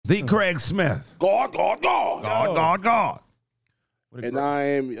The Kraig Smith. God. God. And I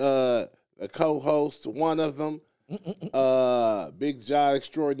am a co-host, one of them. Big John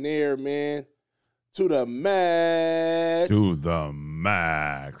Extraordinaire, man. To the max. To the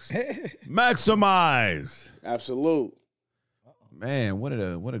max. Maximize. Absolute. Man, what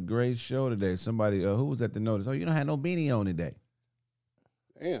a great show today. Somebody, who was at the notice? Oh, you don't have no beanie on today.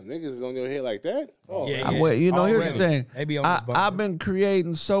 Damn, niggas is on your head like that? Oh, Yeah. Well, you know, here's the thing. They be on this bumper. I've been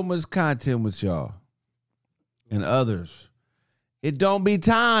creating so much content with y'all and others. It don't be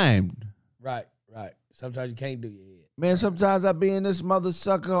timed. Right. Sometimes you can't do your head. Man, sometimes I be in this mother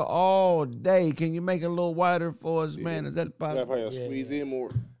sucker all day. Can you make it a little wider for us, man? Is that you possible? gotta probably squeeze in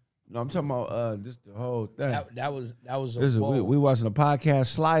more. No, I'm talking about just the whole thing. That was This is, we watching a podcast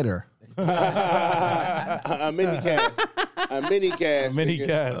slider. A mini cast.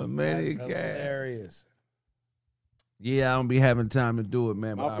 hilarious. Yeah, I don't be having time to do it,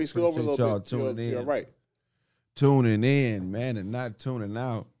 man. But I Mouthpiece go over a appreciate little y'all bit. tuning in. You're right. Tuning in, man, and not tuning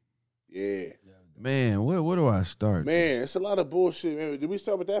out. Yeah. Man, where do I start? Man, it's a lot of bullshit, man. Did we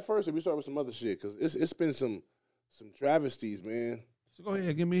start with that first or did we start with some other shit? Because it's been some travesties, man. So go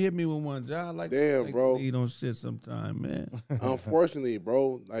ahead, hit me with one, John. Damn, bro. Eat on shit sometime, man. Unfortunately,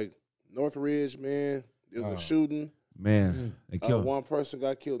 bro, like Northridge, man, there was a shooting. Man, they killed. One person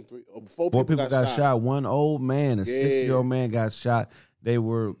got killed. Four Four people got shot. One old man, a Yeah. 6-year-old man got shot. They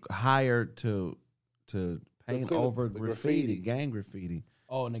were hired to paint clean up over the graffiti, gang graffiti,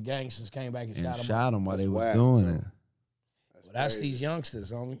 Oh, and the gangsters came back and, and shot shot them while That's they was whack, doing bro. it. Well, that's crazy. these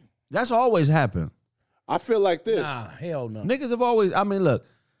youngsters, homie. That's always happened. I feel like this. Nah, hell no. Niggas have always. I mean, look.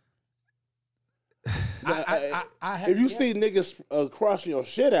 I have, If you see niggas crossing your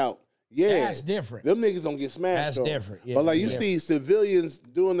shit out, yeah, that's different. them niggas don't get smashed. That's though. different, yeah, but like you different. see civilians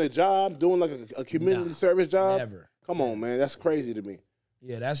doing their job, doing like a community Nah, service job. never. Come on, man, that's crazy to me.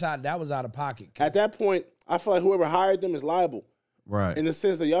 Yeah, that was out of pocket. At that point, I feel like whoever hired them is liable Right. in the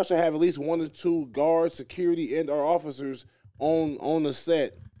sense that y'all should have at least 1 or 2 guards, security, and or officers on the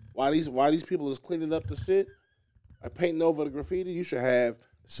set while these people is cleaning up the shit, painting over the graffiti. You should have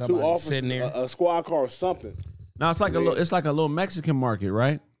Somebody 2 officers, sitting there. a squad car or something, Now it's like it's like a little Mexican market,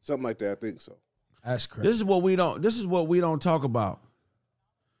 right? something like that. I think so. That's crazy. This is what we don't talk about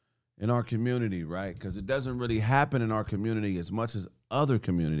in our community, right? Because it doesn't really happen in our community as much as other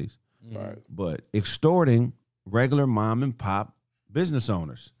communities. Right. But extorting regular mom and pop business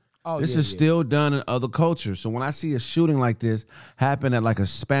owners. This is yeah. still done in other cultures. So when I see a shooting like this happen at like a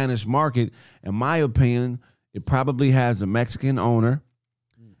Spanish market, in my opinion, it probably has a Mexican owner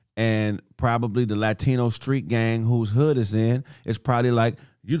and probably the Latino street gang whose hood is in. It's probably like,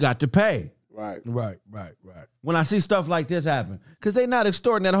 you got to pay. Right. Right. When I see stuff like this happen, because they're not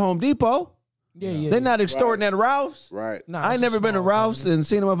extorting at Home Depot. Yeah. They're not extorting at Ralph's. Right. Nah, I ain't it's never a been to small Ralph's company. and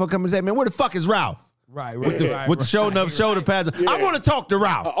seen a motherfucker come and say, man, where the fuck is Ralph? Right. With the shoulder pads. I want to talk to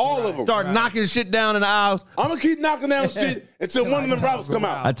Ralph. All of them. Start knocking shit down in the aisles. I'm gonna keep knocking down shit until one of them routes come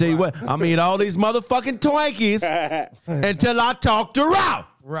I out. tell you what, I'm eat all these motherfucking Twinkies until I talk to Ralph.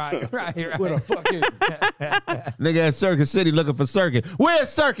 Right. With a fucking Nigga at Circuit City looking for Circuit. Where's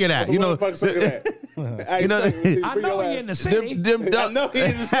Circuit at? You know, you know- I know he in the city. I know he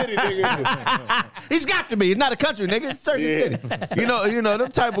in the city, nigga. He's got to be. He's not a country nigga. It's Circuit City. You know,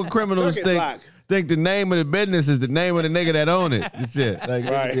 them type of criminals Circuit block. think the name of the business is the name of the nigga that own it. And shit. Like,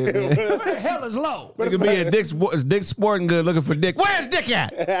 Right. Where the hell is low? Nigga be at Dick's Sporting Good looking for Dick. Where's Dick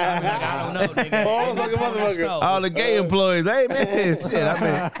at? I don't know, nigga. Balls like a motherfucker. All the gay employees. Hey man, shit.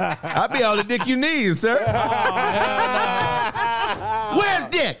 I be all the dick you need, sir. Where's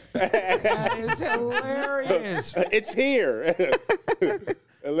Dick? That is hilarious. It's here.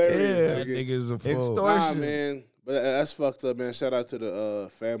 Hilarious. That nigga. nigga is a fool. Nah, man. But that's fucked up, man. Shout out to the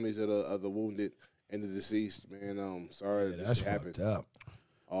families of the wounded and the deceased, man. Sorry that That's this happened. fucked up.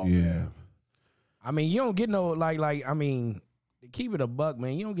 Oh, Yeah. man. I mean, you don't get no I mean, to keep it a buck,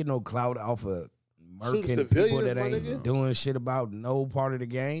 man, you don't get no clout off of murking people civilians, that my ain't nigga. doing shit about no part of the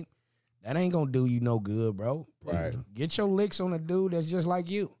game. That ain't gonna do you no good, bro. Right. Get your licks on a dude that's just like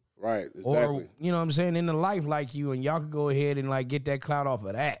you. Right. Exactly. Or, you know what I'm saying, in the life like you, and y'all could go ahead and like get that clout off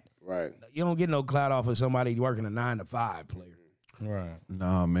of that. Right. You don't get no clout off of somebody working a 9-to-5 player. Right.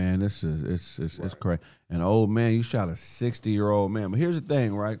 No, man, this is it's crazy. An old man, you shot a 60-year-old man. But here's the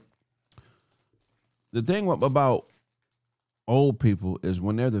thing, right? The thing about old people is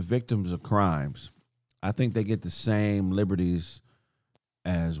when they're the victims of crimes, I think they get the same liberties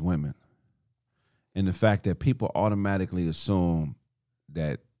as women. And the fact that people automatically assume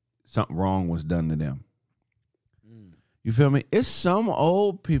that something wrong was done to them. You feel me? It's some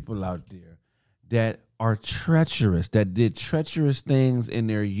old people out there that are treacherous, that did treacherous things in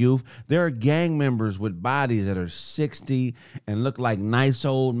their youth. There are gang members with bodies that are 60 and look like nice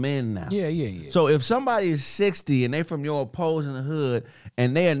old men now. Yeah. So if somebody is 60 and they from your opposing hood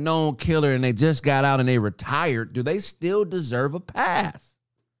and they a known killer and they just got out and they retired, do they still deserve a pass?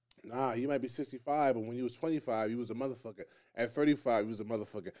 Nah, you might be 65, but when you was 25, you was a motherfucker. At 35, you was a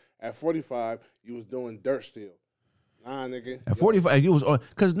motherfucker. At 45, you was doing dirt still. Nah, nigga. At 45, you was on,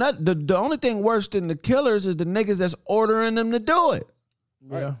 because not the only thing worse than the killers is the niggas that's ordering them to do it.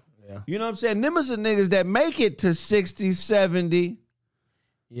 Yeah. You know what I'm saying? Them is the niggas that make it to 60, 70.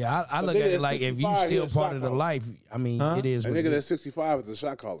 Yeah, I look nigga at it that's like if you 65, still he a part of shot the life, I mean, it is A what nigga it that's is. 65 is a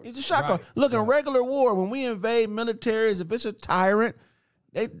shot caller. He's a shot Right. caller. Look, in regular war, when we invade militaries, if it's a tyrant,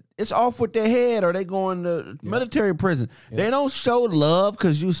 it's off with their head or they going to military prison. They don't show love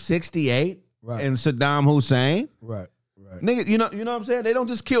because you 68 and Saddam Hussein. Right. Nigga, you know what I'm saying? They don't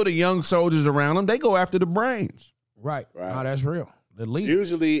just kill the young soldiers around them. They go after the brains. Right. Oh, that's real. The lead.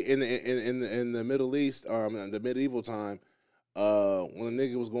 Usually in the Middle East, the medieval time, when a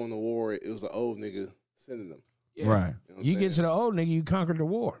nigga was going to war, it was an old nigga sending them. Yeah. Right. You know what You I'm get to saying? the old nigga, you conquered the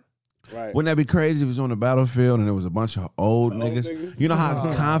war. Right. Wouldn't that be crazy if it was on the battlefield and there was a bunch of old niggas? niggas. You know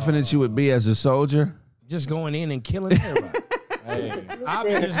how confident you would be as a soldier? Just going in and killing everybody. I'll be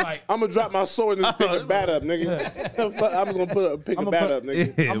just like, I'm gonna drop my sword and just pick a bat up, nigga. I'm just gonna pick a bat up,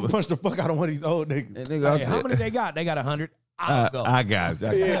 nigga. I'm gonna punch the fuck out of one of these old niggas. That nigga out hey, how there- many they got? They got 100. I'll go. I got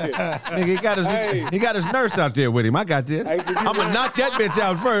it. Yeah. Nigga, he got his nurse out there with him. I got this. Hey, did you I'm gonna know- knock that bitch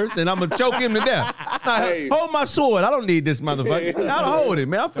out first, and I'm gonna choke him to death. Nah, Hey. Hold my sword. I don't need this motherfucker. I'll hold it,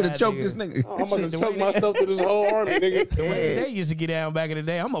 man. I'm finna Bad choke nigga. this nigga. I'm gonna choke myself through this whole army, nigga. They used to get down back in the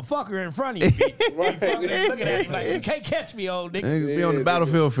day. I'm a fucker in front of you. bitch. Right. Looking at him like, you can't catch me, old nigga. Niggas be on the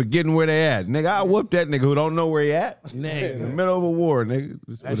battlefield forgetting where they at. Nigga, I'll whoop that nigga who don't know where he at. In the Nigga, middle of a war, nigga.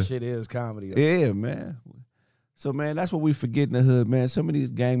 that shit is comedy. Yeah, man. So, man, that's what we forget in the hood, man. Some of these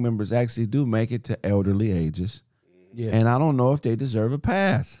gang members actually do make it to elderly ages. Yeah. And I don't know if they deserve a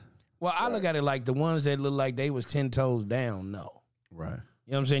pass. Well, I look at it like the ones that look like they was 10 toes down, no. Right.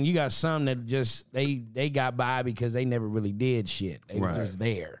 You know what I'm saying? You got some that just, they got by because they never really did shit. They Right. were just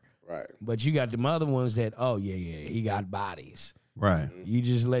there. Right. But you got them other ones that, oh, yeah, he got bodies. Right. You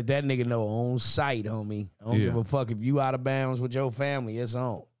just let that nigga know on sight, homie. I don't Yeah. give a fuck if you out of bounds with your family, it's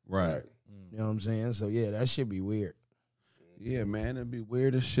on. Right. You know what I'm saying? So, yeah, that should be weird. Yeah, man, it'd be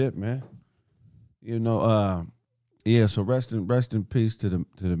weird as shit, man. You know, yeah. So rest in peace to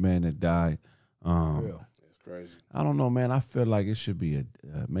the man that died. Real. It's crazy. I don't know, man. I feel like it should be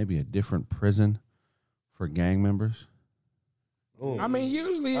maybe a different prison for gang members. I mean,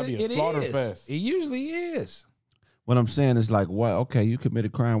 usually That'd be a it slaughter is. fest. It usually is. What I'm saying is like, why? Okay, you commit a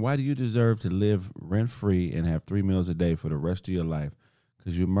crime. Why do you deserve to live rent free and have 3 meals a day for the rest of your life?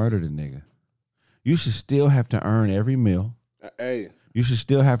 Because you murdered a nigga. You should still have to earn every meal. Hey, You should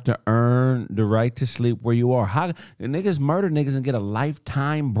still have to earn the right to sleep where you are. How the niggas murder niggas and get a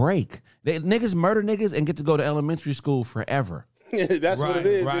lifetime break? Niggas murder niggas and get to go to elementary school forever. that's what it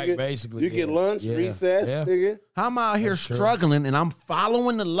is, right, nigga. basically, You get yeah. lunch, Yeah. recess, Yeah. nigga. How am I out here true. struggling and I'm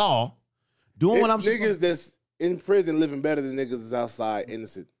following the law, doing It's what I'm niggas that's in prison living better than niggas that's outside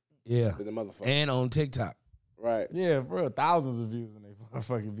innocent Yeah. than the motherfucker. And on TikTok. Right. Yeah, for real, thousands of views and they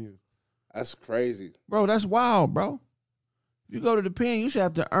fucking views. That's crazy. Bro, that's wild, bro. If you go to the pen, you should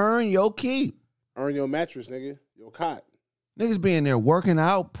have to earn your keep. Earn your mattress, nigga. Your cot. Niggas being there working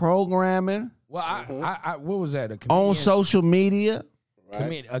out, programming, Well, I what was that? A on comedian, social media.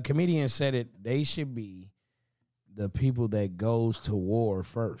 Right. a comedian said it. They should be the people that goes to war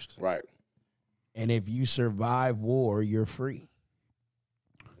first. Right. And if you survive war, you're free.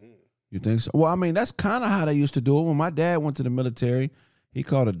 You think so? Well, I mean, that's kind of how they used to do it. When my dad went to the military, he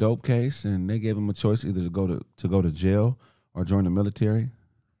caught a dope case, and they gave him a choice either to go to jail or join the military.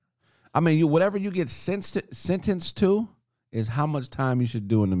 I mean, whatever you get sentenced to is how much time you should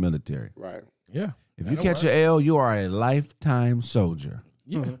do in the military. Right. Yeah. If you catch an L, you are a lifetime soldier.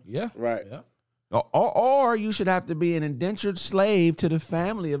 Yeah. Yeah. Right. Yeah. Or you should have to be an indentured slave to the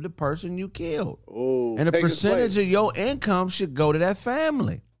family of the person you killed. Oh, And a percentage of your income should go to that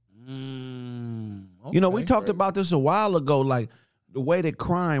family. You know, we talked about this a while ago, like the way that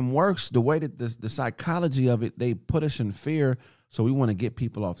crime works, the way that the psychology of it, they put us in fear. So we want to get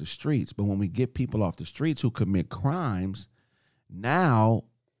people off the streets. But when we get people off the streets who commit crimes, now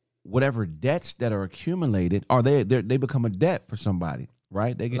whatever debts that are accumulated, or they become a debt for somebody,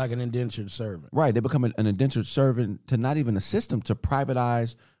 right? They get like an indentured servant. right. They become an indentured servant to not even assist them, to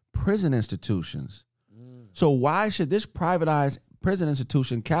privatize prison institutions. So why should this privatized prison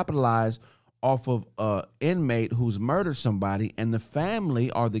institution capitalize off of an inmate who's murdered somebody, and the family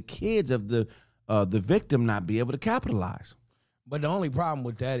are the kids of the the victim not be able to capitalize. But the only problem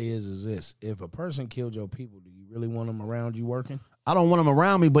with that is this: if a person killed your people, do you really want them around you working? I don't want them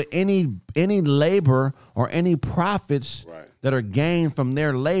around me, but any labor or any profits that are gained from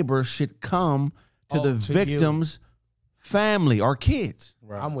their labor should come to the victim's family or kids.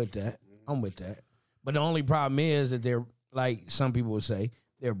 Right. I'm with that. But the only problem is that they're, like some people would say,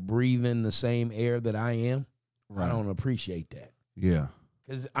 they're breathing the same air that I am. Right. I don't appreciate that. Yeah.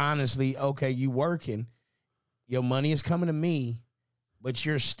 Because honestly, okay, you working, your money is coming to me, but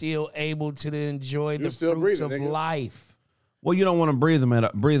you're still able to enjoy the fruits of life. Well, you don't want them breathe them at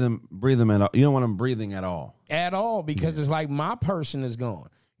all. You don't want them breathing at all. At all, because it's like my person is gone.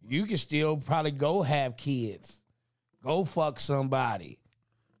 You can still probably go have kids, go fuck somebody.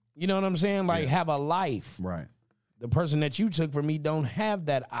 You know what I'm saying? Like have a life. Right. The person that you took from me don't have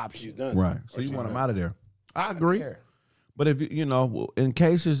that option. She's done. Right. So you want them out of there. I agree. But if in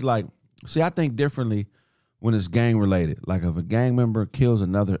cases like, see, I think differently when it's gang related. Like if a gang member kills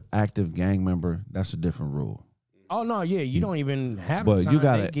another active gang member, that's a different rule. Oh no, yeah, you don't even have but time. You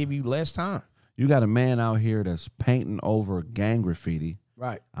gotta, they give you less time. You got a man out here that's painting over gang graffiti.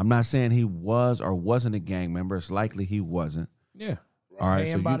 Right. I'm not saying he was or wasn't a gang member. It's likely he wasn't. Yeah. All right.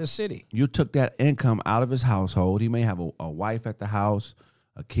 Paying by the city. You took that income out of his household. He may have a wife at the house,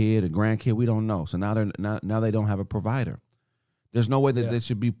 a kid, a grandkid. We don't know. So now they don't have a provider. There's no way that they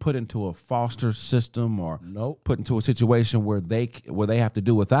should be put into a foster system or put into a situation where they have to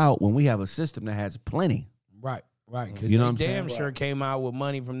do without when we have a system that has plenty. Right. Right, because they damn sure came out with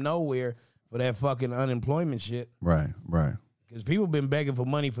money from nowhere for that fucking unemployment shit. Right. Because people been begging for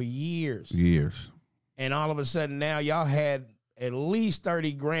money for years. And all of a sudden now y'all had at least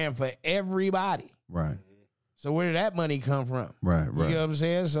 30 grand for everybody. Right. So where did that money come from? Right. You know what I'm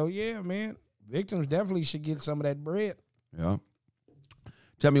saying? So yeah, man, victims definitely should get some of that bread. Yeah.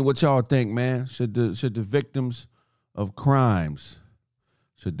 Tell me what y'all think, man. Should the victims of crimes,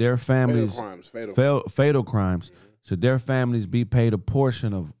 should their families fatal crimes, should their families be paid a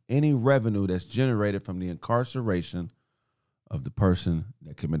portion of any revenue that's generated from the incarceration of the person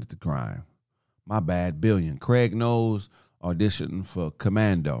that committed the crime? My bad, billion. Kraig knows auditioning for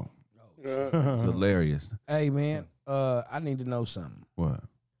Commando. It's hilarious. Hey man, I need to know something. What?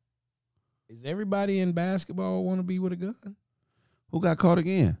 Is everybody in basketball want to be with a gun? Who got caught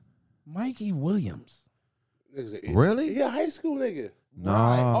again? Mikey Williams. Really? Yeah, high school nigga. No.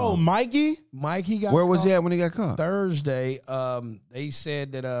 Right. Oh, Mikey? Mikey got Where was he at when he got caught? Thursday. They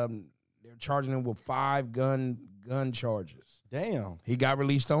said that they're charging him with 5 gun charges. Damn. He got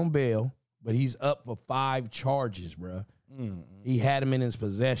released on bail, but he's up for 5 charges, bro. He had him in his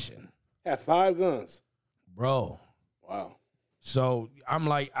possession. Had 5 guns. Bro. Wow. So I'm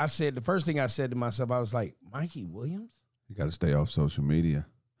like, the first thing I said to myself, I was like, Mikey Williams? You got to stay off social media.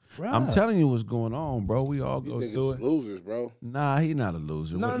 Bruh. I'm telling you what's going on, bro. We all go These through it. Losers, bro. Nah, he's not a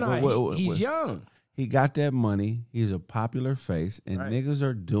loser. No. He's young. He got that money. He's a popular face, and niggas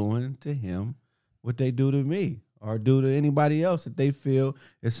are doing to him what they do to me or do to anybody else that they feel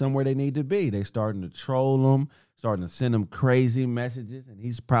is somewhere they need to be. They starting to troll him, starting to send him crazy messages, and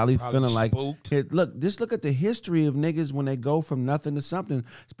he's probably feeling like, just look at the history of niggas when they go from nothing to something.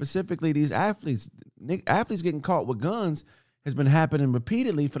 Specifically, these athletes getting caught with guns has been happening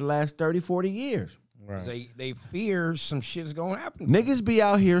repeatedly for the last 30, 40 years. Right. They fear some shit's going to happen. Niggas be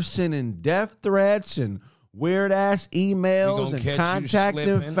out here sending death threats and weird-ass emails and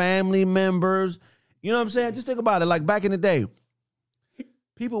contacting family members. You know what I'm saying? Just think about it. Like back in the day,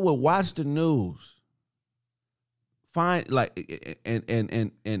 people would watch the news, and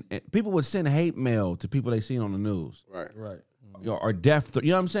people would send hate mail to people they seen on the news. Right. Or death, you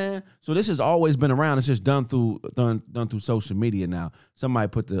know what I'm saying? So this has always been around. It's just done through social media now. Somebody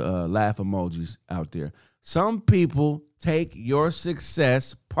put the laugh emojis out there. Some people take your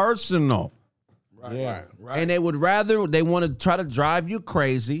success personal. Right. And they want to try to drive you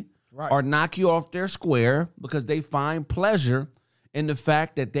crazy or knock you off their square because they find pleasure in the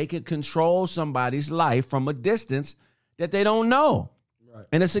fact that they can control somebody's life from a distance that they don't know. Right.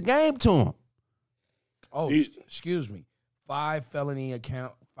 And it's a game to them. Oh, excuse me. 5 felony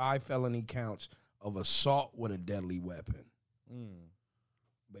counts of assault with a deadly weapon.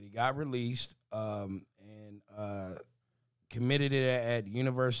 But he got released and committed it at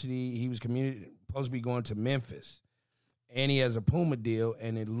university. He was supposed to be going to Memphis. And he has a Puma deal,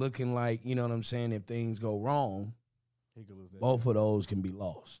 and it looking like, you know what I'm saying, if things go wrong, both of those can be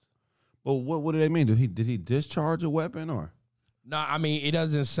lost. But what do they mean? Did he discharge a weapon or? No, I mean, it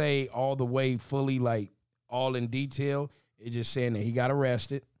doesn't say all the way fully, like all in detail. It's just saying that he got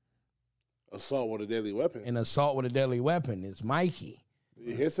arrested. Assault with a deadly weapon. An assault with a deadly weapon. It's Mikey.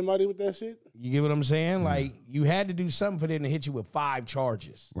 You hit somebody with that shit? You get what I'm saying? Like, you had to do something for them to hit you with 5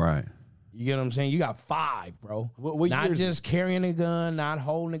 charges. Right. You get what I'm saying? You got 5, bro. What not years? just carrying a gun, not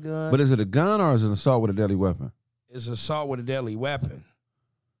holding a gun. But is it a gun or is it an assault with a deadly weapon? It's assault with a deadly weapon.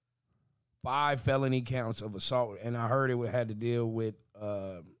 5 felony counts of assault. And I heard it had to deal with, you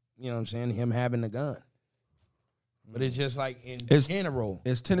know what I'm saying, him having a gun. But it's just like in general.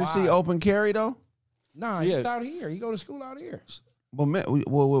 Is Tennessee why? open carry, though? Nah, Yeah. he's out here. He go to school out here.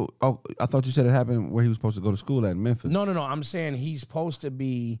 Well, I thought you said it happened where he was supposed to go to school at in Memphis. No. I'm saying he's supposed to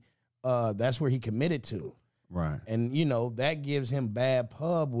be, that's where he committed to. Right. And, you know, that gives him bad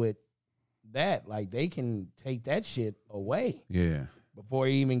pub with that. Like, they can take that shit away Yeah. before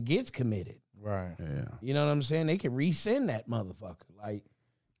he even gets committed. Right. Yeah. You know what I'm saying? They can resend that motherfucker. Like,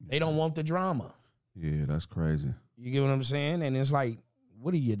 they don't want the drama. Yeah, that's crazy. You get what I'm saying? And it's like,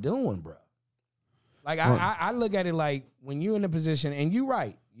 what are you doing, bro? Like, I look at it like, when you're in a position, and you're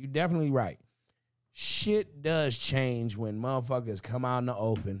right. You definitely right. Shit does change when motherfuckers come out in the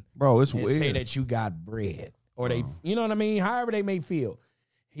open. Bro, it's and weird. say that you got bread. Or they, you know what I mean? However they may feel.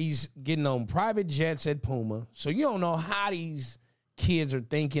 He's getting on private jets at Puma. So you don't know how these kids are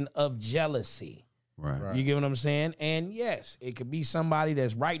thinking of jealousy. Right. You get what I'm saying? And yes, it could be somebody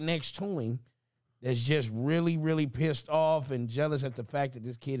that's right next to him that's just really, really pissed off and jealous at the fact that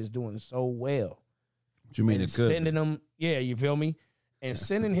this kid is doing so well. What you mean And it could? sending him, yeah, you feel me? And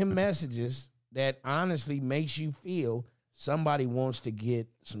sending him messages that honestly makes you feel somebody wants to get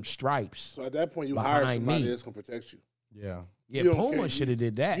some stripes. So at that point, you hire Behind somebody me. that's gonna protect you. Yeah. Yeah, You don't Puma carry- should have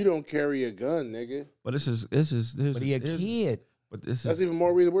did that. You don't carry a gun, nigga. But this is But he a kid. But this That's is even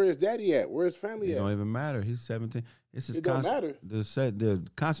more reason. Where is daddy at? Where is family it at? don't even matter. He's 17. This is It don't matter. The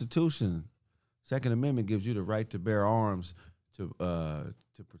Constitution, Second Amendment gives you the right to bear arms to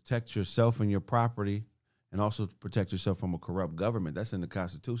protect yourself and your property, and also to protect yourself from a corrupt government. That's in the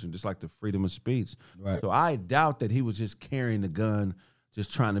Constitution, just like the freedom of speech. Right. So I doubt that he was just carrying the gun,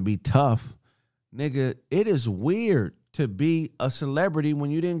 just trying to be tough. Nigga, it is weird to be a celebrity when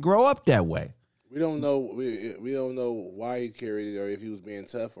you didn't grow up that way. We don't know. We don't know why he carried it, or if he was being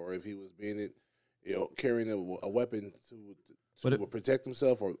tough, or if he was being carrying a weapon to protect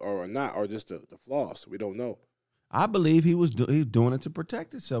himself, or not, or just the floss. We don't know. I believe he was doing it to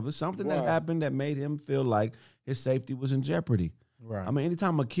protect himself. It's something that Why? happened that made him feel like his safety was in jeopardy. Right. I mean,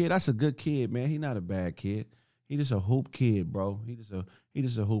 anytime a kid, that's a good kid, man. He not a bad kid. He just a hoop kid, bro. He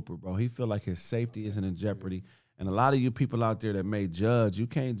just a hooper, bro. He feel like his safety isn't in jeopardy. And a lot of you people out there that may judge, you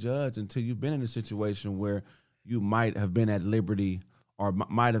can't judge until you've been in a situation where you might have been at liberty or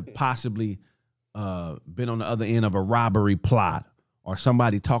might have possibly been on the other end of a robbery plot, or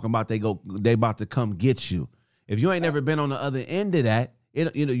somebody talking about they about to come get you. If you ain't never been on the other end of that,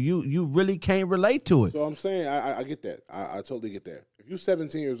 you really can't relate to it. So I'm saying I get that. I totally get that. If you're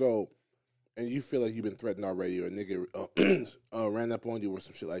 17 years old and you feel like you've been threatened already, or a nigga ran up on you or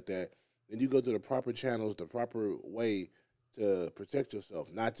some shit like that, then you go to the proper channels, the proper way to protect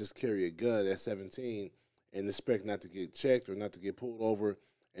yourself, not just carry a gun at 17 and expect not to get checked or not to get pulled over.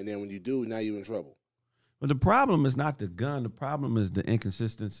 And then when you do, now you're in trouble. But the problem is not the gun. The problem is the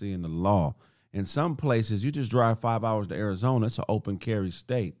inconsistency in the law. In some places, you just drive 5 hours to Arizona. It's an open carry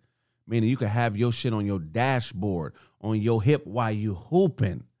state, meaning you can have your shit on your dashboard, on your hip while you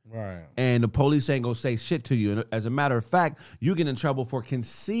hooping. Right. And the police ain't gonna say shit to you. And as a matter of fact, you get in trouble for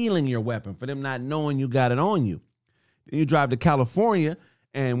concealing your weapon, for them not knowing you got it on you. Then you drive to California,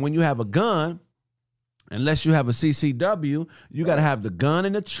 and when you have a gun, unless you have a CCW, you got to have the gun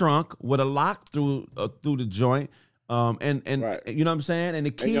in the trunk with a lock through the joint, and Right. you know what I'm saying, and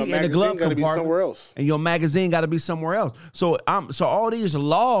the key your in the magazine glove gotta be compartment, somewhere else. and your magazine got to be somewhere else. So all these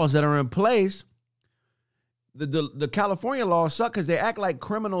laws that are in place. The California laws suck because they act like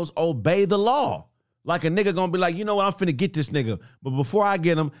criminals obey the law. Like a nigga gonna be like, you know what, I'm finna get this nigga. But before I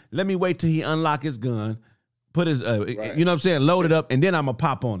get him, let me wait till he unlock his gun, put his, Right. you know what I'm saying, load it up, and then I'm gonna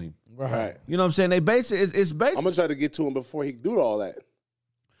pop on him. Right. You know what I'm saying? They it's I'm basic. gonna try to get to him before he do all that.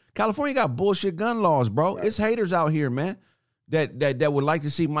 California got bullshit gun laws, bro. Right. It's haters out here, man, that would like to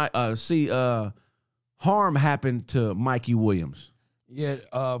see harm happen to Mikey Williams. Yeah,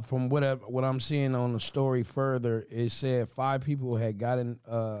 from what I'm seeing on the story further, it said 5 people had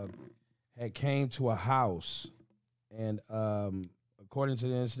came to a house, and according to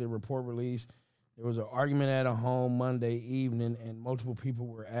the incident report release, there was an argument at a home Monday evening, and multiple people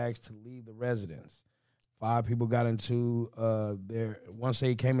were asked to leave the residence. 5 people got into once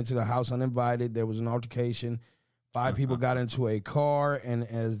they came into the house uninvited, there was an altercation. 5 people got into a car, and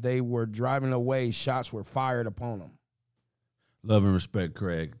as they were driving away, shots were fired upon them. Love and respect,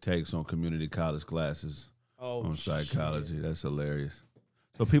 Kraig takes on community college classes Oh, on psychology. That's hilarious.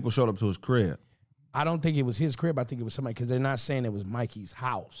 So people showed up to his crib. I don't think it was his crib. I think it was somebody, because they're not saying it was Mikey's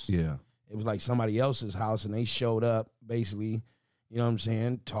house. Yeah. It was like somebody else's house, and they showed up basically, you know what I'm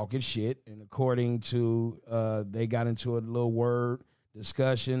saying, talking shit. And according to, they got into a little word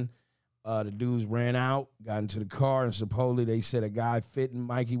discussion. The dudes ran out, got into the car, and supposedly they said a guy fitting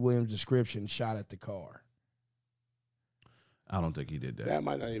Mikey Williams' description shot at the car. I don't think he did that. That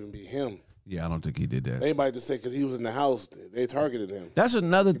might not even be him. Yeah, I don't think he did that. They might just say because he was in the house, they targeted him. That's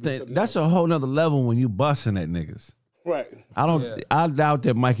another thing. That's a whole nother level when you busting at niggas. Right. I don't. Yeah. I doubt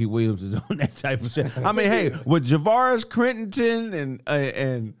that Mikey Williams is on that type of shit. I mean, hey, with Javaris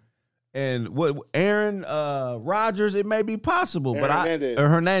Crittenton and what Aaron Rodgers, it may be possible,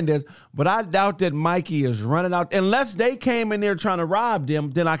 Hernandez. But I doubt that Mikey is running out unless they came in there trying to rob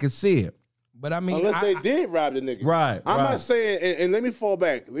them. Then I can see it. But I mean, Unless they did rob the nigga. Right. I'm not saying, and let me fall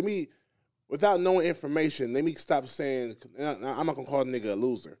back. Without knowing information, let me stop saying, I'm not going to call a nigga a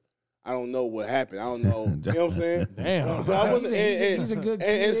loser. I don't know what happened. I don't know. You know what I'm saying? Damn. He's a good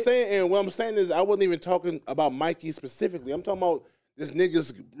kid. And what I'm saying is I wasn't even talking about Mikey specifically. I'm talking about this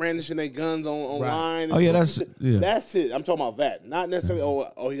niggas brandishing their guns online. Oh, yeah, that's it. I'm talking about that. Not necessarily,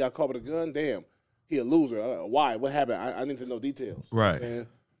 he got caught with a gun. Damn, he a loser. Why? What happened? I need to know details. Right. You know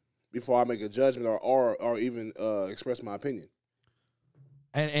before I make a judgment or even express my opinion.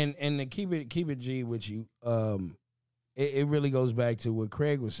 And to keep it G with you, it really goes back to what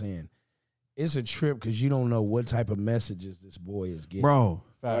Kraig was saying. It's a trip because you don't know what type of messages this boy is getting. Bro.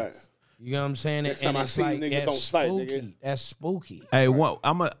 Facts. You know what I'm saying? Next time I see niggas on site, nigga. That's spooky. Hey,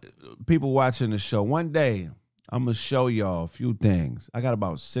 people watching the show, one day I'm going to show y'all a few things. I got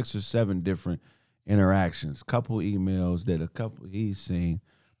about 6 or 7 different interactions, couple emails that he's seen,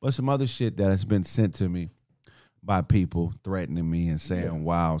 but some other shit that has been sent to me by people threatening me and saying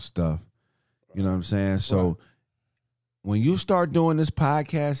wild stuff. You know what I'm saying? So when you start doing this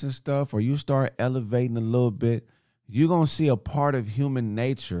podcast and stuff, or you start elevating a little bit, you're going to see a part of human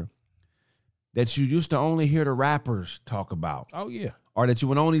nature that you used to only hear the rappers talk about. Oh, yeah. Or that you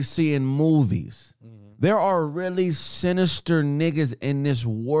would only see in movies. Mm-hmm. There are really sinister niggas in this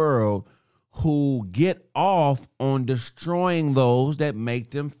world who get off on destroying those that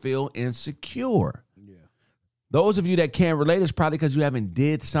make them feel insecure. Yeah. Those of you that can't relate, it's probably because you haven't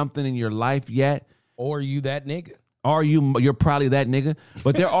did something in your life yet. Or you that nigga. Or you're probably that nigga.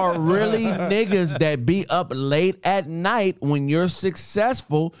 But there are really niggas that be up late at night when you're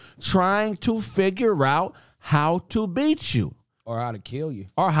successful trying to figure out how to beat you. Or how to kill you.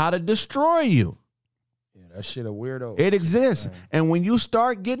 Or how to destroy you. Yeah, that shit a weirdo. It exists. Man. And when you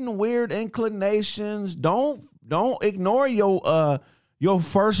start getting weird inclinations, don't ignore your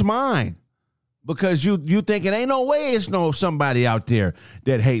first mind. Because you think it ain't no way it's somebody out there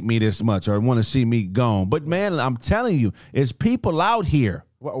that hate me this much or want to see me gone. But, man, I'm telling you, it's people out here.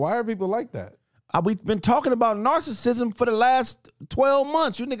 Why are people like that? We've been talking about narcissism for the last 12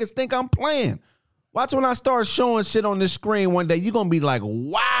 months. You niggas think I'm playing. Watch when I start showing shit on this screen one day, you're going to be like,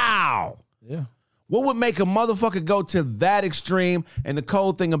 wow. Yeah. What would make a motherfucker go to that extreme? And the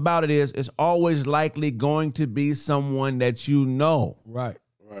cold thing about it is it's always likely going to be someone that you know. Right.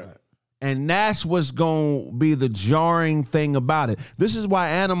 And that's what's going to be the jarring thing about it. This is why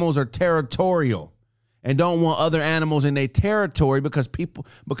animals are territorial and don't want other animals in their territory because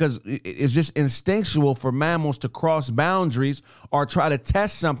it's just instinctual for mammals to cross boundaries or try to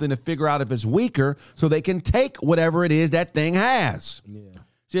test something to figure out if it's weaker so they can take whatever it is that thing has. Yeah.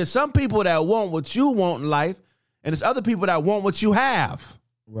 There's some people that want what you want in life, and there's other people that want what you have.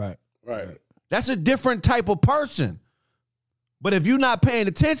 Right. That's a different type of person. But if you're not paying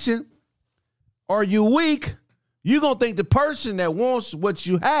attention, or you weak, you're going to think the person that wants what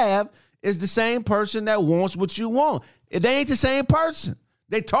you have is the same person that wants what you want. They ain't the same person.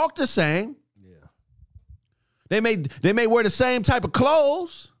 They talk the same. Yeah. They may wear the same type of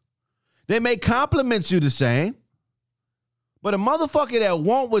clothes. They may compliment you the same. But a motherfucker that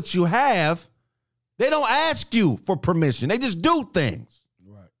want what you have, they don't ask you for permission. They just do things.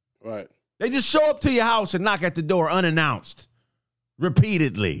 Right. They just show up to your house and knock at the door unannounced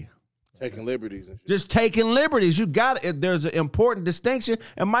repeatedly. Taking liberties and shit. Just taking liberties. You got it. There's an important distinction,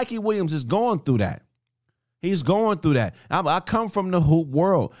 and Mikey Williams is going through that. He's going through that. I come from the hoop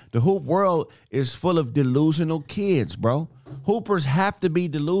world. The hoop world is full of delusional kids, bro. Hoopers have to be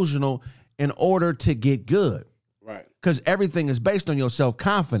delusional in order to get good. Right. Because everything is based on your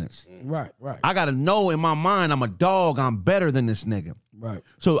self-confidence. Right. I got to know in my mind I'm a dog. I'm better than this nigga. Right.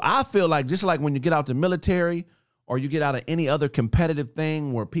 So I feel like just like when you get out the military or you get out of any other competitive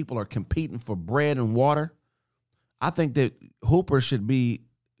thing where people are competing for bread and water, I think that hoopers should be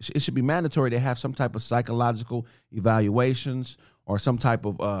mandatory to have some type of psychological evaluations or some type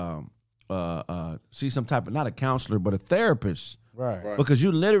of see some type of, not a counselor but a therapist, Right. because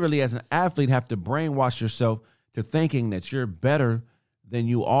you literally as an athlete have to brainwash yourself to thinking that you're better than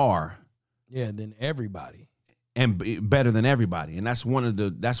you are. Yeah, than everybody. And better than everybody, and that's one of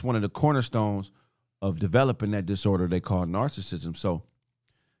the cornerstones of developing that disorder they call narcissism. So,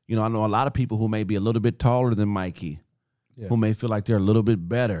 you know, I know a lot of people who may be a little bit taller than Mikey, who may feel like they're a little bit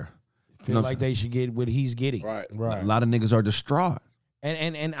better, Feel like they should get what he's getting. Right. A lot of niggas are distraught.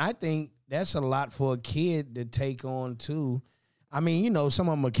 And I think that's a lot for a kid to take on too. I mean, you know, some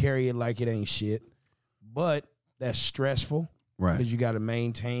of them will carry it like it ain't shit, but that's stressful, Right. Because you got to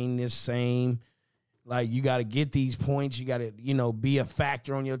maintain this same, like you got to get these points. You got to, you know, be a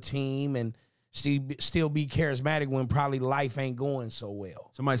factor on your team and still be charismatic when probably life ain't going so well.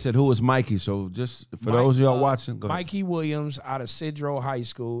 Somebody said, who is Mikey? So just for those of y'all watching, go ahead. Mikey Williams out of Cedro High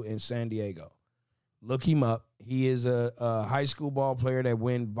School in San Diego. Look him up. He is a high school ball player that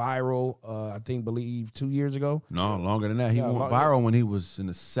went viral, believe 2 years ago. No, longer than that. He went viral when he was in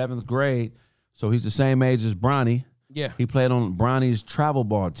the 7th grade. So he's the same age as Bronny. Yeah. He played on Bronny's travel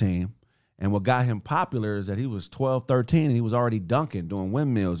ball team. And what got him popular is that he was 12, 13, and he was already dunking, doing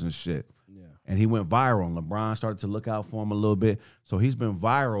windmills and shit. Yeah. And he went viral. And LeBron started to look out for him a little bit. So he's been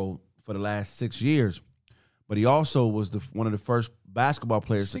viral for the last 6 years. But he also was one of the first basketball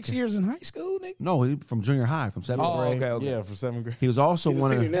players. 6 years in high school, Nick? No, he from junior high, from 7th grade. Okay. Yeah, for 7th grade. He was also He's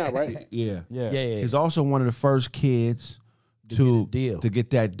one a of senior now, right? Yeah. Yeah. He's also one of the first kids to get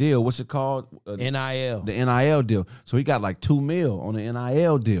that deal. What's it called? NIL. The NIL deal. So he got like $2 million on the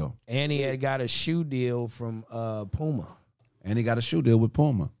NIL deal. And he had got a shoe deal from Puma. And he got a shoe deal with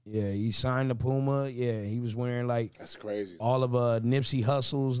Puma. Yeah, he signed the Puma. Yeah, he was wearing like That's crazy. all of Nipsey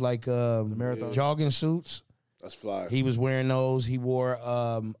Hussle's like marathon jogging suits. That's fly. He was wearing those. He wore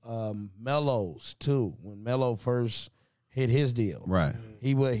Melo's too when Melo first hit his deal. Right.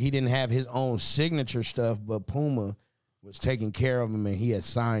 He didn't have his own signature stuff, but Puma was taking care of him, and he had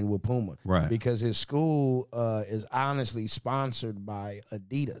signed with Puma. Right. Because his school is honestly sponsored by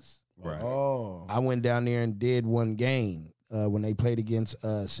Adidas. Right. Oh. I went down there and did one game when they played against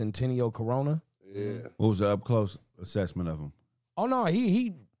Centennial Corona. Yeah. What was the up close assessment of him? Oh no,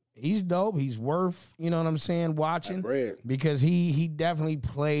 he's dope. He's worth, you know what I'm saying, watching. Bread. Because he definitely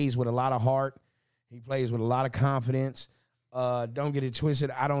plays with a lot of heart. He plays with a lot of confidence. Don't get it twisted.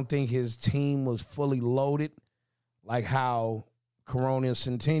 I don't think his team was fully loaded like how Corona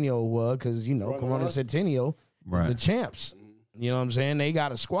Centennial was, because, you know, Corona Centennial was the champs. You know what I'm saying? They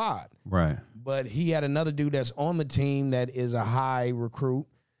got a squad. Right. But he had another dude that's on the team that is a high recruit.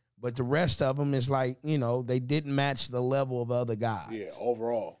 But the rest of them is like, you know, they didn't match the level of other guys. Yeah,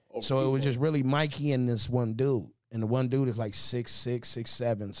 overall. So it was just really Mikey and this one dude. And the one dude is like 6'6",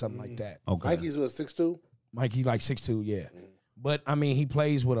 6'7", something like that. Okay. Mikey's what, 6'2"? Mikey like 6'2", yeah. But, I mean, he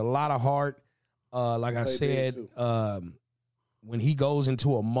plays with a lot of heart. Like I said, when he goes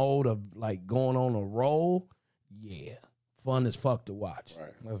into a mode of, like, going on a roll, yeah, fun as fuck to watch.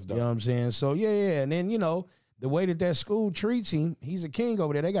 Right. That's You dope. know what I'm saying? So, yeah. And then, you know, the way that school treats him, he's a king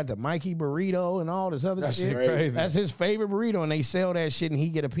over there. They got the Mikey burrito and all this other That shit. shit crazy. That's his favorite burrito, and they sell that shit, and he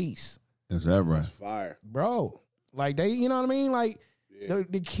get a piece. Is that right? Fire. Bro, like they, you know what I mean? Like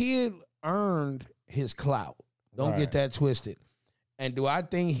the kid earned his clout. Don't get that twisted. And do I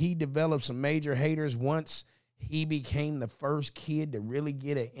think he developed some major haters once he became the first kid to really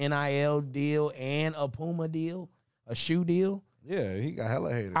get an NIL deal and a Puma deal, a shoe deal? Yeah, he got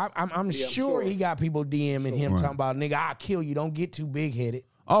hella haters. I'm sure he got people DMing him talking about, nigga, I'll kill you. Don't get too big headed.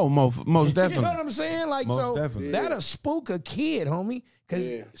 Oh, most definitely. You know what I'm saying? Like, Most so definitely. that'll spook a kid, homie,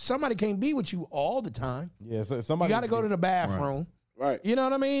 because somebody can't be with you all the time. Yeah, so You somebody got to go to the bathroom. Right. You know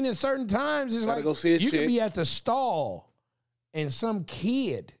what I mean? In certain times, it's Gotta like go see a you chick. could be at the stall and some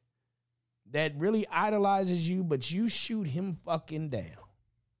kid that really idolizes you, but you shoot him fucking down.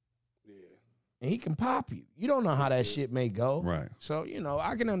 Yeah. And he can pop you. You don't know how that shit may go. Right. So, you know,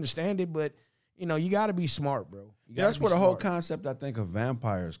 I can understand it, but, you know, you got to be smart, bro. Yeah, that's where the whole concept, I think, of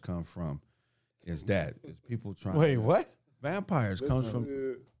vampires come from. Is people trying? Wait, what? Vampires comes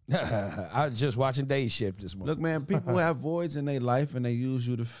from. I was just watching Day Shift this morning. Look, man, people have voids in their life and they use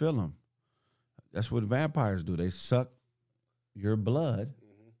you to fill them. That's what vampires do. They suck your blood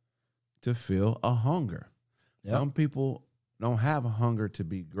to fill a hunger. Yep. Some people don't have a hunger to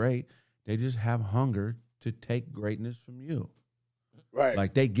be great. They just have hunger to take greatness from you. Right.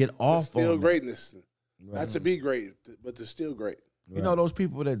 Like they get to off steal on it. greatness. Not to be great, but to steal great. You know those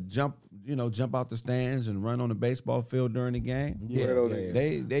people that jump out the stands and run on the baseball field during the game?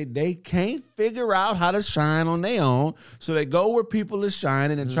 They can't figure out how to shine on their own, so they go where people are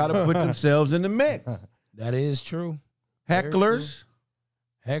shining and try to put themselves in the mix. That is true. Hecklers.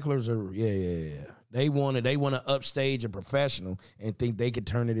 Hecklers are yeah. They want to upstage a professional and think they could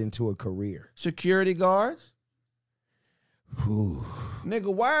turn it into a career. Security guards. Whew.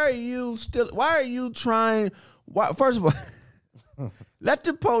 Nigga, why are you trying? First of all, let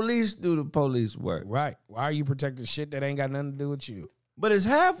the police do the police work. Right. Why are you protecting shit that ain't got nothing to do with you? But it's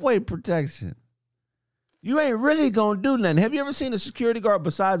halfway protection. You ain't really gonna do nothing. Have you ever seen a security guard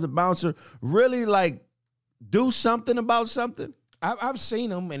besides a bouncer really like do something about something? I've seen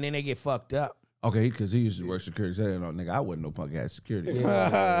them and then they get fucked up. Okay, because he used to work security. So, no, nigga, I wasn't no punk ass security.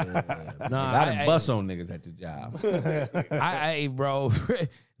 Nah, I done bust on niggas at the job. Bro,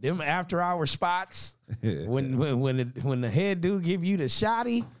 them after hour spots when the head dude give you the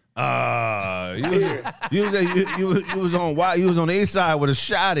shotty. You was on the east side with a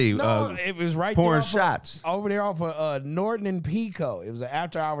shotty. No, it was right pouring there shots over there off of Norton and Pico. It was an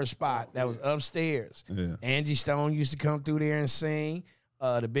after hour spot that was upstairs. Yeah. Angie Stone used to come through there and sing.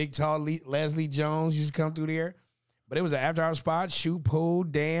 The big tall Leslie Jones used to come through there. But it was an after hour spot, shoot pool,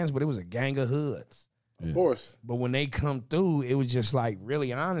 dance, but it was a gang of hoods. Of course. But when they come through, it was just like,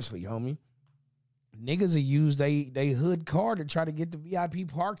 really honestly, homie, niggas will use they hood car to try to get the VIP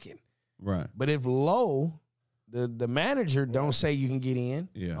parking. Right. But if low, the manager don't say you can get in.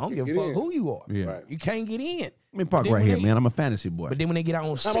 Yeah. I don't give a fuck who you are. Yeah. Right. You can't get in. Let me park right here, man. I'm a fantasy boy. But then when they get out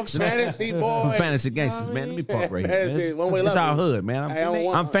on I'm a 6, fantasy boy. I'm fantasy gangsters, man. Let me park right here. Fantasy, Man. one-way It's our lovers. hood, man. Hey, I don't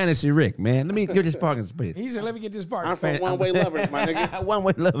want- I'm fantasy Rick, man. Let me get this parking space. he said, let me get this parking. I'm from one-way lovers, my nigga. One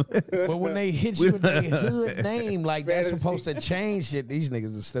way love. But when they hit you with their hood name, like that's Fantasy. supposed to change shit, these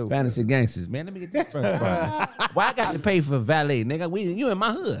niggas are stupid. Fantasy gangsters, man. Let me get this first parking. Why I got to pay for valet, nigga? You in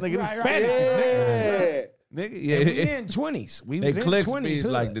my hood, Nigga, Right, this right. Yeah. nigga. And we Yeah. in 20s. We They was in clicks 20s be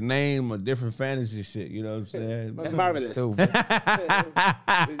hood. like the name of different fantasy shit. You know what I'm saying? Marvelous. Stupid.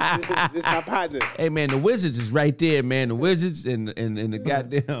 This my partner. Hey man, the Wizards is right there, man. The Wizards and the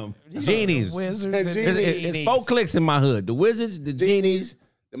goddamn genies. Wizards And and genies. It's genies. 4 clicks in my hood. The Wizards, the genies, Genies,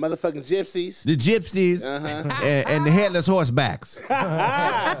 the motherfucking gypsies, the gypsies, and the headless horsebacks.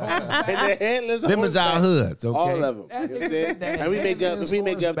 and the headless Them is our horseback. hoods, okay? All of them. You know what I'm saying? And we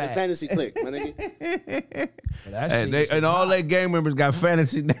make up the Horseback. fantasy clique, my nigga. That And, shit and all their gang members got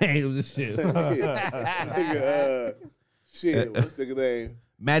fantasy names and shit. Nigga, shit, what's the name?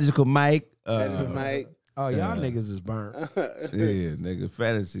 Magical Mike. Magical Mike. Oh, y'all niggas is burnt. Yeah, nigga,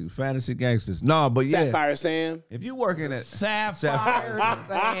 fantasy gangsters. No, but yeah, Sapphire Sam. if you working at Sapphire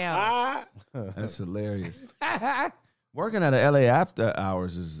Sam. that's hilarious. Working at a LA after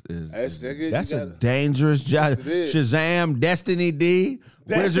hours is That's, nigga, you that's a gotta- dangerous job. Yes, it is. Shazam, Destiny D,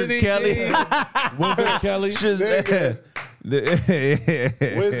 Wizard Destiny Kelly, D. Wizard Kelly. Shazam.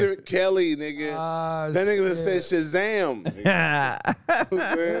 Wizard Kelly, nigga. That nigga that said Shazam. Nigga.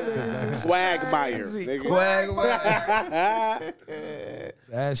 Swagmire, nigga.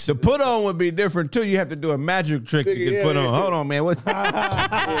 That The shit. put on would be different too. You have to do a magic trick to get Yeah, put on. yeah. Hold on, man. What? Hey,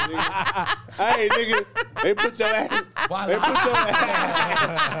 nigga, they put your ass. They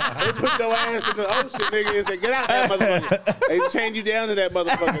put your ass in the ocean, nigga, and say, get out that motherfucker. They chain you down to that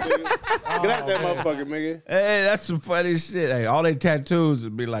motherfucker, nigga. Get out that motherfucker, nigga. Hey, that's some funny shit. Hey, all they tattoos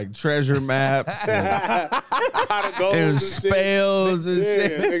would be like treasure maps and, Pot of gold and and shit. spells and Yeah,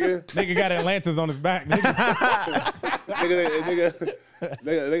 shit. nigga. Nigga got Atlantis on his back. Nigga.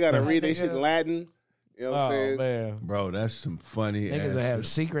 They gotta read their shit in Latin. You know what I'm Oh saying? man. Bro, that's some funny Niggas ass that have shit.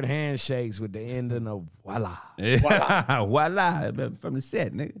 secret handshakes with the ending of voila. Yeah. Voila. From the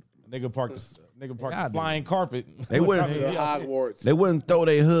set, nigga. Nigga parked the Yeah, flying carpet. They wouldn't- The Hogwarts. They wouldn't throw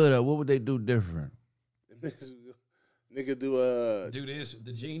their hood up. What would they do different? Nigga do Do this.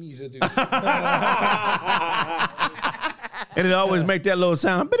 The genies that do And it always make that little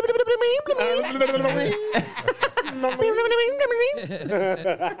sound.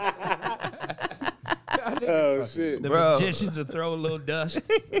 oh shit. the Bro. magicians to throw a little dust.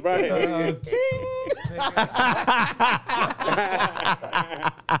 Right.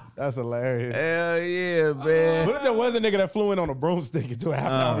 That's hilarious. Hell yeah, man. What if there was a nigga that flew in on a broomstick into a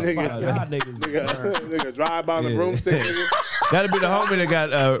half hour nigga. spot? Y'all niggas. Nigga drive by on the Yeah. broomstick, nigga. That'd be the homie that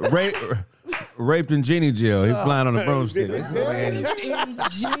got raped in genie jail. He flying on a broomstick.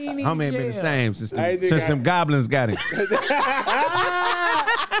 Homie ain't been the same since Hey, nigga. them goblins got him.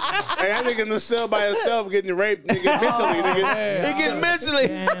 Hey, that nigga in the cell by himself getting raped, nigga, mentally, nigga. He get mentally.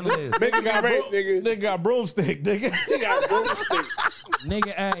 Nigga got raped, nigga. Nigga got broomstick, nigga. He got broomstick.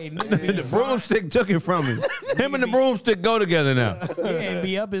 Nigga, hey, nigga be The broomstick took it from him. Him and the broomstick go together now. yeah,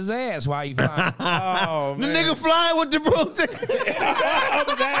 be up his ass while you flying. Oh The man. nigga flying with the broomstick. Up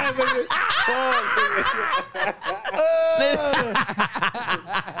his ass, nigga. Pause, nigga.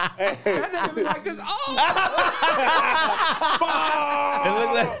 That nigga be like this. Oh,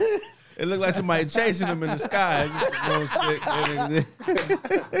 It looked like somebody chasing him in the sky.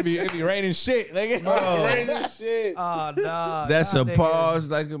 It be raining shit, nigga. Raining shit. oh no. That's a pause.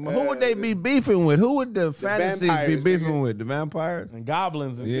 Like, who would they be beefing with? Who would the fantasies be vampires, beefing nigga. with? The vampires? And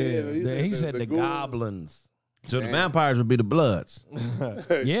goblins and shit. He said the ghouls. goblins. So the vampires would be the Bloods.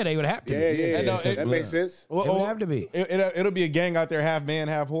 Yeah, they would have to. Yeah, be. yeah, no, that makes sense. Well, They would have to be. It'll be a gang out there, half man,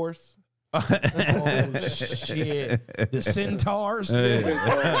 half horse. Oh shit! The centaurs. This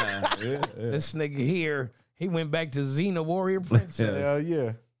nigga here, he went back to Xena Warrior Princess. Hell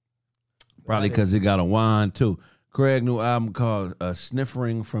yeah. Probably because he got a wand too. Kraig new album called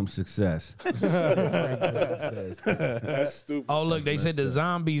 "Sniffering from Success." That's stupid. Oh look, they said the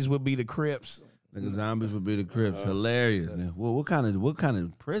zombies would be the Crips. Nigga, zombies would be the Crips. Hilarious. Well, what kind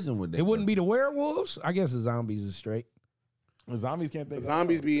of prison would they? It wouldn't be the werewolves. I guess the zombies is straight. The zombies can't think.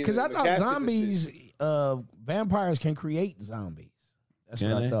 Zombies be in Because I the thought caskets and zombies, shit. vampires can create zombies. That's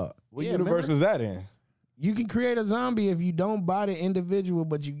Can what they? I thought. What Yeah, universe remember? is that in? You can create a zombie if you don't buy the individual,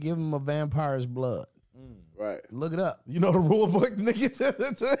 but you give them a vampire's blood. Right. Look it up. You know the rule book,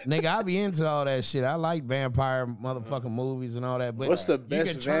 nigga. Nigga, I be into all that shit. I like vampire motherfucking movies and all that. But What's the you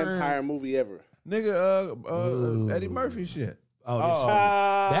best can turn- vampire movie ever? Nigga, Eddie Murphy shit. Oh, this shit.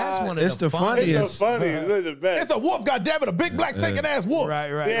 Ah, That's one of It's the It's funniest. so funny. It's the best. It's a wolf, goddammit, a big black thinking ass wolf. Right.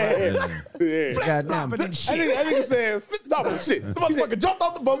 Yeah. Yeah. Goddamn. Flopping and I shit. think he said, stop the shit. The motherfucker jumped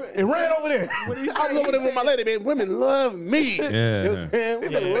off the boat and ran over there. What did he I say? was over He there with my said- lady, man. Women love me. Yeah. You know what I'm saying?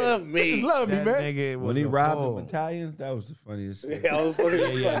 Women love Just me. love me, That man. nigga was When he a robbed fool. the battalions, that was the funniest shit. Yeah, I was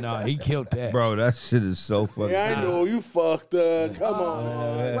funny. Yeah, no, he killed that. Bro, that shit is so funny. Yeah, I know. You fucked up. Come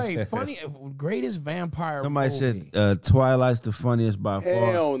on. Wait, funny, greatest vampire Somebody movie. said Twilight's the funniest by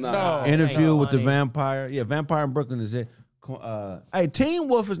far. Hell no. No. Interview Ain't with the funny. Vampire. Yeah, Vampire in Brooklyn is it. Hey, Teen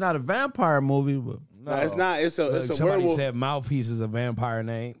Wolf is not a vampire movie, but No, it's not. It's Look, a somebody werewolf. said Mouthpiece is a vampire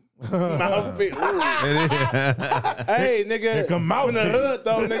name. Mouthpiece. Ooh. Hey, nigga. come from the hood,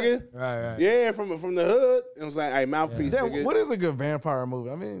 though, nigga. Right. Yeah, from the hood. It was like, hey, mouthpiece, Yeah, nigga. what is a good vampire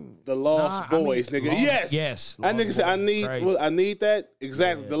movie? I mean, The Lost Nah, I mean, Boys, nigga. Lost- Yes. yes, That Lost nigga said, I Boys need, was crazy. well, I need that.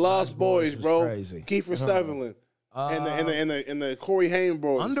 Exactly. Yeah, The Lost Lost Boys Boys, was bro. crazy. Kiefer Sutherland. And the Corey Haim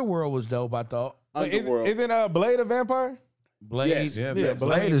bros. Underworld was dope, I thought. Underworld. isn't Blade a vampire? Blade. Yes. yeah, Yeah,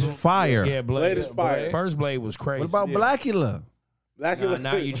 Blade is fire. Yeah, Blade. Blade is fire. First Blade was crazy. What about Blackula?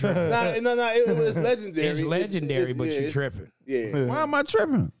 Now you tripping. No, it's legendary. It's legendary, It's- but yeah, you it's- tripping. Yeah. Why am I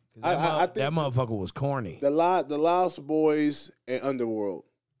tripping? I think that motherfucker was corny. the Lost Boys and Underworld.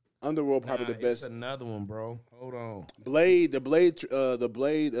 Underworld probably the It's best. another one, bro. Hold on. The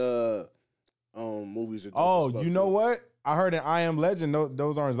Blade movies are dope Oh, as fuck, you know too. what? I heard in I Am Legend,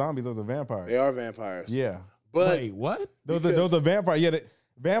 those aren't zombies, those are vampires. They are vampires. Yeah. But Wait, what? Those are vampires. Yeah,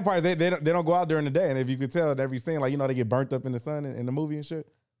 vampires, they don't go out during the day. And if you could tell at every scene, like, they get burnt up in the sun in the movie and shit.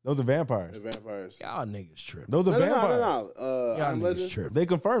 Those are vampires. they're vampires. Y'all niggas tripping. Those are vampires. No. Y'all I'm niggas Legend. tripping. They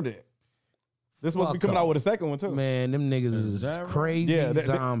confirmed it. They're supposed to be Fuck coming off. out with a second one, too. Man, them niggas is that right? crazy Yeah,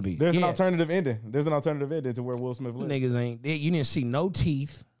 zombies. There's an Yeah. alternative ending. There's an alternative ending to where Will Smith Them lives. niggas ain't. You didn't see no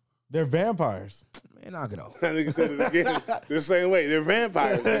teeth. They're vampires. Man, knock it off. That nigga said it again. The same way. They're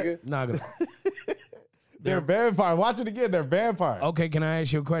vampires, nigga. Knock it off. They're vampires. Watch it again. They're vampires. Okay, can I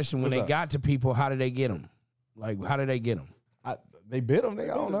ask you a question? When What's they up? got to people, how did they get them? Like, how did they get them? They bit them. I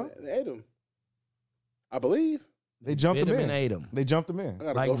don't know. They ate them. I believe. They jumped Bit them 'em in. and ate them. They jumped them I in.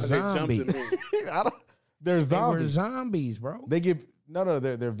 gotta Like go. They jumped zombies. him in. They're They were zombies. zombies, bro. They get no.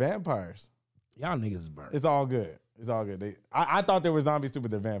 They're vampires. Y'all niggas is burnt. It's all good. It's all good. I thought they were zombies too,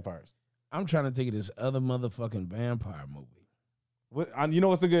 but they're vampires. I'm trying to think of this other motherfucking vampire movie. You know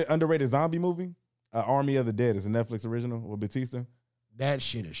what's a good underrated zombie movie? Army of the Dead. It's a Netflix original with Batista. That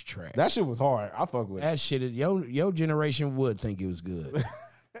shit is trash. That shit was hard. I fuck with it. That shit is your generation would think it was good.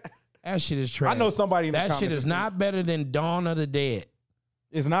 That shit is trash. I know somebody in the that shit comments is that not better than Dawn of the Dead.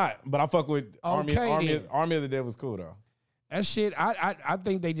 It's not, but I fuck with Army then. of the Dead was cool though. That shit, I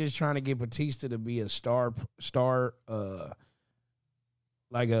think they just trying to get Batista to be a star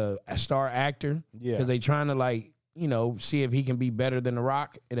like a star actor. Yeah. Because they trying to see if he can be better than The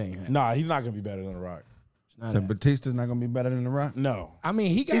Rock. It ain't happening. Nah, he's not gonna be better than The Rock. It's not So happening. Batista's not gonna be better than The Rock. No. I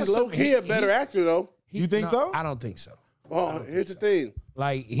mean, he got He's low key a better actor, though. You think so? I don't think so. Well, here's the thing.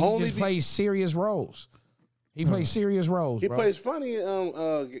 Like he Only just be- plays serious roles. He plays serious roles. He bro. plays funny.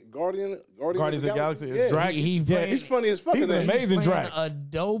 Guardians Guardians of the Galaxy. Yeah, Drax. He Yeah, played- he's funny as fuck. He's in that. an amazing playing Drax. a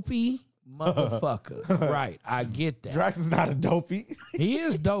dopey motherfucker. Right, I get that. Drax is not a dopey. He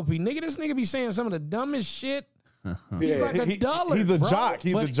is dopey. Nigga, this nigga be saying some of the dumbest shit. He's like a dullard, he's a bro. jock.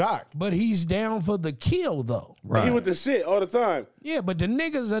 He's a jock. But he's down for the kill, though. Right. He with the shit all the time. Yeah, but the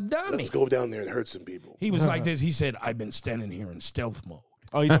nigga's a dummy. Let's go down there and hurt some people. He was like this. He said, "I've been standing here in stealth mode."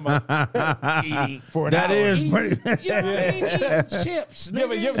 Oh, you talking about Eating, for an That hour. is eating, pretty. you know what I mean? Eating chips. Yeah,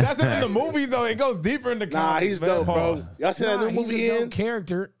 but nigga. that's in the movies though. It goes deeper into Nah, comics, he's man. dope, bro. Pause. Y'all see that new He's movie a dope in?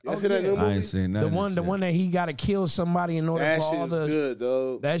 character. Y'all see that new I ain't movie? seen The one that he got to kill somebody in order That for shit all is the. good,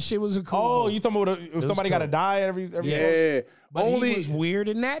 though. That shit was a cool. Oh, movie. you talking about if somebody got to cool. die every Yeah. But Only, he was weird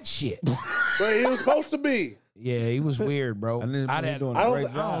in that shit. but he was supposed to be. Yeah, he was weird, bro. And then I he doing a I great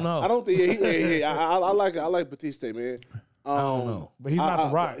don't job. know. I don't think. I like Batista, man. I don't know. But he's not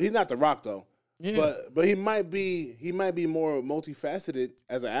The Rock. He's not The Rock though. Yeah. But he might be more multifaceted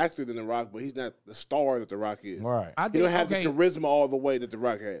as an actor than The Rock, but he's not the star that The Rock is. Right. I He think don't have okay, the charisma all the way that The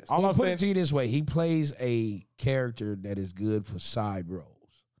Rock has. All I'm put saying, it to you this way: he plays a character that is good for side roles.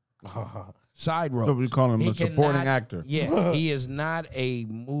 Side roles. So we call him He a supporting cannot- actor. Yeah, he is not a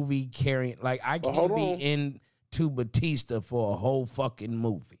movie carrying. Like I can't hold be on. into Batista for a whole fucking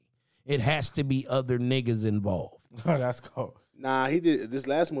movie. It has to be other niggas involved. that's cool. Nah, he did this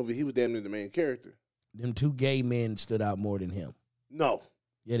last movie. He was damn near the main character. Them two gay men stood out more than him. No,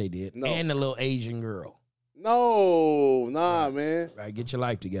 Yeah, they did. No. And the little Asian girl. nah, man. Right, get your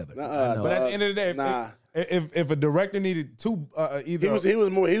life together. Nuh-uh, I know. But at the end of the day, Nah. if a director needed two, either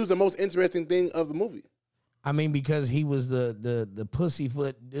He was the most interesting thing of the movie. I mean, because he was the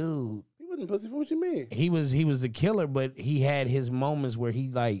pussyfoot dude. He wasn't pussy. What you mean? He was the killer, but he had his moments where he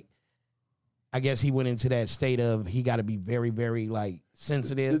like, I guess he went into that state of he got to be very, very like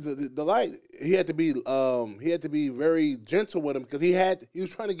sensitive. The light. He had to be very gentle with him because he was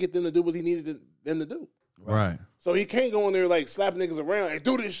trying to get them to do what he needed them to do. Right. So he can't go in there like slap niggas around and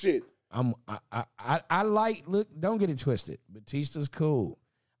do this shit. I like, look, don't get it twisted. Batista's cool.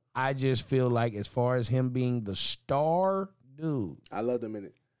 I just feel like as far as him being the star dude, I love them in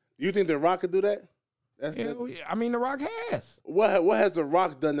it. You think The Rock could do that? I mean, The Rock has What has The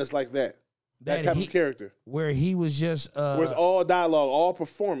Rock done that's like that? That type of character. where he was just Where it's all dialogue, all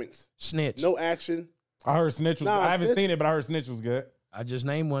performance. snitch. No action. I heard Snitch was. Nah, I haven't Snitch- seen it, but I heard Snitch was good. I just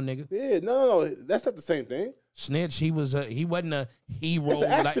named one nigga. Yeah, no. That's not the same thing. Snitch. He wasn't a hero. It's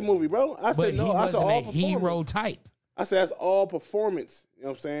an action movie, bro. I But said he no. I said wasn't all a performance. hero type. I said that's all performance. You know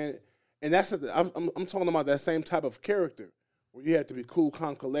what I'm saying? And I'm talking about that same type of character where you have to be cool,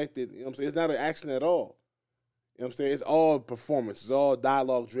 calm, collected. You know what I'm saying? It's not an action at all. You know what I'm saying? It's all performance. It's all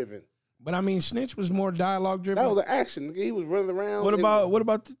dialogue driven. But I mean, Snitch was more dialogue driven. That was an action. He was running around. What and-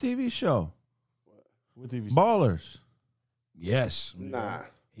 about the TV show? What TV show? Ballers. yes. Nah.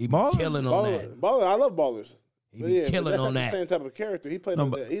 He be Ballers? killing on that. Baller. I love ballers. He But be yeah, but killing that's on not that. the same type of character. He played. No,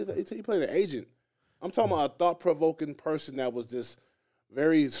 he played an agent. I'm talking about a thought provoking person that was just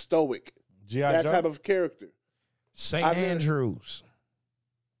very stoic. G.I. That Joe? type of character. St. I've never- Andrews.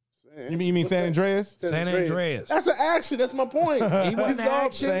 You mean San Andreas? San Andreas. That's an action. That's my point. He wasn't It's all-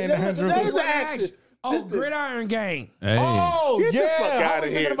 action. San That Andreas. is He an wasn't action. Oh, This- Gridiron Gang. Hey. Oh, Get yeah. the fuck I out was of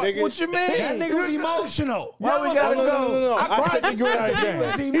here, thinking about- nigga. What you mean? That nigga was emotional. Why we gotta No. go? I cried in Gridiron He Gang.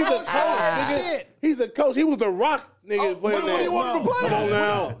 was He's a emotional. coach, nigga. Shit. He's a coach. He was the Rock nigga playing What do you want him to play? Come on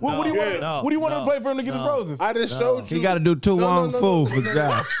now. What do you want? No, What do you want him to no, play for him to get his roses? I just showed you. He got to do Tu Wong Fu for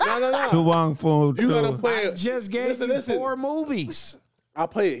that. No. Tu Wong Fu. You gotta too. play. I just gave you 4 movies. I'll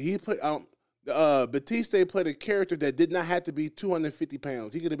play it. He played. Batista played a character that did not have to be 250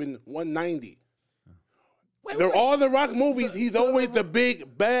 pounds. He could have been 190. They're all the Rock movies. He's always the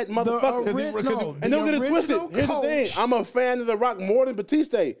big bad motherfucker. And don't get it twisted. Here's the thing. I'm a fan of the Rock more than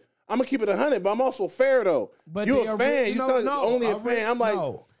Batista. I'm gonna keep it 100, but I'm also fair though. But You're the a fan. You original- sound like no, only a ori- fan. I'm like,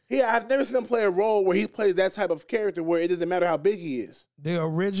 no. I've never seen him play a role where he plays that type of character where it doesn't matter how big he is. The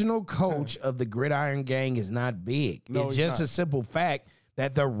original coach of the Gridiron Gang is not big. No, it's he's just not. a simple fact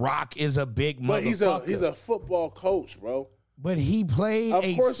that The Rock is a big But motherfucker. he's a football coach, bro. But he played Of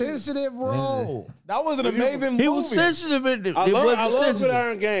a course he- sensitive role. That was an amazing He movie. was sensitive. I love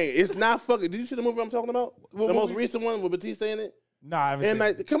Gridiron Gang. It's not fucking. Did you see the movie I'm talking about? The most recent one with Batista in it. Nah, I haven't And seen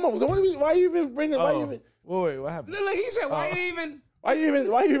it. like, come on, so why you even bringing? Why you even? Wait, what happened? Look, he said, why you even? Why you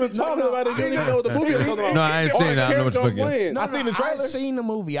even talking about it? You don't even know what the movie I'm talking about. No, I ain't Or seen the it. I know what character the I'm fuck it is. playing. No, I seen the trailer. I've seen the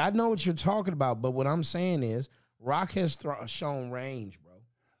movie. I know what you're talking about. But what I'm saying is, Rock has shown range, bro.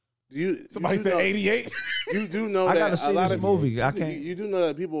 Somebody you said know- 88. You do know I that gotta a see lot this of movie. I you- can't. You do know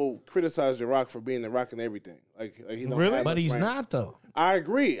that people criticize The Rock for being The Rock and everything. Like he don't Really? have But much he's range. not though. I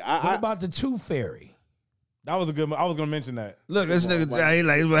agree. What about the Tooth Fairy? That was a good. I was gonna mention that. Look, this nigga, he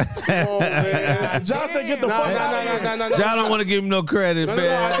like, Come on, man. John said, "Get the fuck out of here." No. John don't want to give him no credit, No,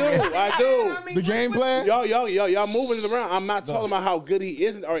 man. I do. The game plan. Y'all moving it around. I'm not talking about how good he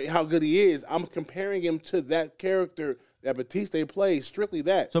is or how good he is. I'm comparing him to that character that Batista plays. Strictly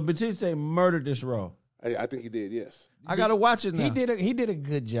that. So Batista murdered this role. I think he did. Yes. I gotta watch it now. He did a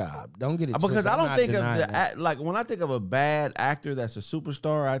good job. Don't get it Because twisted. I I'm don't not think of denying that. like when I think of a bad actor that's a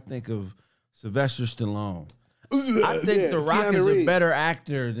superstar, I think of Sylvester Stallone. I think The Rock Keanu is a Reeves. better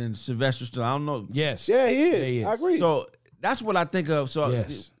actor than Sylvester Stallone. I don't know. Yes. Yeah, he is. Yeah, he is. I agree. So that's what I think of. So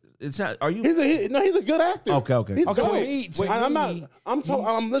Yes. it's not. Are you? he's a good actor. Okay. He's Okay, dope.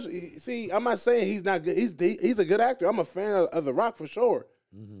 I'm literally. See, I'm not saying he's not good. He's a good actor. I'm a fan of The Rock for sure.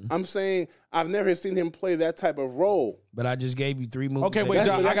 I'm saying I've never seen him play that type of role. But I just gave you 3 movies. Okay, that- wait,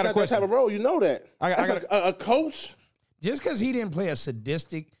 John, That's I got a not question. That type of role, you know that. I got That's a coach, Just because he didn't play a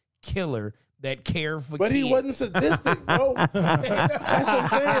sadistic killer that cared for but kids. he wasn't sadistic, bro. That's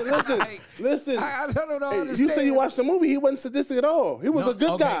what I'm saying. Listen. I don't Hey, understand. you say you watched the movie. He wasn't sadistic at all. He was a good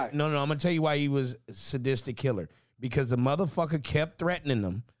okay, guy. No, I'm gonna tell you why he was a sadistic killer. Because the motherfucker kept threatening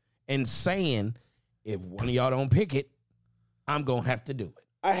them and saying, if one of y'all don't pick it, I'm gonna have to do it.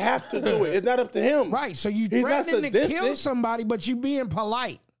 I have to do it. It's not up to him. Right. So you He's not threatening to sadistic. kill somebody, but you being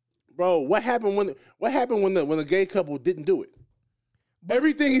polite. Bro, what happened when the gay couple didn't do it?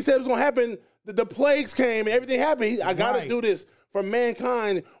 Everything he said was gonna happen. The plagues came. Everything happened. I got to Right. do this for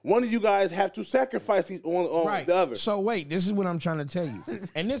mankind. One of you guys have to sacrifice on Right. the other. So wait, this is what I'm trying to tell you,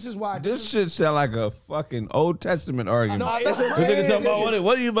 and this is why This shit sound like a fucking Old Testament argument. No, That's it's what This crazy. nigga talking about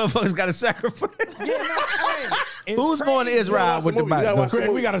what do you motherfuckers got to sacrifice? it's Who's going to crazy. Israel watch with the the movie. You gotta Bible? watch the Craig,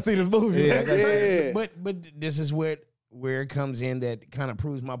 we got to see this movie. Yeah. But this is where it comes in that kind of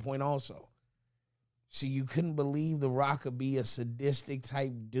proves my point also. See, you couldn't believe The Rock could be a sadistic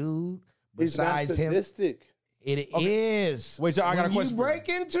type dude. He's not Besides him, sadistic. it is. Wait, y'all, I got a question You for you. break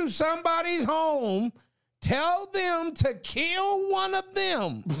into somebody's home, tell them to kill one of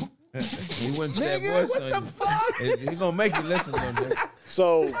them. He went to that Nigga, voice what on the you. fuck? He's gonna make you listen one day.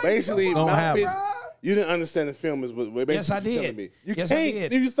 So basically, Don't have Mouthpiece, it. you didn't understand the film. Is what basically Yes, I you're telling did. me. You Yes, I can't.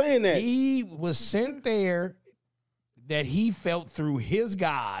 did. You saying that? He was sent there that he felt through his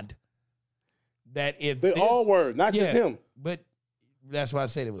God that if They all were, not just him. But that's why I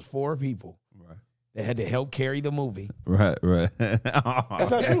said it was 4 people Right. that had to help carry the movie. Right.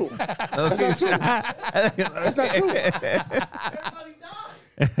 That's not true. That's not true.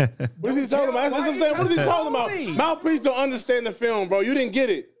 What is he talking about? That's what I'm saying. What is he talking about? Movie. Mouthpiece don't understand the film, bro. You didn't get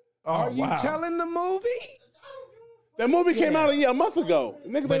it. Are you telling the movie? That movie came out a month ago.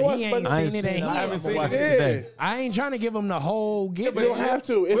 Niggas But ain't watched he it. ain't but- seen it, and I haven't he. seen Watch it. it Yeah. today. I ain't trying to give him the whole get. You don't have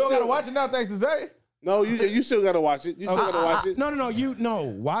to. We It's don't got to still- watch it now, thanks to Zay. No, you still got to watch it. You still got to watch it. No.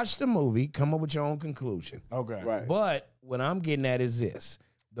 Watch the movie. Come up with your own conclusion. Okay. Right. But what I'm getting at is this: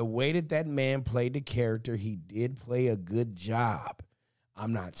 the way that man played the character, he did play a good job.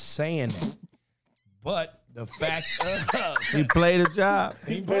 I'm not saying that, but the fact He played a job.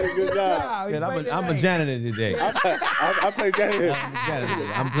 He played a good job. Said, I'm a janitor today. I played janitor.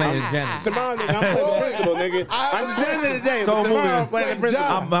 I'm playing janitor. Tomorrow, nigga, I'm playing the principal, nigga. I'm just janitor today, So but tomorrow moving. I'm playing the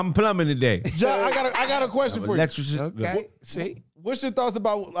principal. I'm plumbing today. John, I got a question for you. Electrician. Okay, see, What's your thoughts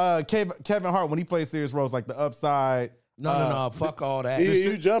about Kevin Hart when he plays serious roles like The Upside? no, fuck all that.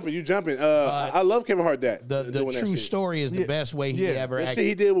 You jumping. I love Kevin Hart. The doing that true shit. story is the best way he ever That shit acted.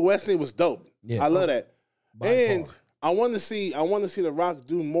 he did with Wesley was dope. Yeah. I love that. By And far. I want to see The Rock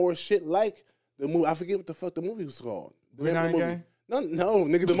do more shit like the movie. I forget what the fuck the movie was called. The name of the Gridiron movie. No,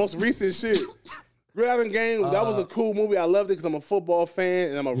 nigga, the most recent shit. Gridiron Gang. That was a cool movie. I loved it because I'm a football fan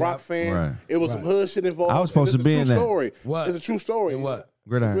and I'm a rock fan. Right. It was some hood shit involved. I was supposed and to be it's in a that. true story. What? It's a true story. In what?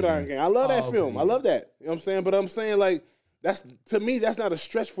 Gridiron Gang. I love that Oh, film. okay. I love that. You know what I'm saying? But I'm saying like to me that's not a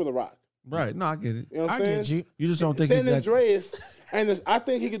stretch for The Rock. Right. No, I get it. You know what I'm I saying? get you. You just don't think he's San that. Andreas, and I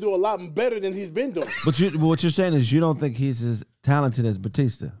think he could do a lot better than he's been doing, But what you're saying is you don't think he's as talented as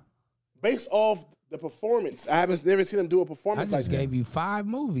Batista. based off the performance. I haven't never seen him do a I performance like just that. gave you 5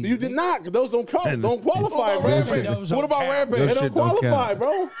 movies. You did not. 'Cause those don't qualify, bro. Bullshit. What about Rampage? They Those don't shit don't qualify, count.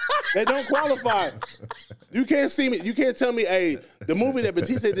 bro. They don't qualify. You can't see me. You can't tell me, hey, the movie that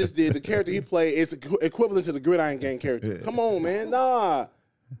Batista just did, the character he played, is equivalent to the Gridiron Gang character. Come on, man. Nah.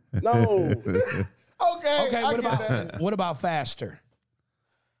 No. Okay, What about Faster?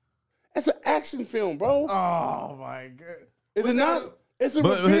 That's an action film, bro. Oh my god. Is it not? It's a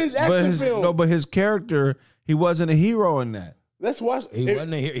But revenge action film. no, but his character, he wasn't a hero in that. Let's watch. He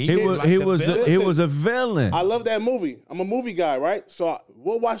wasn't a hero. He did was like he the was villain. he was a villain. I love that movie. I'm a movie guy, right? So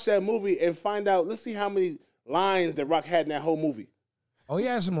we'll watch that movie and find out. Let's see how many lines that Rock had in that whole movie. Oh, he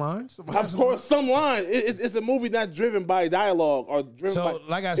had some lines. Of course, some line. It's a movie not driven by dialogue or driven by. So,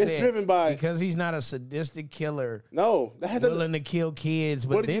 like I said, it's driven by because he's not a sadistic killer. No, that has willing to kill kids,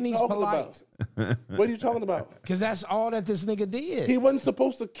 but then he's polite. What are you talking about? Because that's all that this nigga did. He wasn't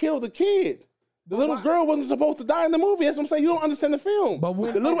supposed to kill the kid. The little girl wasn't supposed to die in the movie. That's what I'm saying. You don't understand the film. But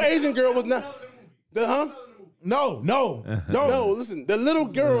the little Asian girl was not. No. Listen, the little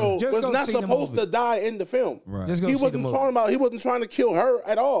girl was not supposed to die in the film. Right. He wasn't talking about. He wasn't trying to kill her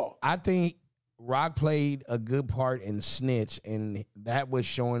at all. I think Rock played a good part in Snitch, and that was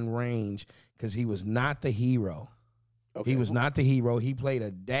showing range because he was not the hero. Okay. He was not the hero. He played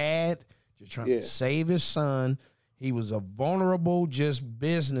a dad just trying to save his son. He was a vulnerable, just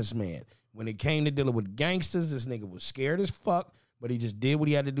businessman. When it came to dealing with gangsters, this nigga was scared as fuck, but he just did what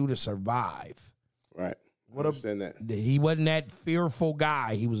he had to do to survive. Right. What understand that? He wasn't that fearful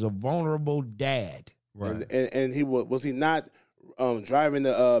guy. He was a vulnerable dad. Right. And he was he not driving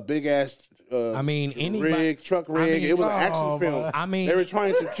the big ass truck rig. It was an action film. I mean, they were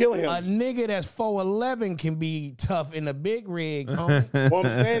trying to kill him. A nigga that's 4'11" can be tough in a big rig, homie. What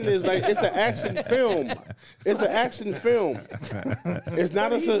I'm saying is, like, it's an action film. It's an action film. It's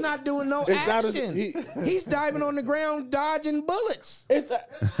not. He's not doing no action. He's diving on the ground, dodging bullets.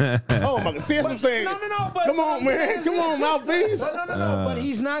 Oh my God! See what I'm saying? No. But come on, man. Come on, mouthpiece. No. But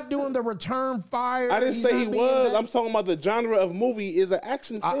he's not doing the return fire. I didn't say he was. I'm talking about the genre of movie is an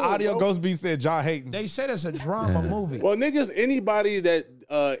action film. Audio Ghost B said John Hayden. They said it's a drama movie. Well, niggas, anybody that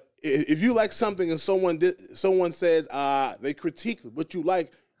if you like something and someone says they critique what you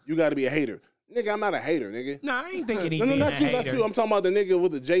like, you got to be a hater. Nigga, I'm not a hater, nigga. No, I ain't thinking he's not you. I'm talking about the nigga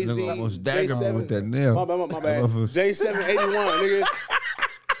with the Jay-Z. Nigga almost dagger me with that nail. My bad. J781,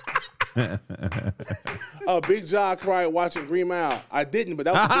 nigga. Big Jaw cried watching Green Mile. I didn't, but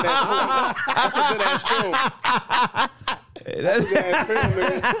that was a good ass film. That's a good ass film. That's a good ass film,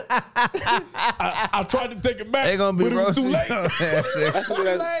 nigga. I tried to take it back. They gonna be but it was too late.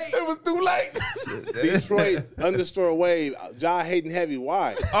 It was too late. Detroit understore wave. Ja hating heavy.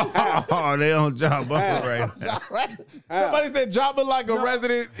 Why? Oh, they on job right now. Somebody said Jabba like a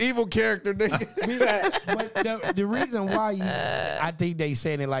Resident Evil character, nigga. But the reason why I think they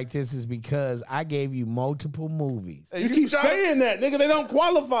saying it like this is because I gave you multiple movies. You keep saying that, nigga. They don't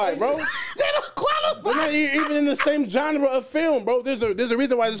qualify, bro. They don't qualify. They're not even in the same genre of film, bro. There's a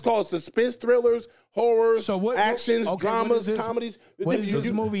reason why it's called suspense thrillers, horrors, actions, dramas, comedies. What is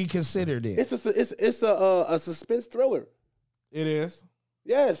this movie considered in? It's a suspense thriller. It is.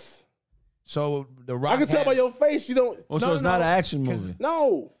 Yes. So the Rock I can tell by your face you don't. Oh, so it's not an action movie.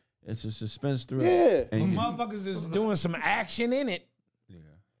 No. It's a suspense thriller. Yeah. And motherfuckers is doing some action in it. Yeah.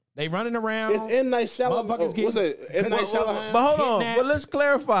 They running around. It's M. Night Shyamalan. What's it? M. Night Shyamalan. But hold on. But let's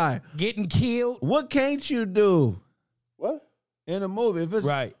clarify. Getting killed. What can't you do? What? In a movie, if it's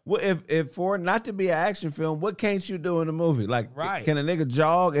right, if for it not to be an action film, what can't you do in a movie? Like, right. Can a nigga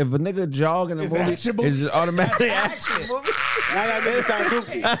jog? If a nigga jog in a movie, is it automatically action movie? Now that nigga sound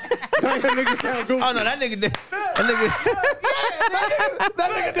goofy. Oh no, that nigga did. That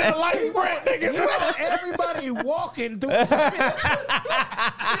nigga did a life sprint, nigga. Everybody walking through.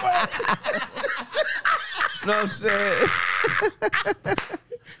 No, I'm saying.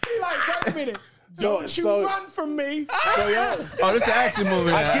 Like, wait a minute. Don't you run from me. Oh, this is an action movie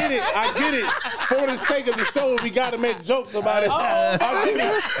now. I get it. For the sake of the show, we got to make jokes about it. I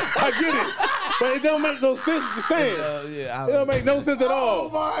get it. But it don't make no sense to say it. It don't make no sense at all.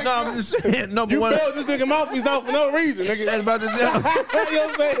 No, I'm just saying. No, but you bailed this nigga mouthpiece out for no reason, nigga. That's about to do. You know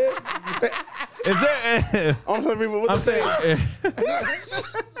what I'm saying? Is there? I'm trying to read what I'm saying. Everybody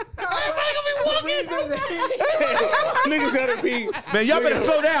gonna be walking. Niggas gotta pee. Man, y'all better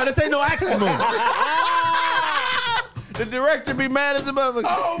slow down. This ain't no action movie. The director be mad as a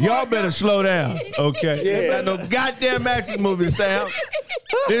motherfucker. Y'all better slow down, okay? Yeah. Not no goddamn action movie, Sam.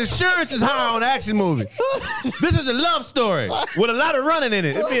 The insurance is high on action movie. This is a love story with a lot of running in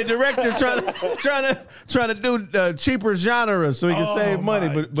it. It'd be a director trying to do cheaper genres so he can save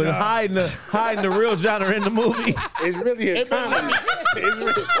money, but hiding the real genre in the movie. It's really a comedy.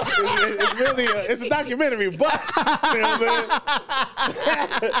 It's a documentary, but you know what I'm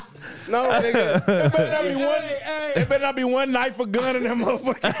saying? No, nigga. It better not be one knife for gun in that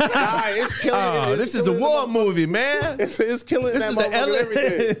motherfucker. Nah, it's killing. This is a war movie, man. It's killing that motherfucker every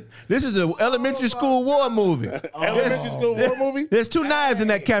day. This is an elementary school war movie. Elementary school war movie? There's 2 knives in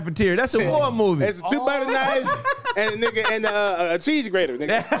that cafeteria. That's a war movie. It's 2 butter knives and a cheese grater,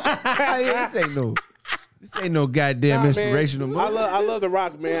 nigga. This ain't no. This ain't no goddamn inspirational movie. I love The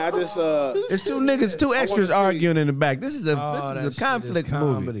Rock, man. I just It's two niggas, two extras arguing in the back. This is a conflict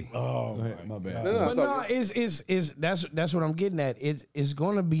movie. Oh, my bad. But no, that's what I'm getting at. It's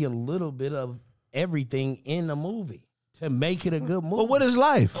going to be a little bit of everything in the movie to make it a good movie. But what is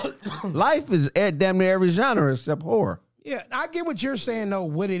life? Life is damn near every genre except horror. Yeah, I get what you're saying, though,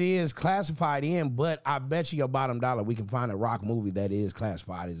 what it is classified in, but I bet you your bottom dollar we can find a Rock movie that is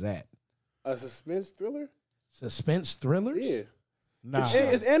classified as that. a suspense thriller. Suspense thrillers? Yeah. Nah.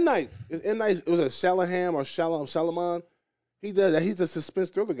 It's M. Night. It's M. Night. It was a Shalahan or Shalaman. He does that. He's a suspense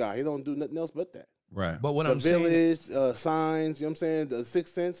thriller guy. He don't do nothing else but that. Right. But what The I'm saying, Village, Signs, you know what I'm saying? The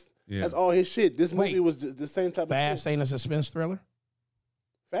Sixth Sense. Yeah. That's all his shit. This movie Wait. was the same type of Fast shit. ain't a suspense thriller?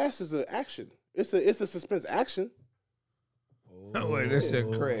 Fast is an action. It's a suspense action. Wait, this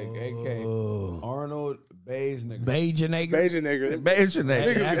is Kraig, a.k.a. Oh. Arnold Schwarzenegger. Bajanegger? Major nigga.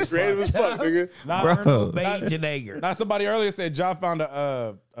 Schwarzenegger. Niggas get creative as fuck, nigga. Nah, Bro. Bajanegger. Now, somebody earlier said John found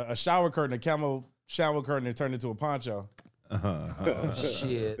a shower curtain, a camel shower curtain, and turned into a poncho.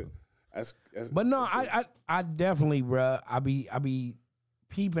 Shit. That's But no, I definitely, bruh, I be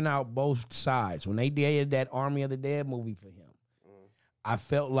peeping out both sides. When they did that Army of the Dead movie for him, I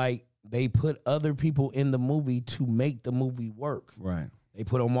felt like they put other people in the movie to make the movie work. Right. They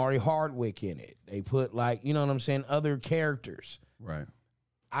put Omari Hardwick in it. They put, like, you know what I'm saying, other characters. Right.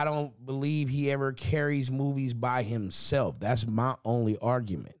 I don't believe he ever carries movies by himself. That's my only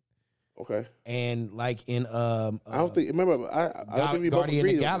argument. okay. And like in I don't think. Remember, I don't think we both Guardian of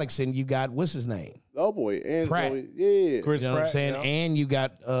agreed. the Galaxy, you got what's his name? Oh boy, and Pratt. Zoe, yeah. Chris You know what I'm Pratt, saying? yeah. And you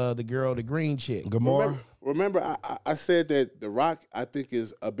got the girl, the green chick. Gamora. Remember, I said that The Rock, I think,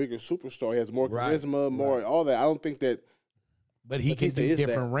 is a bigger superstar. He has more Right. charisma, more all that. I don't think that. But he can Batista do is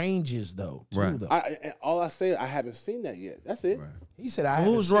different that. ranges though. Too, Right. though. All I say, I haven't seen that yet. That's it. Right. He said, "I Who's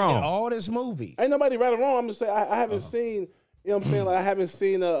haven't seen wrong? all this movie." Ain't nobody right or wrong. I'm just saying I haven't seen. You know what I'm saying? Like I haven't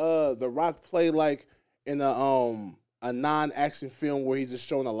seen The Rock play like in a non-action film where he's just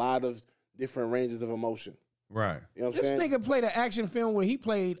showing a lot of different ranges of emotion. Right. You know what I'm This saying? nigga played an action film where he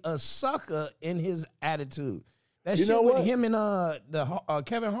played a sucker in his attitude. That You shit know with what? him and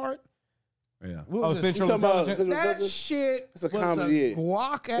Kevin Hart. Yeah. What Oh, was it? Central You talking about Intelligence? Central That Intelligence? shit It's a was comedy, yeah. a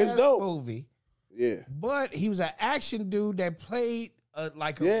guac It's ass dope. movie. Yeah. But he was an action dude that played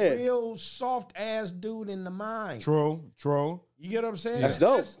like a Yeah. real soft ass dude in the mind. True. You get what I'm saying? That's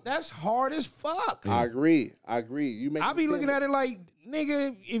dope. That's hard as fuck. I agree. You make. I be looking at it like,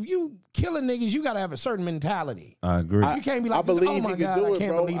 nigga, if you killing niggas, you gotta have a certain mentality. I agree. You can't be like, I believe oh my he God, could do I it,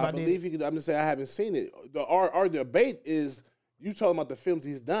 can't bro. believe I I did believe it. he could. I'm just saying I haven't seen it. Our debate is you talking about the films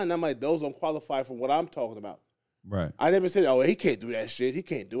he's done. I'm like those don't qualify for what I'm talking about. Right. I never said, oh, he can't do that shit. He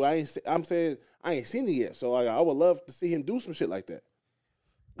can't do it. I'm saying I ain't seen it yet. So like, I would love to see him do some shit like that.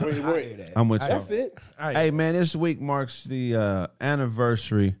 I hear that. I'm with That's you. it. Hey, man, this week marks the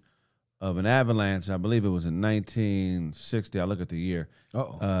anniversary of an avalanche. I believe it was in 1960. I look at the year.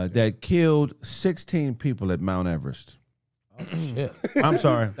 That killed 16 people at Mount Everest. Oh, shit. I'm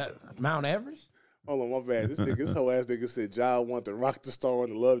sorry. Mount Everest? Hold on, my bad. This whole ass nigga said John want the Rock to star on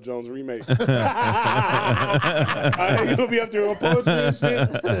the Love Jones remake. You gonna be up there on poetry and shit?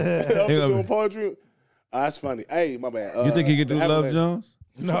 Up there doing poetry? That's funny. Hey, my bad. You think he could do the Love Avalanche. Jones?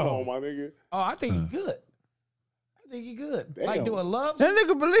 No, come on, my nigga. Oh, I think he good. I think he good. Damn. Like do a love. That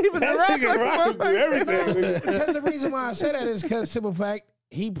nigga believe in the That rock. nigga Rock can do everything. Nigga. Because the reason why I say that is because simple fact,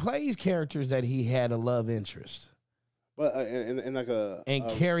 he plays characters that he had a love interest But in like a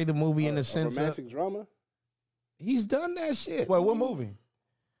carry the movie in the a sense romantic of drama. he's done that shit. Wait, what movie?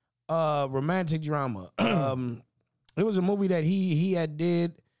 Romantic drama. It was a movie that he had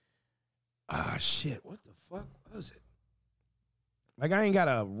did. Shit, what the fuck was it? Like I ain't got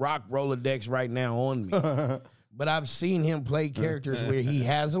a Rock Rolodex right now on me, but I've seen him play characters where he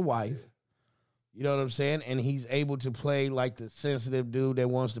has a wife. You know what I'm saying? And he's able to play like the sensitive dude that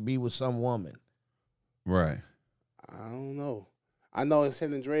wants to be with some woman. Right. I don't know. I know in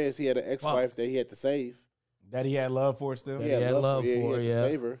San Andreas he had an ex-wife that he had to save. That he had love for still. He had love he for, had yeah. to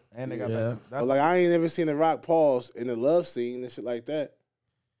save her. And they got Yeah. back to, But that's like I ain't never seen the Rock pause in the love scene and shit like that.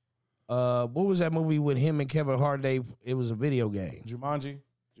 What was that movie with him and Kevin Hart? It was a video game. Jumanji.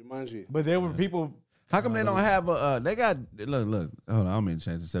 Jumanji. But there were people. How come they don't have a? They got look. Hold on, I don't mean to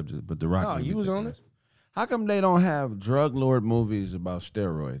change the subject, but the Rock. No, made me you was think on of it. this. How come they don't have drug lord movies about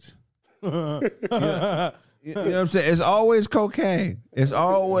steroids? You know what I'm saying? It's always cocaine. It's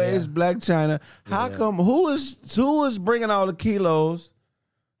always Black China. How come? Who is bringing all the kilos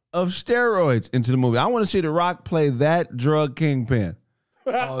of steroids into the movie? I want to see The Rock play that drug kingpin.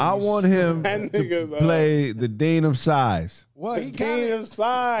 I want him That to nigga's, play the dean of size. Well, he King kind of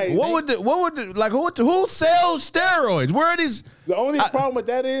size. Who sells steroids? Where are these? The only problem with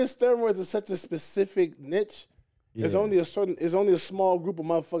that is steroids is such a specific niche. It's only a small group of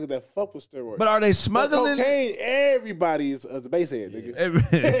motherfuckers that fuck with steroids. But are they But smuggling? cocaine, everybody is a basehead,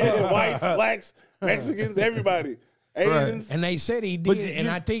 nigga. Whites, blacks, Mexicans, everybody. Asians. and they said he did, and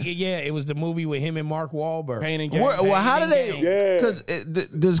I think it was the movie with him and Mark Wahlberg. Pain and gain. Well, how do they? Yeah. Because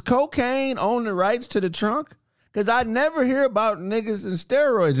does cocaine own the rights to the trunk? Because I never hear about niggas and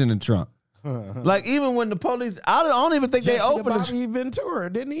steroids in the trunk. Like even when the police, I don't even think they Jesse opened the the Bobby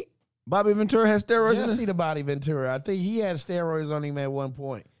Ventura, didn't he? Bobby Ventura has steroids in Jesse it? the Bobby Ventura. I think he had steroids on him at one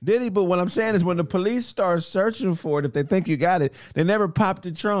point. Did he? But what I'm saying is when the police start searching for it, if they think you got it, they never pop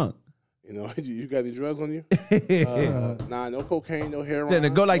the trunk. You know, you got any drugs on you? Nah, no cocaine, no heroin.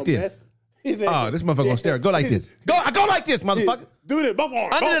 Said, "Go like no this." meth. He said, Oh, this motherfucker on steroids. Go like this. Go like this, motherfucker. Do this. Bump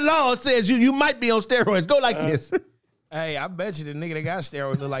on. Under the law, it says you might be on steroids. Go like this. Hey, I bet you the nigga that got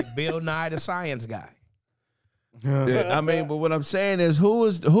steroids look like Bill Nye the Science Guy. Yeah, I mean, but what I'm saying is, who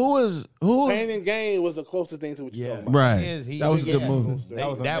is Pain and Gain was the closest thing to what you're talking about. right? He That was a good yeah. movie. That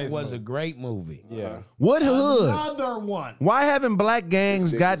was an That amazing was movie. a great movie. Yeah. What hood? Another one. Why haven't black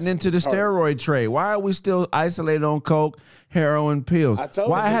gangs gotten into the steroid trade? Why are we still isolated on coke, heroin, pills? I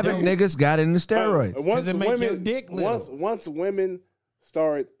told Why you, haven't dude. niggas got into steroids? Once it make your women, dick little. once women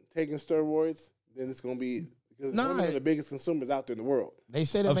start taking steroids, then it's gonna be because Nah, women are the biggest consumers out there in the world. They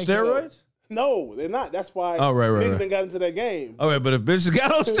said it Of make steroids? No, they're not. That's why Oh, right, niggas right. done got into that game. All right, but if bitches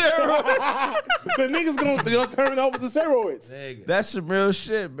got on steroids, The niggas gonna turn over to steroids. that's some real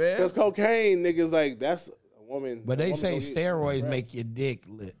shit, man. Because cocaine, niggas like that's a woman. But a they woman say don't get- steroids make your dick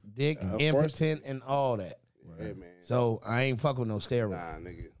lit, impotent, and all that. Yeah, man. So I ain't fuck with no steroids. Nah,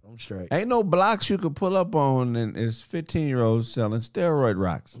 nigga. I'm straight. Ain't no blocks you could pull up on, and it's 15-year-olds selling steroid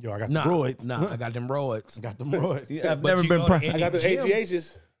rocks. Yo, I got Nah, the roids. nah, I got them roids. Got them roids. I've But never you been. go to I got the gym,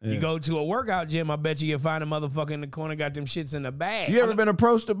 HGHs. You go to a workout gym, I bet you can find a motherfucker in the corner got them shits in the bag. You ever been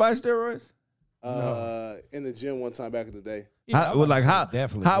approached to buy steroids? In the gym one time back in the day. Yeah,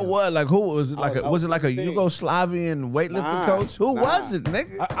 definitely. How was like who was it like I was it like a 17. Yugoslavian weightlifting Nah, coach? Who nah. was it,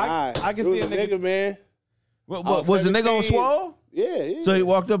 nigga? I can It was see a nigga. man. What, was the nigga on 17. swole? Yeah. So he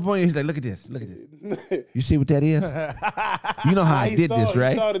walked up on you. He's like, "Look at this, look at this. You see what that is? You know how I did this, He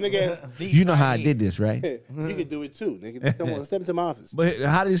right? saw the nigga. You know how I did this, right?" You could do it too, nigga. Come on, step into my office. But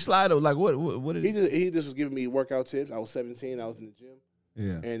how did he slide? Though? Like what did He just was giving me workout tips. I was 17. I was in the gym,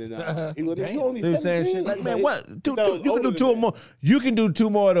 Yeah. and then he was you only He was saying 17. shit like, man, He- what? he You thought I was can older do than two that. more. You can do two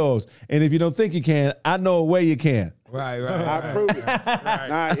more of those. And if you don't think you can, I know a way you can. Right. I proved it.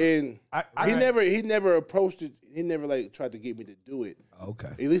 Nah, and he never approached it. He never like tried to get me to do it. Okay.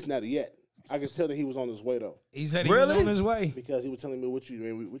 At least not yet. I could tell that he was on his way though, He said he Really? was on his way. because he was telling me what you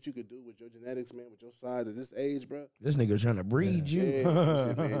could do with your genetics, man, with your size at this age, bro. This nigga trying to breed you. Yeah,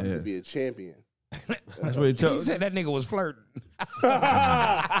 shit, man, you could be a champion. That's what he He told. said that nigga was flirting.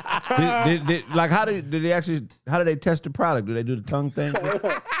 Like how did they test the product? Do they do the tongue thing?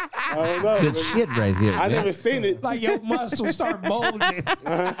 I don't know. Good shit right here. I man. never seen it. Like your muscles start bulging.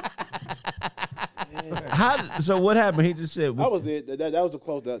 So what happened? He just said, That was it. That was the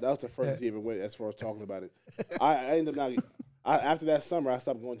close. That was the first he ever went as far as talking about it. I ended up not. After that summer, I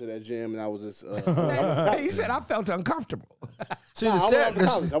stopped going to that gym, and I was just. He said I felt uncomfortable. "See, I went to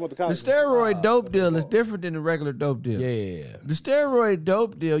college. I went to the college. steroid dope deal is different than the regular dope deal. Yeah. The steroid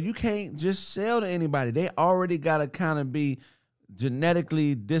dope deal, you can't just sell to anybody. They already got to kind of be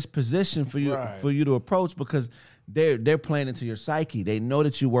genetically dispositioned for you to approach because they're playing into your psyche. They know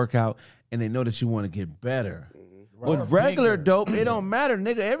that you work out and they know that you want to get better. With regular dope, it don't matter,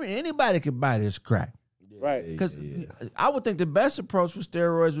 nigga. Anybody can buy this crack. Right. Because I would think the best approach for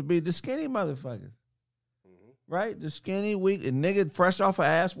steroids would be the skinny motherfuckers. Right? The skinny, weak, and nigga fresh off of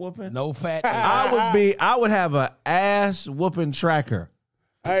ass whooping. No fat. I would have an ass whooping tracker.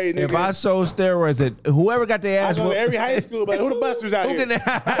 Hey, nigga. If I sold steroids, that whoever got their I ass go to whooped, every high school, but who the busters out who here? can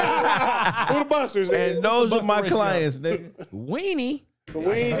Who the busters? and those are my clients, nigga. Weenie.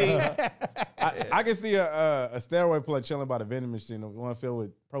 Weenie. I can see a steroid plug chilling by the vending machine, one filled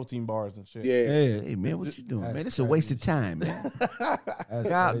with protein bars and shit. Yeah. Hey man, what you doing, man? It's a waste of time, man.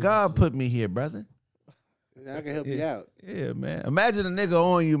 God put me here, brother. I can help you out. Yeah, man. Imagine a nigga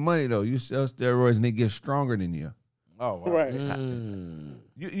owing you money though. You sell steroids and they get stronger than you. Oh, wow. Right.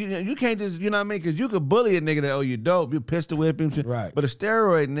 You can't just, you know what I mean? Because you could bully a nigga that owe you dope. You pistol whip him, shit. Right. But a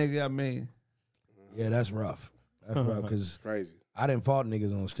steroid nigga, I mean, Yeah, that's rough. That's rough because Crazy. I didn't fought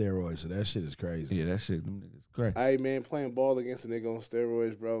niggas on steroids, so that shit is crazy. yeah, that shit, them niggas crazy. Hey, man, playing ball against a nigga on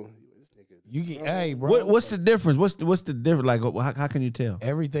steroids, bro. This nigga You can, hey, bro. What's the difference? What's the difference? Like, how can you tell?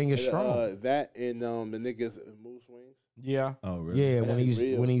 Everything is strong. That and the niggas mood swings. Yeah. Oh, really? Yeah, That's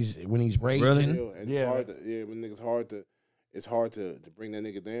real. when he's raging. Really? Chill. And when niggas it's hard to bring that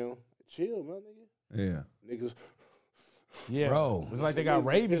nigga down. Chill, man, nigga. Yeah. Niggas. Yeah. Bro. It's like they got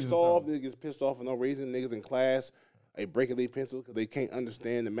rabies. Pissed off. Niggas pissed off for no reason. Niggas in class, they breaking their pencils because they can't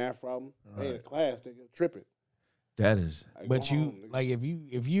understand the math problem. They in class, nigga, tripping. That is. Like, But go you home, nigga. like if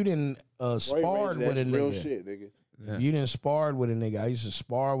you didn't sparred with a real nigga. shit, nigga. Yeah. If you didn't sparred with a nigga, I used to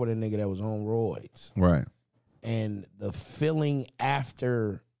spar with a nigga that was on roids. Right. And the feeling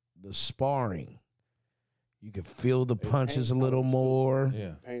after the sparring, you could feel the punches a little more.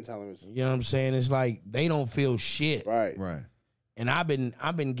 Yeah. Pain tolerance. You know what I'm saying? It's like they don't feel shit. Right. Right. And I've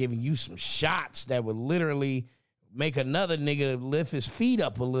been giving you some shots that would literally make another nigga lift his feet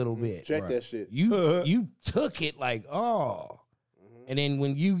up a little bit. Check Right. that shit. You took it like, oh. And then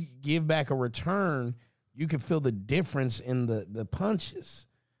when you give back a return, you can feel the difference in the punches.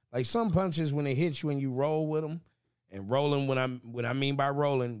 Like some punches when they hit you and you roll with them, and rolling what I mean by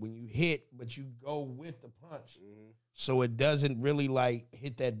rolling, when you hit, but you go with the punch. So it doesn't really like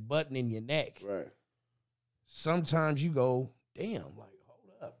hit that button in your neck. Right. Sometimes you go, damn, like, hold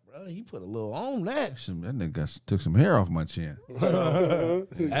up, bro. You put a little on that. That nigga took some hair off my chin.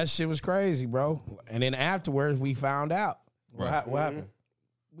 That shit was crazy, bro. And then afterwards, we found out. What happened?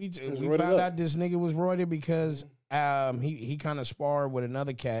 We roided found up. out this nigga was roided because he kind of sparred with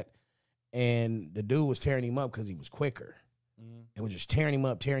another cat, and the dude was tearing him up because he was quicker, and was just tearing him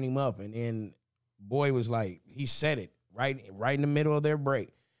up, and then boy was like, he said it right in the middle of their break.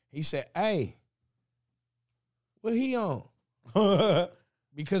 He said, "Hey, what he on?"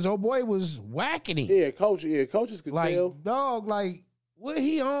 Because old boy was whacking him. Yeah, coaches could Like, tell. dog, like, what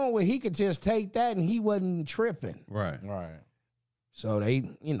he on where he could just take that and he wasn't tripping. Right. Right. So they,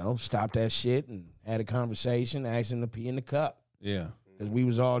 stopped that shit and had a conversation, asked him to pee in the cup. Yeah. Because we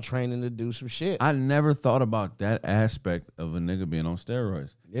was all training to do some shit. I never thought about that aspect of a nigga being on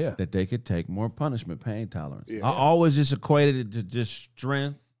steroids. Yeah. That they could take more punishment, pain tolerance. Yeah. I always just equated it to just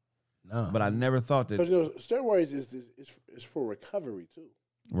strength, No. but I never thought that. Because steroids is for recovery too.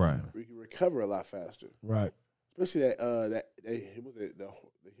 Right. You can recover a lot faster. Right. Especially the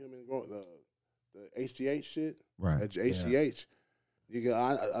human growth, the HGH shit. Right. That HGH. You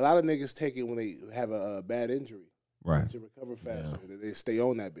got a lot of niggas take it when they have a bad injury. Right. To recover faster. They stay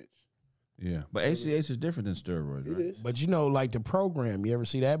on that bitch. Yeah. But HGH is different than steroids, It right? is. But like the program, you ever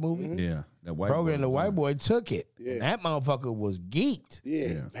see that movie? Yeah. That white Program, boy the was white on it. boy took it. Yeah. And that motherfucker was geeked.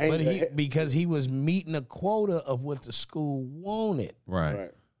 Yeah. Yeah. But because he was meeting a quota of what the school wanted. Right.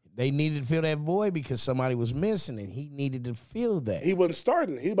 Right. They needed to fill that void because somebody was missing, and he needed to fill that. He wasn't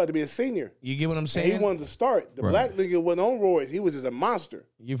starting. He was about to be a senior. You get what I'm And saying? he wanted to start. The Right. black nigga wasn't on roids. He was just a monster.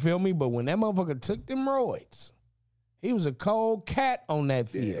 You feel me? But when that motherfucker took them roids, he was a cold cat on that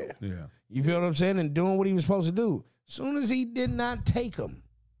field. Yeah. Yeah. You feel what I'm saying? And doing what he was supposed to do. Soon as he did not take them,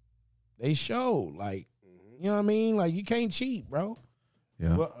 they showed. Like, you know what I mean? Like, you can't cheat, bro.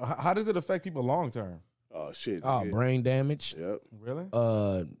 Yeah. Well, how does it affect people long term? Oh shit. Oh, nigga. brain damage. Yep. Really?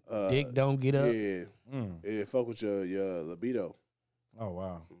 Dick don't get up. Yeah. Yeah. Fuck with your libido. Oh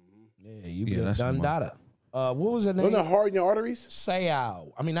wow. Yeah, you Yeah, be a that's done smart. data. What was her name? Wasn't it hard in your arteries?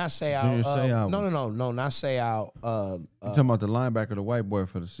 Sayal. I mean, not Sayal. Junior Seau. No, not Sayal. You talking about the linebacker, the white boy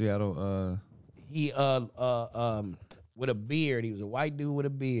for the Seattle, He with a beard. He was a white dude with a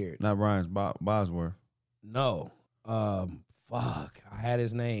beard. not Ryan's Bosworth. No. Fuck. I had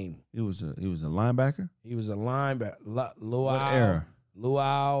his name. He was a linebacker. He was a linebacker. Luau. What era?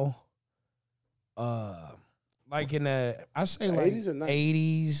 Luau. Like in the, I say like 80s or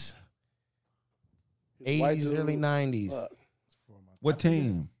 90s? 80s. White 80s, dude. early 90s. Fuck. What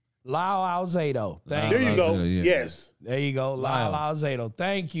team? Lyle Alzado. Thank There you go. Yeah. Yes. There you go. Lyle Lyle. Alzado.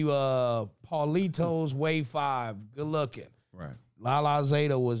 Thank you, Paulito's Way 5. Good looking. Right. Lyle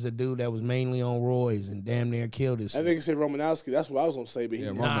Alzado was the dude that was mainly on Roy's and damn near killed his. I think it said Romanowski. That's what I was gonna say, but he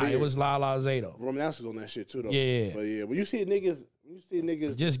Nah, it was Lyle Alzado. Romanowski's on that shit too, though. Yeah. But yeah, when you see niggas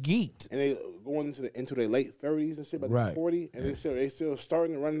Just geeked. and they going into their late 30s and shit, by Right. 40, and they still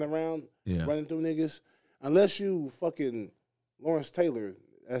starting and running around, Yeah. running through niggas. Unless you fucking Lawrence Taylor,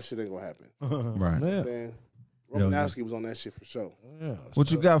 that shit ain't gonna happen. Right. Yeah. Man, Romanowski was on that shit for sure. Yeah. What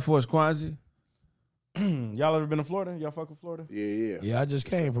you got for us, Quasi? Y'all ever been to Florida? Y'all fuck with Florida? Yeah. Yeah, I just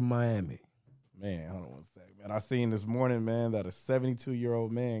came from Miami. Man, hold on one sec, man. I seen this morning, man, that a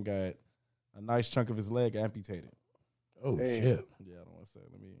 72-year-old man got a nice chunk of his leg amputated. Oh, Damn. shit. Yeah, hold on one sec.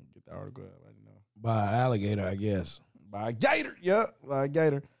 Let me get the article up. I know. By an alligator, I guess. By a gator. Yeah, by a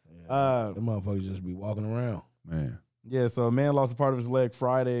gator. Them motherfuckers just be walking around. Man. Yeah, so a man lost a part of his leg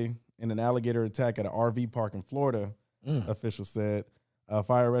Friday in an alligator attack at an RV park in Florida, officials said.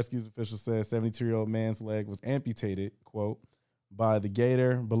 Fire rescues officials said 72-year-old man's leg was amputated, quote, by the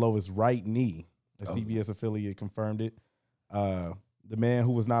gator below his right knee. A CBS affiliate confirmed it. The man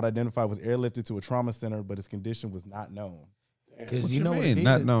who was not identified was airlifted to a trauma center, but his condition was not known. Because you know what it is?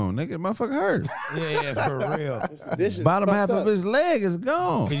 Not known, nigga. Motherfucker hurt. Yeah, for real. Bottom half of his leg is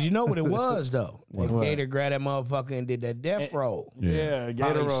gone. Because you know what it was, though. That gator grabbed that motherfucker and did that death roll. Yeah,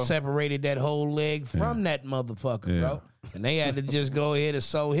 gator Probably roll. separated that whole leg from that motherfucker, bro. And they had to just go ahead and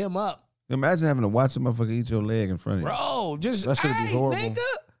sew him up. Imagine having to watch a motherfucker eat your leg in front of you. Bro, just, That should be hey, horrible. nigga,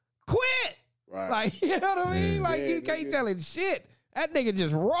 quit. Right. Like, you know what I mean? Like, you can't tell it shit. That nigga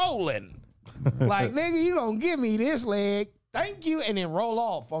just rolling. Like, nigga, you gonna give me this leg. Thank you, and then roll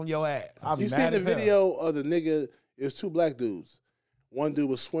off on your ass. I'll be You seen mad the as hell. video of the nigga? It was two black dudes. One dude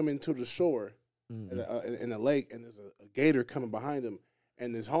was swimming to the shore in the lake, and there's a gator coming behind him.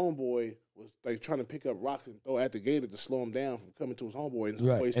 And his homeboy was like trying to pick up rocks and throw at the gator to slow him down from coming to his homeboy. And, his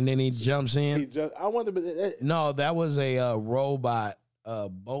homeboy, And then he jumps in. I wonder, but No, that was a robot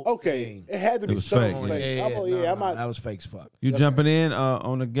boat okay, thing. it had to be was something fake. fake. Yeah, I'm not. that was fake as fuck. You jumping in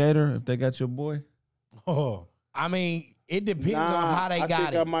on the gator if they got your boy? Oh, I mean, it depends on Nah, how they I got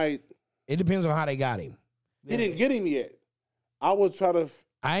think I him. might. It depends on how they got him. He didn't get him yet. I was trying to.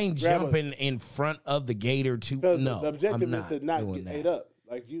 I ain't Grab a- jumping in front of the gator to Because no. the objective I'm is to not doing get ate that. up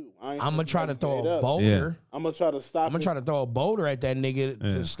like you. I'm gonna try to throw a boat. boulder. I'm gonna try to stop. I'm gonna try to throw a boulder at that nigga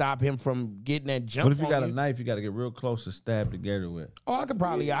to stop him from getting that jump. What if you on got a knife you got to get real close to stab the gator with? Oh, I could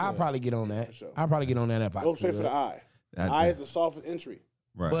probably. I'll probably get on that. sure. I'll probably get on that if I Go straight for could. the eye. That- Eye is the softest entry.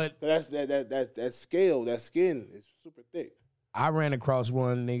 Right. But That's that scale, that skin is super thick. I ran across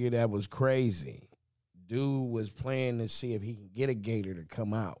one nigga that was crazy. Dude was playing to see if he can get a gator to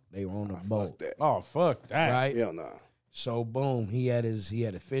come out. They were on a Fuck boat, that. oh, fuck that. right? Hell nah. So boom, he had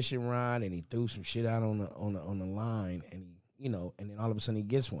a fishing rod and he threw some shit out on the line and he, and then all of a sudden he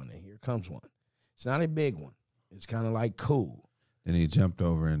gets one and here comes one. It's not a big one. It's kind of like cool. Then he jumped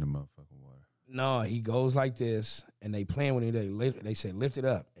over in the motherfucking water. No, he goes like this and they playing with it. They said lift it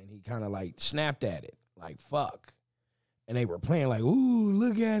up and he kind of like snapped at it like fuck, and they were playing like ooh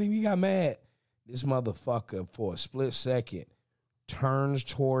look at him, he got mad. This motherfucker for a split second turns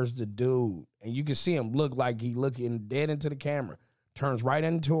towards the dude, and you can see him look like he looking dead into the camera. Turns right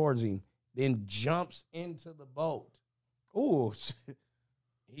in towards him, then jumps into the boat. Oh, shit.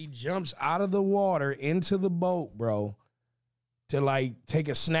 He jumps out of the water into the boat, bro, to like take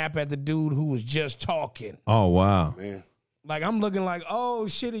a snap at the dude who was just talking. Oh wow. Man. Like I'm looking like, oh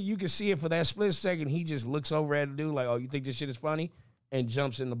shit, and you can see it for that split second. He just looks over at the dude like, oh, you think this shit is funny? And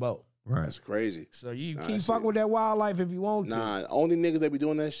jumps in the boat. Right. That's crazy. So you Nah, keep that fucking shit- with that wildlife if you want to. Nah, only niggas that be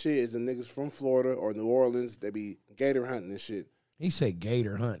doing that shit is the niggas from Florida or New Orleans. They be gator hunting and shit. He said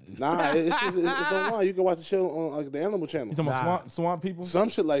gator hunting. Nah, it's online. You can watch the show on like the Animal Channel. You talking about swamp people? Some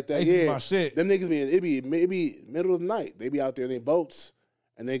shit like that. They used to be Yeah, my shit. Them niggas be maybe middle of the night. They be out there in their boats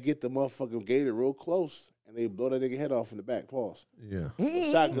and they get the motherfucking gator real close and they blow that nigga head off in the back. Pause. Yeah.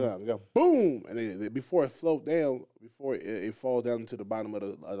 Shotgun. They go boom, and they before it float down, before it falls down to the bottom of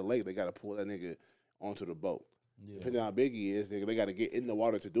the lake, they got to pull that nigga onto the boat. Depending on how big he is, nigga, they got to get in the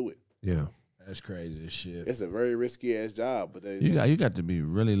water to do it. Yeah. That's crazy as shit. It's a very risky ass job, but they You got to be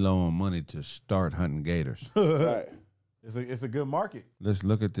really low on money to start hunting gators. right. It's a good market. Let's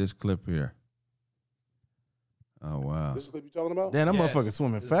look at this clip here. Oh wow. This is what you talking about? Damn, that Yes. motherfucker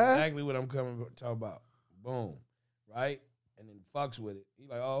swimming That's fast. exactly what I'm coming to talk about. Boom. Right? And then fucks with it. He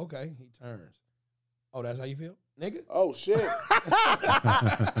like, oh, okay. He turns. Oh, that's how you feel? Nigga? Oh shit.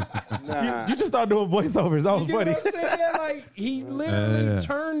 Nah. You just start doing voiceovers. That was You funny. know what I'm saying? Like, he literally Yeah.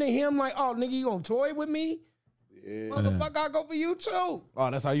 turned to him like, oh, nigga, you gonna toy with me? Yeah. Motherfucker, I go for you too. Oh,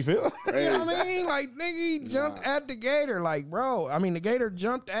 that's how you feel? You know what I mean? Like, nigga, he jumped at the gator. Like, bro, I mean, the gator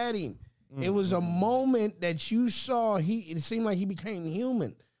jumped at him. It was a moment that you saw. It seemed like he became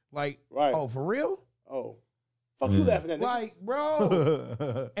human. Like, Right. oh, for real? Oh. Fuck you laughing at nigga. Like,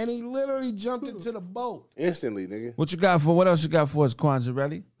 bro. And he literally jumped into the boat. Instantly, nigga. What else you got for us,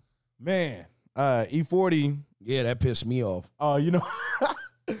 Kwanzaa? Man, E40, Yeah, that pissed me off. you know.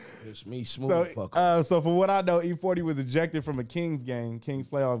 Pissed me smooth. So from what I know, E40 was ejected from a Kings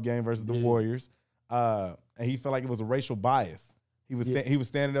playoff game versus the Warriors. And he felt like it was a racial bias. He was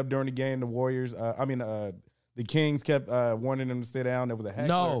standing up during the game. The Warriors, the Kings kept warning him to sit down. There was a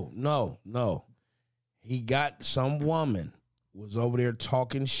heckler. No. He got some woman was over there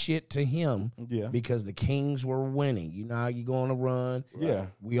talking shit to him because the Kings were winning. You know how you go on a run? Yeah.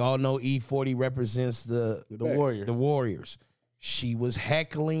 We all know E40 represents the Warriors. The Warriors. She was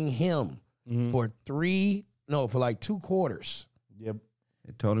heckling him for like 2 quarters. Yep.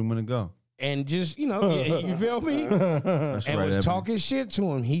 They told him when to go. And just, you feel me? That's And right, was Ebony. talking shit to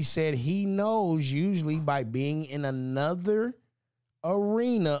him. He said he knows usually by being in another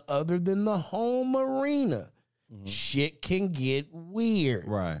arena other than the home arena, shit can get weird.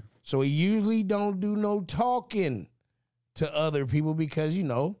 Right. So he usually don't do no talking to other people because,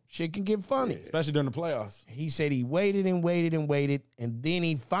 shit can get funny. Especially during the playoffs. He said he waited and waited and waited, and then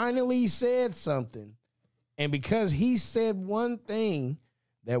he finally said something. And because he said one thing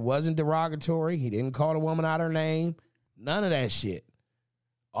that wasn't derogatory, he didn't call the woman out her name, none of that shit.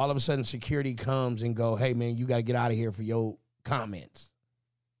 All of a sudden, security comes and go, hey, man, you got to get out of here for your comments.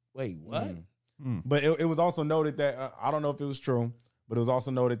 Wait, what? But it was also noted that, I don't know if it was true, but it was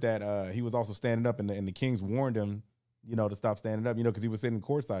also noted that he was also standing up, and the Kings warned him, to stop standing up, because he was sitting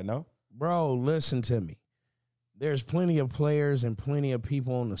courtside, no? Bro, listen to me. There's plenty of players and plenty of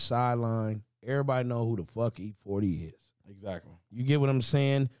people on the sideline. Everybody know who the fuck E40 is. Exactly. You get what I'm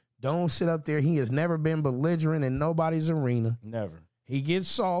saying? Don't sit up there. He has never been belligerent in nobody's arena. Never. He gets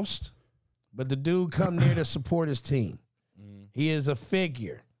sauced, but the dude come there to support his team. He is a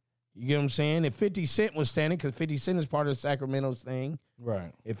figure. You get what I'm saying? If 50 Cent was standing, because 50 Cent is part of Sacramento's thing.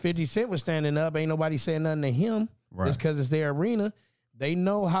 Right. If 50 Cent was standing up, ain't nobody saying nothing to him. Right. Just because it's their arena. They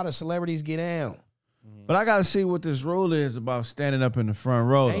know how the celebrities get down. But I got to see what this rule is about standing up in the front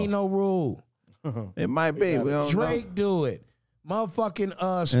row. though. Ain't no rule. It might be. We don't Drake know. do it.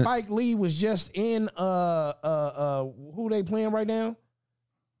 Motherfucking Spike Lee was just in who they playing right now?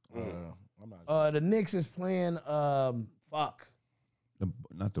 I'm not The Knicks is playing Not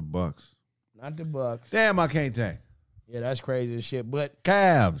the Bucks. not the Bucks. Damn, I can't think. Yeah, that's crazy as shit. But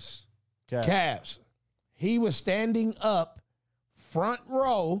Cavs. Cavs. He was standing up front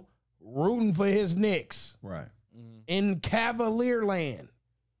row rooting for his Knicks Right. in Cavalier land.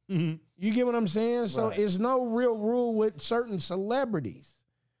 You get what I'm saying? So it's no real rule with certain celebrities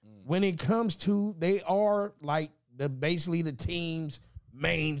when it comes to they are like basically the team's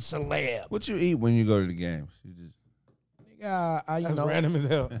main celeb. What you eat when you go to the games? You just Nigga, That's random as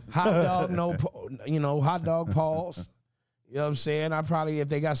hell. hot dog, hot dog paws. You know what I'm saying? I probably, if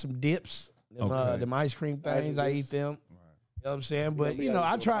they got some dips, them ice cream things, I eat them. You know what I'm saying? But,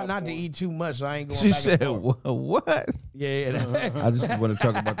 I try not to eat too much, so I ain't going She back said, and forth. what? Yeah. I just want to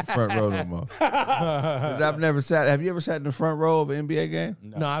talk about the front row no more. 'Cause I've never sat. Have you ever sat in the front row of an NBA game?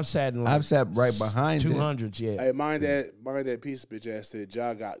 No, I've sat in like I've sat right behind it. 200s, yeah. Hey, mind that piece of bitch ass said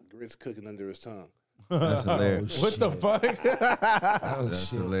Ja got grits cooking under his tongue. That's hilarious. What the fuck? Oh, That's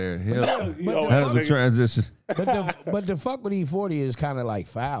shit. hilarious. Yo, How's the nigga, transition? But the fuck with E40 is kind of like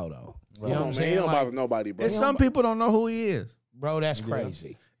foul, though. You know what I'm man, he saying? don't Like, bother nobody, bro. It's some people don't know who he is. bro, that's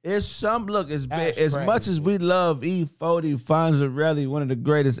crazy. It's some look as That's as much crazy. as we love E40, Fonzarelli, one of the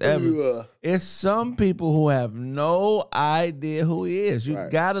greatest ever. Yeah. It's some people who have no idea who he is. You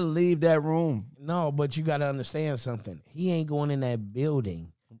Right. gotta leave that room. No, but you got to understand something. He ain't going in that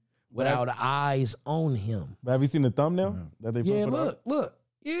building without eyes on him. But have you seen the thumbnail that they put Yeah, for the- look.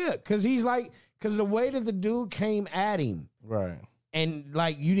 Yeah, because because the way that the dude came at him, Right. and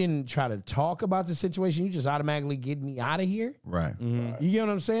like you didn't try to talk about the situation, you just automatically get me out of here. Right. You get what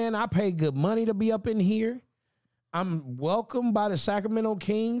I'm saying? I pay good money to be up in here. I'm welcomed by the Sacramento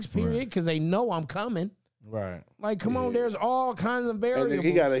Kings, period, because they know I'm coming. Right. Like, come on, there's all kinds of And variables.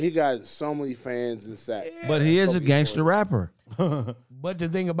 then he got so many fans in Sac. But he is a gangster rapper. But the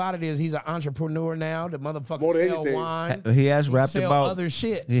thing about it is, he's an entrepreneur now. The More motherfucker than sell anything. wine. He has He rapped sell about other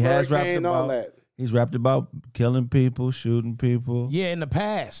shit. He has rapped Hurricane, all about that. He's rapped about killing people, shooting people. Yeah, in the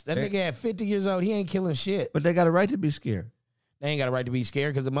past. That nigga at 50 years old, he ain't killing shit. But they got a right to be scared. They ain't got a right to be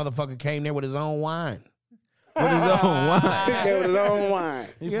scared because the motherfucker came there with his own wine. With his own wine. He came with his own wine.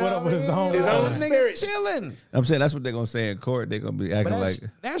 He put up with his own. His own This nigga spirit. chilling. I'm saying that's what they're gonna say in court. They're gonna be acting like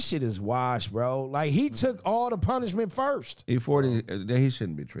That shit is washed, bro. Like, he took all the punishment first. E40. He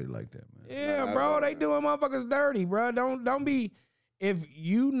shouldn't be treated like that, man. Yeah, bro. They doing motherfuckers dirty, bro. Don't be. If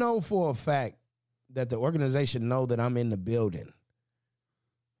you know for a fact that the organization know that I'm in the building,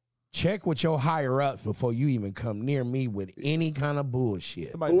 check with your higher ups before you even come near me with any kind of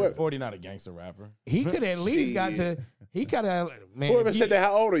bullshit. Somebody said 40 not a gangster rapper. He could at least got to. He got to. Man, Whoever if said you- that,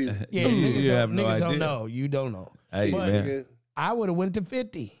 how old are you? Yeah, niggas, You have no niggas don't idea. know. You don't know. Hey, But- man. Nigga, I would have went to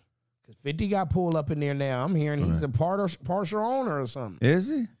 50 because 50 got pulled up in there. Now I'm hearing he's a partial owner or something. Is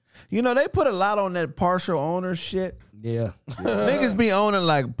he? You know, they put a lot on that partial owner shit. Yeah, Niggas be owning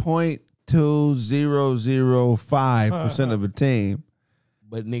like 0.2005% of a team.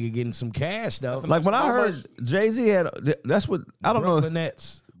 but nigga getting some cash though. Like when I heard Jay-Z had, that's what, I don't Brooklyn know.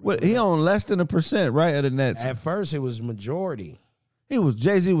 Nets. What, he owned less than 1%, right, of the Nets. At first, it was majority.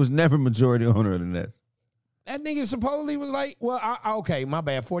 Jay-Z was never majority owner of the Nets. That nigga supposedly was like, well, okay, my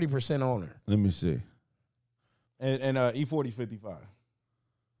bad, 40% owner. Let me see. And E40 55.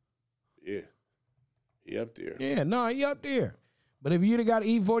 Yeah. He up there. Yeah, no, he up there. But if you'd have got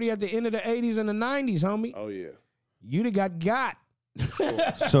E40 at the end of the 80s and the 90s, homie, Oh, yeah. you'd have got.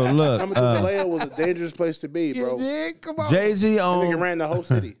 So look, Coming to Vallejo was a dangerous place to be, bro. Yeah, come on. Jay-Z That nigga owned ran the whole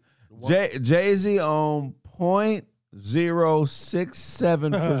city. Jay-Z owned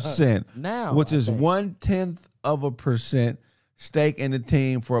 0.067%, Now, which I is think. 0.1% stake in the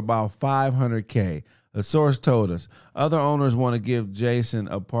team for about $500K. A source told us other owners want to give Jason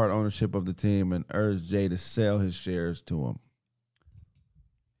a part ownership of the team and urge Jay to sell his shares to him.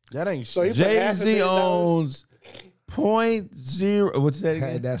 That ain't So shit. he put half a Jay-Z million owns 0.0. What's that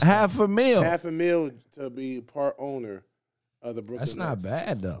again? That's half a mil. $500,000 to be part owner of the Brooklyn That's not Nets.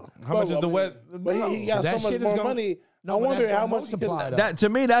 bad, though. How much is the West? But he got That so much shit is more gonna- money. No, I but wonder that's how gonna much he could. multiply, though. That to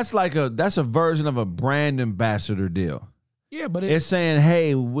me, that's a version of a brand ambassador deal. Yeah, but It's saying,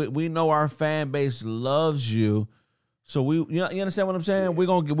 hey, we know our fan base loves you, so you understand what I'm saying? We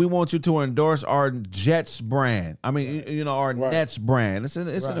want you to endorse our Jets brand. I mean, our Nets brand. It's an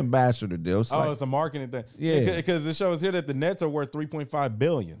ambassador deal. It's It's a marketing thing. Yeah. because it shows here that the Nets are worth $3.5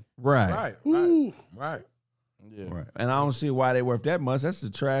 billion. right. right. Yeah. Right. And I don't see why they worth that much. That's a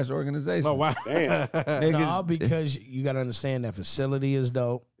trash organization. Oh wow. Damn. Nigga, No, because you got to understand that facility is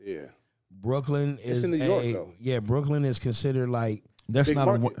dope. Yeah. Brooklyn is in New York, though. Yeah, Brooklyn is considered like that's big not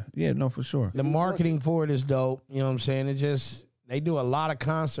market. for sure. the marketing for it is dope. You know what I'm saying? It just they do a lot of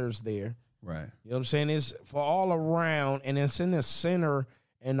concerts there. Right. You know what I'm saying? It's for all around, and it's in the center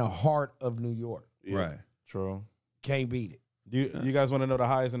and the heart of New York. Yeah. Right. True. Can't beat it. Do you guys want to know the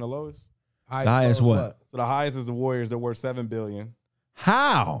highest and the lowest? The highest what? So the highest is the Warriors. They're worth $7 billion.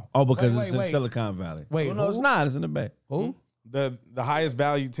 How? Oh, because Wait, it's in wait. Silicon Valley. Wait, Well, no, it's who? not. It's in the Bay. Who? The highest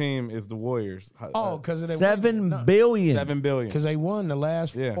value team is the Warriors. Oh, because they $7 billion. $7 billion. because they won the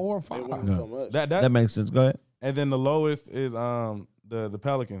last Yeah. 4 or They 5. won No. so much. That makes sense. Go ahead. And then the lowest is the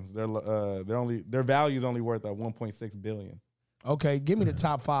Pelicans. Their value is only worth $1.6 billion. Okay, give me the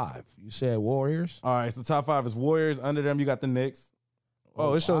top 5. You said Warriors. All right, so top 5 is Warriors. Under them, you got the Knicks.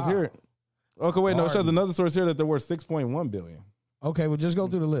 Oh, it shows wow. here. Okay, wait, no, it shows Harden. another source here that they're worth $6.1 billion. Okay, well just go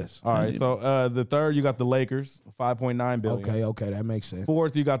through the list. All right, so the third, you got the Lakers, $5.9 billion. Okay, that makes sense.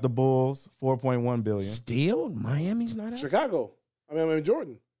 Fourth, you got the Bulls, $4.1 billion. Still, Miami's not up. Chicago. I mean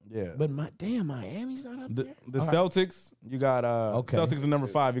Jordan. Yeah. But Miami's not up The there. All right. Celtics, you got Okay. Celtics is number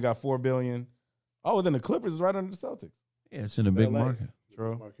 5. You got $4 billion. Oh, and then the Clippers is right under the Celtics. Yeah, it's in a big LA. market.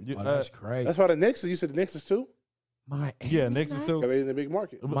 True. Market. You- Oh, that's crazy. That's why the Knicks. You said the Knicks is too. Miami. yeah, Knicks is not? too. Because they in the big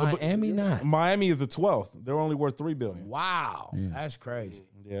market. Miami not. Miami is the 12th. They're only worth $3 billion. Wow, Yeah. that's crazy.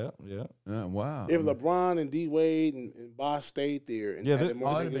 Yeah. Wow. If LeBron and D Wade and Bosh stayed there, and Yeah, had this- more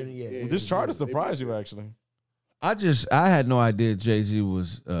Oh, niggas, it'd been- yeah. This chart will they surprise been you, there. actually. I had no idea Jay-Z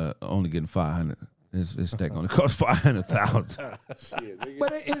was only getting 500. His stake only cost 500,000. Shit, nigga.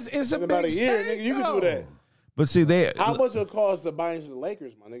 But it's a In big about a year, stake, nigga, you can though. do that. But see, How much it cost to buy into the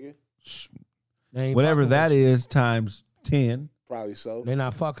Lakers, my nigga? They ain't whatever fucking that with you. is times 10. Probably so. They're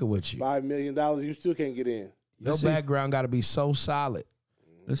not fucking with you. $5 million, you still can't get in. Your Let's see. background got to be so solid.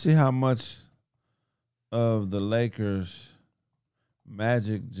 Let's see how much of the Lakers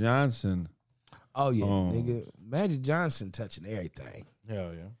Magic Johnson. Oh yeah, Oh. nigga. Magic Johnson touching everything.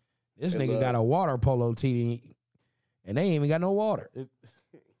 Hell yeah. This They nigga love- got a water polo tee, and they ain't even got no water.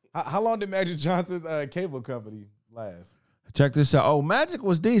 How long did Magic Johnson's cable company last? Check this out. Oh, Magic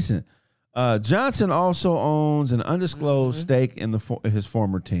was decent. Johnson also owns an undisclosed stake in his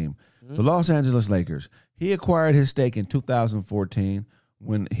former team, the Los Angeles Lakers. He acquired his stake in 2014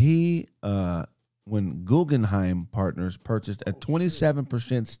 when Guggenheim Partners purchased a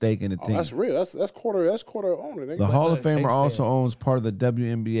 27% stake in the Oh, team. that's real. That's quarter owner, nigga. The Hall of look, they Famer also said- owns part of the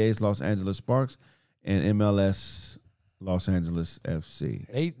WNBA's Los Angeles Sparks and MLS Los Angeles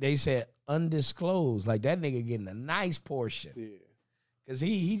FC. They said undisclosed, like that nigga getting a nice portion. Yeah. Cause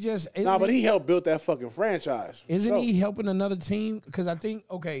he just Nah, but he helped build that fucking franchise. isn't So, he helping another team? Because I think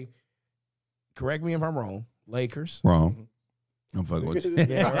correct me if I'm wrong. Lakers. Wrong. I'm fucking with you.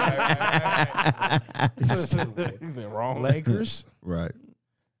 Yeah, right. He's in wrong. Lakers, Right.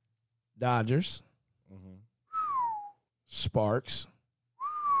 Dodgers, Sparks.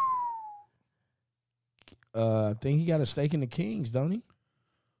 I think he got a stake in the Kings, don't he?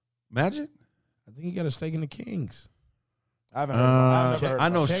 Magic? I think he got a stake in the Kings. I haven't heard. I've never heard I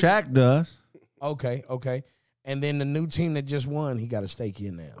know Check- Shaq does. Okay. And then the new team that just won, he got a stake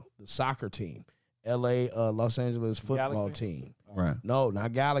in now. The soccer team, L.A. Los Angeles football Galaxy? team. Right. No,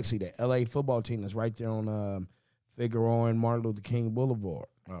 not Galaxy. The L.A. football team that's right there on Figueroa and Martin Luther King Boulevard.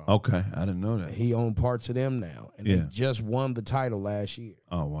 Okay, I didn't know that. He owned parts of them now, and they just won the title last year.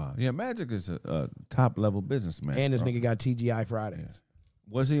 Oh wow, yeah, Magic is a top level businessman. And this nigga got TGI Fridays.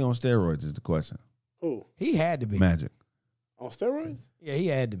 Was he on steroids? Is the question. Who? He had to be. Magic. On steroids? Yeah, he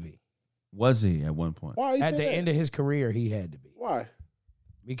had to be. Was he at one point? Why? At the end of his career, he had to be. Why?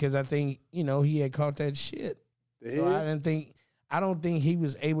 Because I think, he had caught that shit. So I don't think he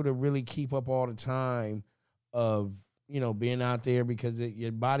was able to really keep up all the time of, being out there because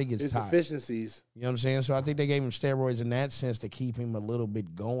your body gets His tired. deficiencies. You know what I'm saying? So I think they gave him steroids in that sense to keep him a little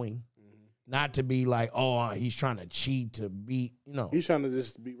bit going. Not to be like, he's trying to cheat to be, He's trying to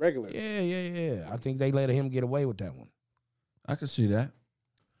just be regular. Yeah. I think they let him get away with that one. I can see that.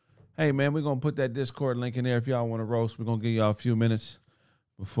 Hey, man, we're going to put that Discord link in there if y'all want to roast. We're going to give y'all a few minutes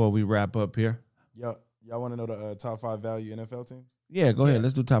before we wrap up here. Y'all want to know the top 5 value NFL teams? Yeah, go ahead.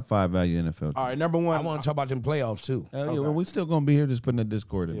 Let's do top 5 value NFL teams. All right, number 1. I want to talk about them playoffs, too. Hell yeah, well, we still going to be here just putting the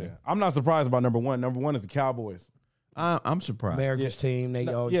Discord in Yeah, there. I'm not surprised about number 1. Number 1 is the Cowboys. I'm surprised. America's team, they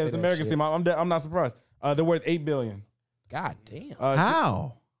always say it's the that American shit. team. I'm not surprised. They're worth $8 billion. God damn.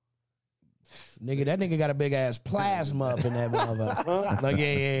 How? Nigga, that nigga got a big ass plasma up in that motherfucker. Like,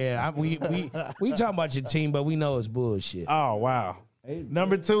 yeah. We talking about your team, but we know it's bullshit. Oh wow.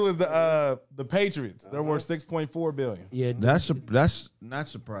 Number 2 is the Patriots. They're worth $6.4 billion. Yeah, That's not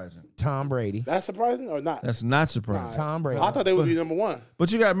surprising. Tom Brady. That's surprising or not? That's not surprising. Tom Brady. I thought they would be number 1.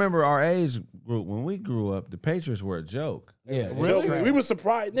 But you got to remember, our age group, when we grew up, the Patriots were a joke. Yeah, Really? We were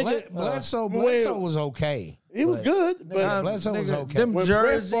surprised. Nigga, Bledsoe was okay. he was good, but Bledsoe was okay. Them when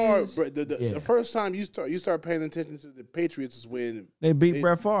Brett jerseys, Favre, the first time you start paying attention to the Patriots is when they beat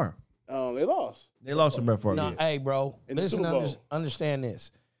Brett Favre. they lost. They lost to Brett Favre. No, hey, bro. In the Listen, Super Bowl. understand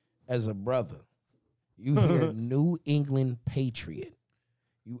this. As a brother, you hear New England Patriot,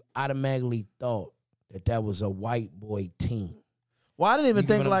 you automatically thought that was a white boy team. Well, I didn't even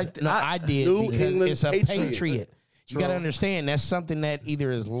think like that. No, I did New because England it's a Patriot. patriot. You got to understand that's something that either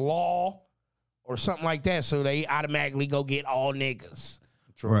is law or something like that. So they automatically go get all niggas.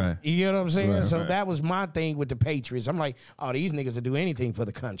 Right. You know what I'm saying? Right, So right. that was my thing with the Patriots. I'm like, these niggas will do anything for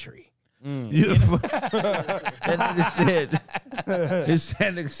the country. That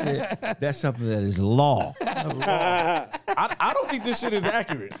nigga said, that's something that is law. I don't think this shit is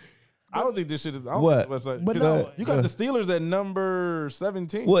accurate. I don't think this shit is. What? But no, you got the Steelers at number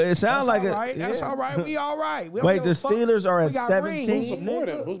 17. Well, it sounds like all it. right. That's all right. We all right. We don't Wait, give the a fuck. Steelers are We at got 17? rings,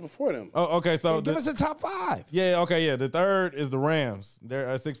 Who's before them? Oh, okay. So Give us a top 5. The third is the Rams. They're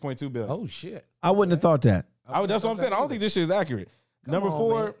at $6.2 billion. Oh shit. I wouldn't have thought that. That's what I'm saying. I don't think this shit is accurate. Number on,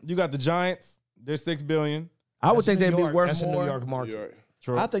 4, man. you got the Giants. They're $6 billion. I would think they'd be worth That's a more. New York market. You're right.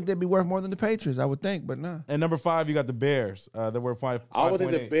 True. I think they'd be worth more than the Patriots. I would think, but nah. And number 5, you got the Bears. They're worth 5. I would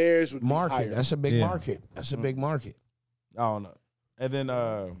think the Bears would be Market. higher. That's a big Yeah. market. That's a big market. I don't know. And then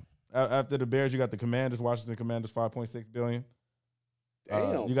after the Bears, you got the Commanders. Washington Commanders, $5.6 billion.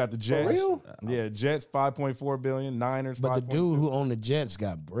 Damn. You got the Jets. For real? Yeah, Jets, $5.4 billion. Niners, But the 5.2. dude who owned the Jets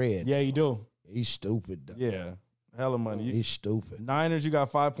got bread. Yeah, you do. He's stupid. Though. Yeah, hella money. He's stupid. Niners, you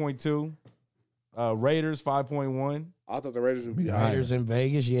got 5.2. Raiders, 5.1. I thought the Raiders would be higher. Raiders in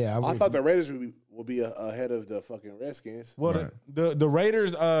Vegas, yeah. I thought the Raiders would be ahead of the fucking Redskins. Well, Right. the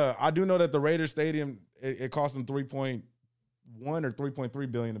Raiders, I do know that the Raiders stadium, it cost them 3.1 or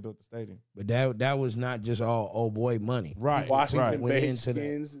 3.3 billion to build the stadium. But that was not just all old boy money. Right. Washington Went into that.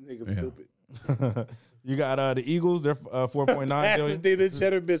 Redskins, niggas Yeah. stupid. You got the Eagles, they're 4.9 billion. Pasadena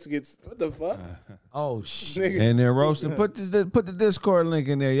cheddar biscuits. What the fuck? Oh shit. Nigga. And they're roasting. Put the Discord link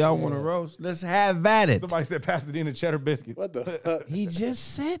in there. Y'all want to roast? Let's have at it. Somebody said Pasadena cheddar biscuits. What the fuck? He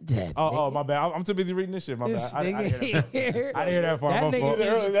just said that. Oh, my bad. I'm too busy reading this shit. My This bad. I didn't hear that. I didn't hear that far. That My fault.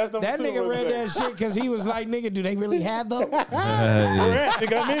 nigga, That's number that 2 nigga right read there. that shit because he was like, nigga, do they really have those? Yeah.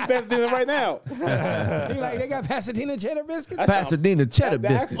 Nigga, I'm in Pasadena right now. He like, they got Pasadena cheddar biscuits? Pasadena cheddar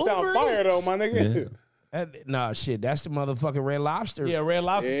That actually biscuits. sound fire though, my nigga. Nah, shit, that's the motherfucking Red Lobster. Yeah, Red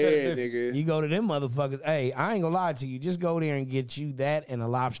Lobster cheddar Yeah, biscuits. nigga. You go to them motherfuckers. Hey, I ain't gonna lie to you. Just go there and get you that and a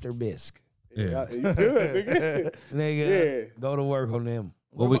lobster bisque. Yeah, you good, nigga. Nigga, Yeah. go to work on them.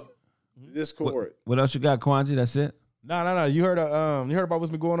 Discord. What else you got, Kwanzi? That's it? No. You heard about what's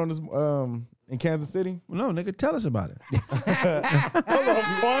been going on this in Kansas City? Well, no, nigga, tell us about it. Hold on,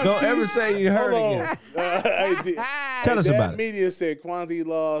 Kwanzi. Don't ever say you heard Hold it on. again. Tell us about it. Media said Kwanzi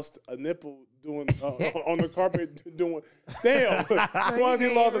lost a nipple doing on the carpet doing. Damn,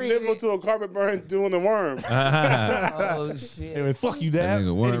 Kwanzi lost a nipple to a carpet burn doing the worm. Oh shit. Anyway, fuck you, Dad. That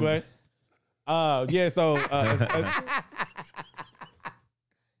nigga worm. Anyways, yeah. So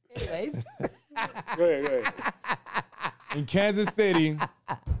Anyways. Go ahead. in Kansas City,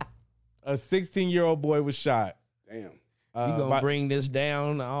 a 16-year-old boy was shot. Damn. You gonna bring this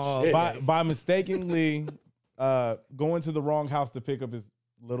down? By mistakenly going to the wrong house to pick up his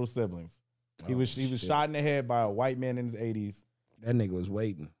little siblings. He was shot in the head by a white man in his 80s. That nigga was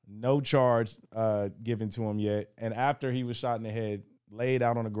waiting. No charge given to him yet. And after he was shot in the head, laid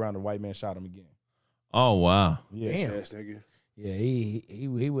out on the ground, the white man shot him again. Oh wow. Yeah. Damn. Ass nigga. Yeah,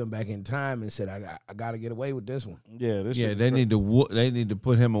 he went back in time and said, I got to get away with this one. Yeah, They need to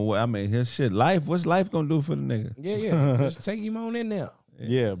put him away. I mean, his shit. What's life gonna do for the nigga? Yeah. Just take him on in there.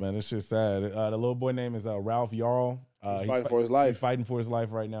 Yeah, man, it's just sad. The little boy name is Ralph Yarl. He's fighting for his life. He's fighting for his life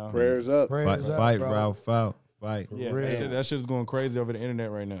right now. Prayers up. Fight, Ralph. Fight. Yeah, that shit is going crazy over the internet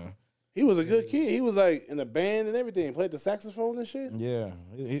right now. He was a good kid. He was like in the band and everything. He played the saxophone and shit. Yeah,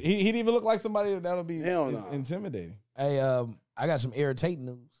 he'd even look like somebody that'll be intimidating. Hey, I got some irritating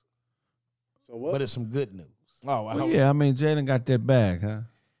news. So what? But it's some good news. Oh, Well, yeah, I mean, Jalen got that bag, huh?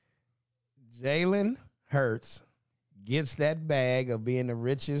 Jalen Hurts gets that bag of being the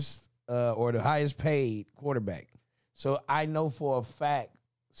richest or the highest paid quarterback. So I know for a fact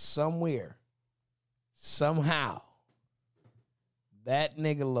somewhere, somehow, that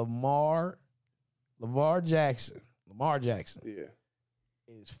nigga Lamar Jackson Yeah.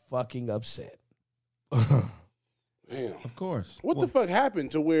 is fucking upset. Damn. Of course. What the fuck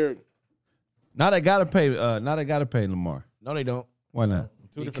happened to where? Now they gotta pay. Now they gotta pay Lamar. No, they don't. Why not?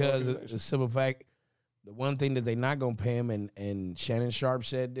 Because the simple fact, the one thing that they not gonna pay him, and Shannon Sharp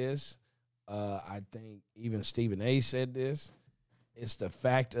said this. I think even Stephen A. said this. It's the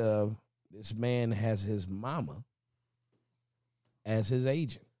fact of this man has his mama as his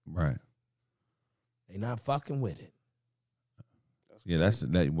agent. Right. They not fucking with it. Yeah,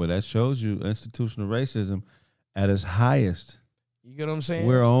 that shows you institutional racism at its highest. You get what I'm saying?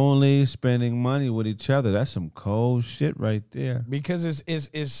 We're only spending money with each other. That's some cold shit right there. Because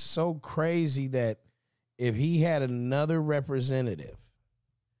it's so crazy that if he had another representative,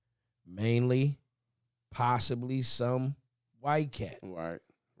 mainly, possibly some white cat, Right.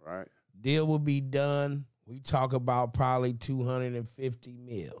 deal would be done. We talk about probably 250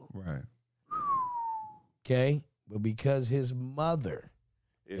 mil. Right. Okay? But because his mother,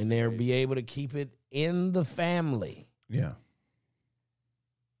 and they'll be able to keep it in the family. Yeah.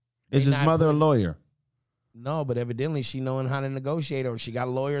 Is his mother a lawyer? No, but evidently she knowing how to negotiate, or she got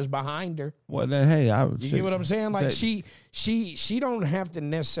lawyers behind her. Well, then, hey, I would. You get what I'm saying? Like she don't have to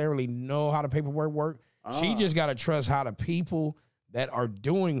necessarily know how the paperwork work. She just got to trust how the people that are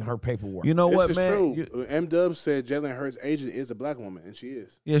doing her paperwork. You know This what, is man? true. M-Dub said Jalen Hurts' agent is a black woman, and she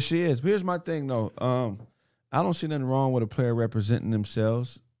is. Yeah, she is. But here's my thing, though. I don't see nothing wrong with a player representing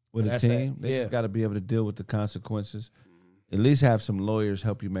themselves with a team. They just got to be able to deal with the consequences. At least have some lawyers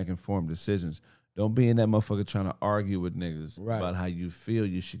help you make informed decisions. Don't be in that motherfucker trying to argue with niggas about how you feel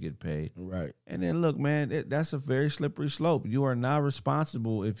you should get paid. Right. And then, look, man, that's a very slippery slope. You are not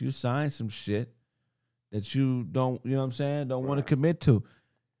responsible if you sign some shit that you don't, you know what I'm saying, don't want to commit to.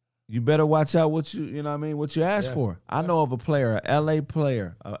 You better watch out what you know what I mean, what you ask for. I know of a player, a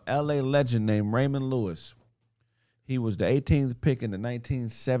LA legend named Raymond Lewis. He was the 18th pick in the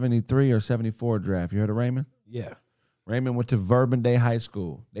 1973 or 74 draft. You heard of Raymond? Yeah. Raymond went to Verbum High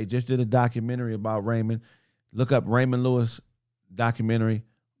School. They just did a documentary about Raymond. Look up Raymond Lewis documentary.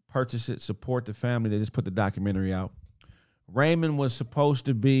 Purchase it. Support the family. They just put the documentary out. Raymond was supposed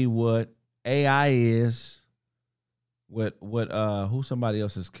to be what AI is. What who somebody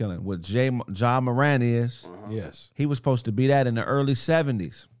else is killing. What Ja Moran is. Yes. He was supposed to be that in the early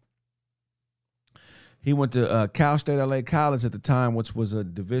 70s. He went to Cal State LA College at the time, which was a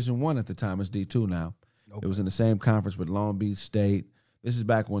Division I at the time. It's D2 now. Okay. It was in the same conference with Long Beach State. This is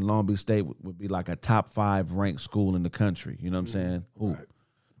back when Long Beach State would be like a top 5 ranked school in the country. You know what I'm saying? Right.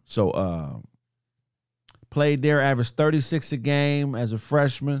 So played there, averaged 36 a game as a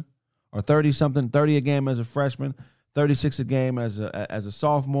freshman, or 30 a game as a freshman, 36 a game as a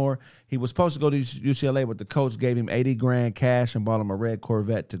sophomore. He was supposed to go to UCLA, but the coach gave him $80,000 cash and bought him a red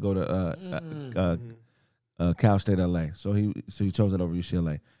Corvette to go to Cal State LA. So he chose that over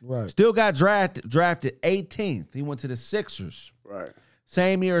UCLA. Right. Still got drafted 18th. He went to the Sixers. Right.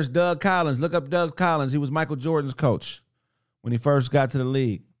 Same year as Doug Collins. Look up Doug Collins. He was Michael Jordan's coach when he first got to the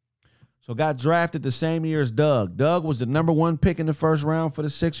league. So got drafted the same year as Doug. Doug was the number 1 pick in the first round for the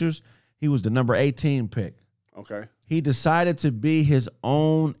Sixers. He was the number 18 pick. Okay. He decided to be his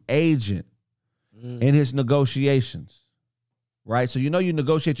own agent in his negotiations. Right? So you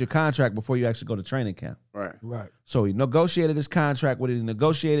negotiate your contract before you actually go to training camp. Right. Right. So he negotiated his contract. What he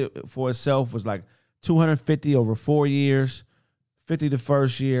negotiated for himself was like $250 over 4 years, $50 the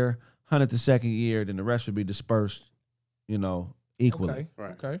first year, $100 the second year, then the rest would be dispersed, equally. Okay.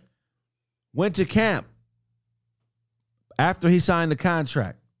 Right. Okay. Went to camp. after he signed the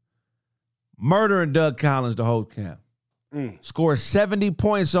contract, murdering Doug Collins the whole camp. Scored 70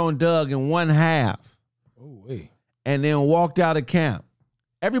 points on Doug in one half. Oh, wait. And then walked out of camp.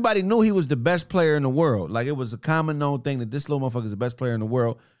 Everybody knew he was the best player in the world. Like, it was a common known thing that this little motherfucker is the best player in the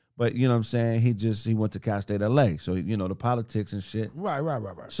world. But, you know what I'm saying, he went to Cal State LA. So, you know, the politics and shit. Right.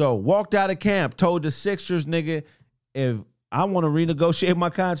 So, walked out of camp, told the Sixers, nigga, if I want to renegotiate my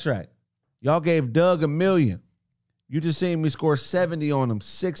contract, y'all gave Doug $1 million. You just seen me score 70 on him,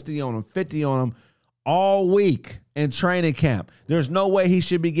 60 on him, 50 on him all week in training camp. There's no way he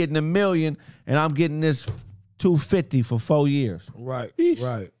should be getting $1 million, and I'm getting this $250 for 4 years. Right.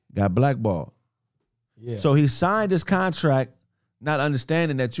 Got blackballed. Yeah. So he signed his contract, not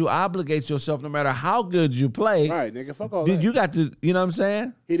understanding that you obligate yourself no matter how good you play. Right, nigga, fuck all that. You got to, you know what I'm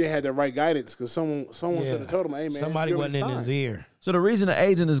saying? He didn't have the right guidance because someone should have told him, hey, man. Somebody wasn't in his ear. So the reason the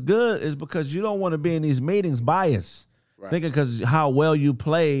agent is good is because you don't want to be in these meetings biased. Right. Thinking because how well you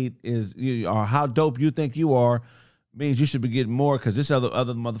played or how dope you think you are means you should be getting more because this other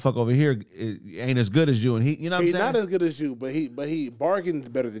motherfucker over here ain't as good as you, and you know what I'm saying? He's not as good as you, but he bargains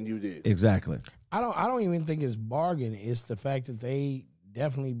better than you did. Exactly. I don't even think it's bargain. It's the fact that they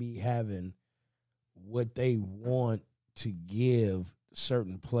definitely be having what they want to give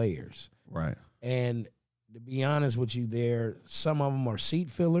certain players. Right. And to be honest with you, some of them are seat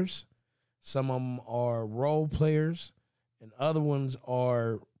fillers, some of them are role players, and other ones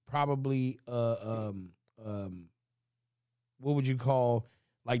are probably what would you call,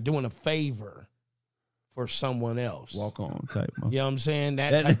 like, doing a favor for someone else. Walk on type. You know what I'm saying?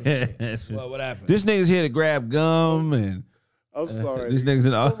 That type of shit. Well, what happened? This nigga's here to grab gum and I'm sorry. This nigga's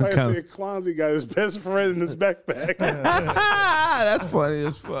in all kind of Kwanzaa got his best friend in his backpack. That's funny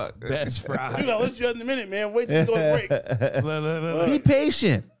as fuck. Best friend. You know, let's do it in a minute, man. Wait till you go to break. Be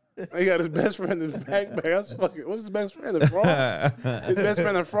patient. He got his best friend in his backpack. That's fucking. What's his best friend? A frog? His best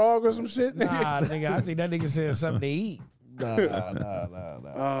friend a frog or some shit? Nah, nigga. I think that nigga said something to eat. Nah.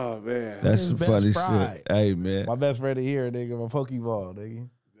 Oh man, that's some funny shit. Hey man, my best friend here, nigga, my Pokeball, nigga.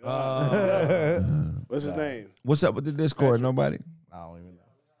 What's his name? What's up with the Discord? Patrick. Nobody? I don't even know.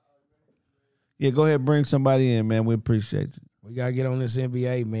 Yeah, go ahead, bring somebody in, man. We appreciate you. We gotta get on this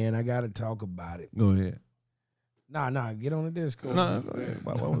NBA, man. I gotta talk about it. Go ahead. Nah, get on the Discord. No, go ahead.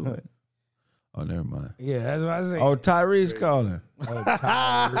 What was that? Oh, never mind. Yeah, that's what I said. Oh, Tyrese calling. Oh,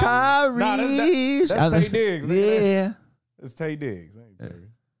 Tyrese. That's Tay Diggs. Yeah. It's Tay Diggs.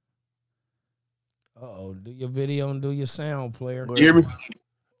 Uh-oh. Do your video and do your sound, player. You hear me?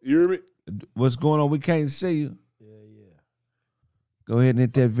 You hear me? What's going on? We can't see you. Yeah. Go ahead and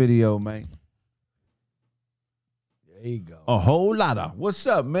hit that video, man. There you go. A whole lot of. What's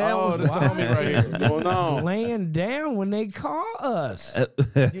up, man? What's right here? What's going on? Laying down when they call us.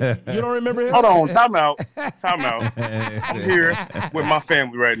 You don't remember him? Hold on, time out. I'm here with my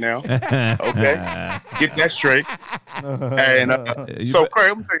family right now. Okay, get that straight. And so, Kraig,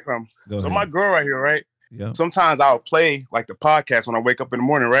 let me tell you something. So my girl right here, right? Yeah. Sometimes I'll play like the podcast when I wake up in the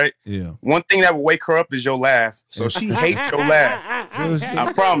morning, right? Yeah. One thing that will wake her up is your laugh. So she hates your laugh.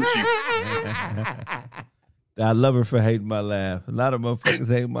 I promise you. I love her for hating my laugh. A lot of motherfuckers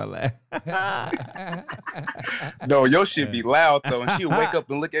hate my laugh. No, your shit be loud though, and she'll wake up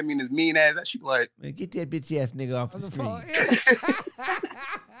and look at me in this mean ass. She be like, "Man, get that bitch ass nigga off the screen."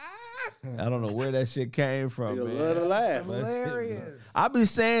 I don't know where that shit came from. You man. love to laugh. Hilarious. I be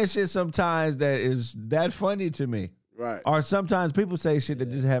saying shit sometimes that is that funny to me. Right. Or sometimes people say shit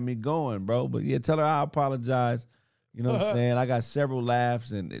that just have me going, bro. But yeah, tell her I apologize. You know what I'm saying? I got several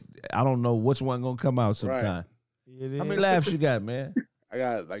laughs, and I don't know which one gonna come out sometime. Right. How many laughs you got, man? I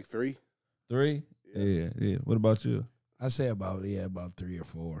got like 3. 3? Yeah. What about you? I say about 3 or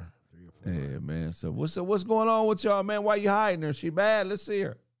 4. Yeah, man. So what's going on with y'all, man? Why you hiding her? She bad? Let's see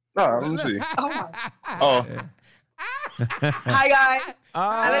her. no, let me see. Oh. Yeah. Hi guys.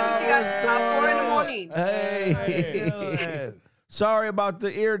 I listen to you guys about 4 in the morning. Hey. Sorry about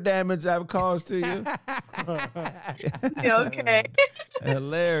the ear damage I've caused to you. Okay.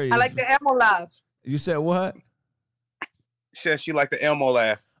 Hilarious. I like the Elmo laugh. You said what? She like the Elmo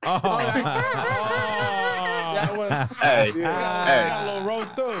laugh. Oh. That one. Hey, Yeah. A little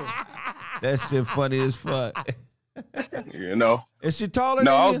roast too. That shit funny as fuck. You know. Is she taller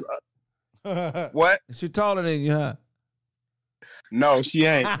No, than you? what? Is she taller than you, huh? No, she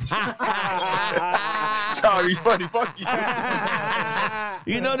ain't. Sorry, funny, fuck you.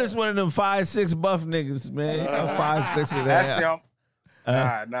 You know this one of them 5'6" buff niggas, man. 5'6" and a That's half. him.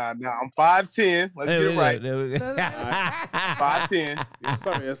 Nah. I'm 5'10". Let's get it right. 5'10".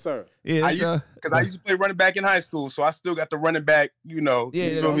 Yes, sir. Yeah, because I used to play running back in high school, so I still got the running back. You feel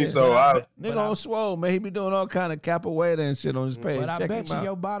me? Yeah. So nigga on swole, man. He be doing all kind of capoeira and shit on his page. But I Check bet him out.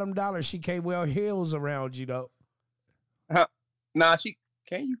 your bottom dollar, she can't wear heels around you though. nah, she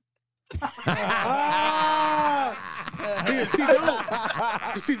can you?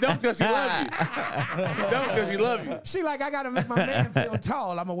 She don't because she love you. She don't because she love you. She like, I gotta make my man feel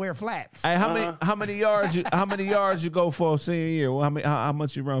tall. I'm gonna wear flats. Hey, how many yards you go for senior year? Well, how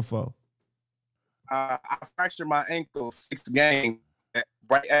much you run for? I fractured my ankle 6th game.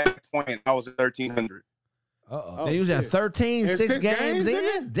 Right at that point, I was at 1,300. Uh-oh. They usually have 13, And 6 6 games in.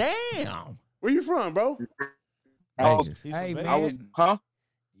 games, Damn. Where you from, bro? Hey, man. I was, huh?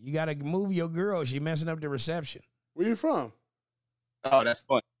 You gotta move your girl. She messing up the reception. Where you from? Oh, that's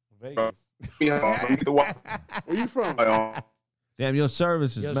fun. Vegas. Where you from? Damn, your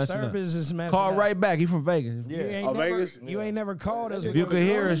service is Your messing service is up. messing Call up. right back. He from Vegas. You Yeah. ain't never, Vegas? You ain't never called us. If you could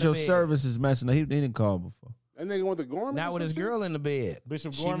hear us, your service is messing up. He didn't call before. That nigga went to Gorman? Not with his girl in the bed.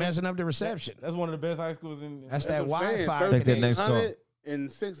 Bishop She Gorman. messing up the reception. That's one of the best high schools in. That's That's that what I'm saying. Wi-Fi. Take that connection. next call. 1,300 in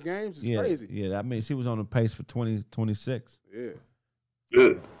 6 games is crazy. Yeah, that means he was on the pace for 2026. Yeah.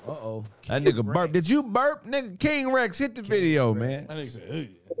 Good. Uh-oh. That nigga burp. Did you burp? Nigga, King Rex, hit the video, man. That nigga said, "Hey."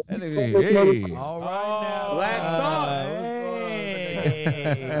 That nigga, hey. All right now. Black Thought. Hey.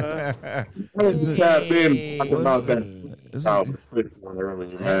 Tap in talking about that. This I is- was speaking on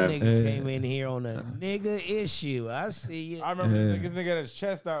earlier, That man. nigga came in here on a nigga issue. I see you. I remember this nigga had his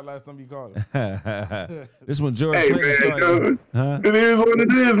chest out last time you called him. This one George Hey, Clinton man, started. Huh? it is what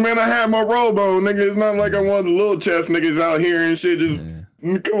it is, man. I had my robe on, nigga. It's not like I'm one of the little chest niggas out here and shit. Just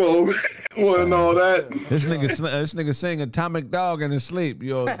come on, wasn't all that. This nigga sing Atomic Dog in his sleep.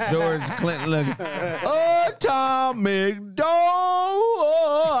 Yo, George Clinton looking. Atomic Dog.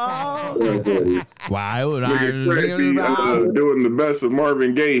 Why would I? Nigga Kraig be doing the best of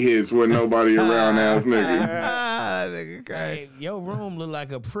Marvin Gaye hits with nobody around, ass nigga. Nigga Kraig. Hey, your room look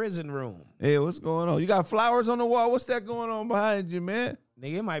like a prison room. Hey, what's going on? You got flowers on the wall? What's that going on behind you, man?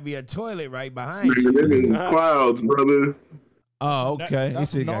 Nigga, it might be a toilet right behind Nigga, you. them is clouds, brother. Oh, okay.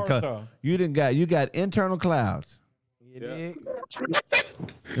 That's You Naruto. you got internal clouds. You dig?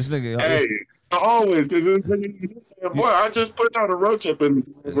 This nigga. Hey, so always, because boy, I just put out a roach up in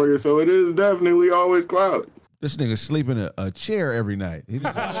here, so it is definitely always cloudy. This nigga sleep in a chair every night. He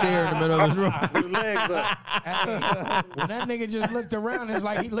just a chair in the middle of his room. His legs up. Hey, when that nigga just looked around, it's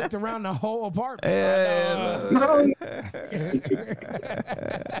like he looked around the whole apartment. Yeah. This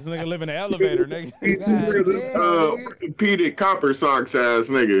nigga live in the elevator, nigga. Orthopedic copper socks ass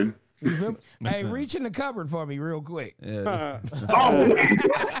nigga. You feel me? Hey, reach in the cupboard for me real quick. Yeah.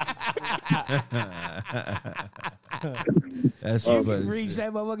 That's You funny. can reach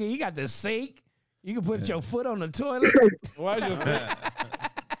that motherfucker. You got the sink. You can put your foot on the toilet. Why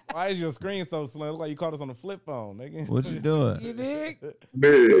is your screen so slim? Look like you caught us on a flip phone, nigga. What you doing? You dig? Big.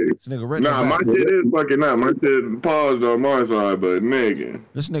 This nigga written Nah, my shit is fucking up. My shit paused on my side, but nigga.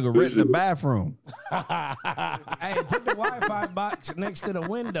 This nigga written the bathroom. Hey, put the Wi-Fi box next to the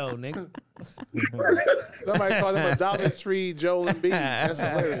window, nigga. Somebody called him a Dollar Tree Joel and B. That's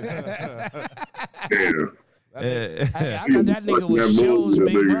hilarious. Damn. Hey, I thought that nigga was Show's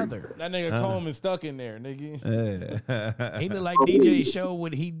big brother. That nigga comb is stuck in there, nigga. He looked like DJ Show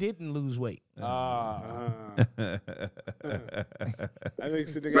when he didn't lose weight. I think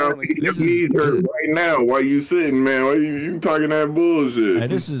sitting Now, down your knees hurt right now while you sitting, man. Why you talking that bullshit? Hey,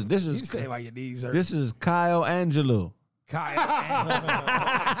 this You is say why your knees hurt. this is Kyle Angelo. Kyle.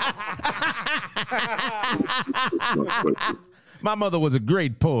 My mother was a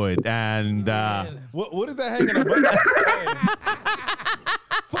great poet, and What is that hanging above?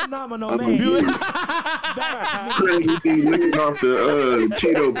 Phenomenal man. Crazy be licking off the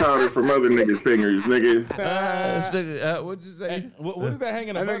Cheeto powder from other niggas' fingers, nigga. this nigga, what'd you say? What is that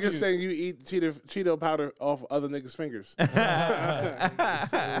hanging I above think you? you're saying you eat Cheeto powder off other niggas' fingers.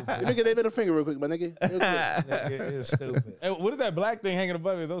 Nigga, they made a finger real quick, my nigga. Real quick. It's stupid. Hey, what is that black thing hanging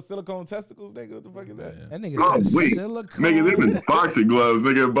above you? Those silicone testicles, nigga? What the fuck is that? That nigga Oh, said wait. silicone. Nigga, them is boxing gloves,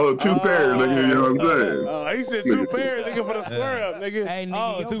 nigga. Both 2 pairs, nigga. You know what I'm saying? Oh, he said 2 pairs, nigga, for the square up, nigga. Hey,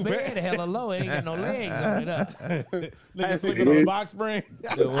 nigga, your too bed bad. hella low. It ain't got no legs on it up. Nigga sleeping on a box spring.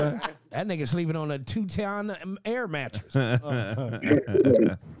 That nigga sleeping on a 2-ton air mattress.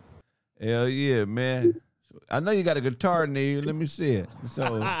 Hell yeah, man. I know you got a guitar near you. Let me see it.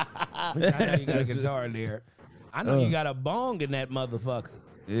 So I know you got a guitar in there. I know you got a bong in that motherfucker.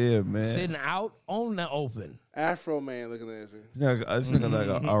 Yeah, man. Sitting out on the open. Afro man looking at this. This nigga like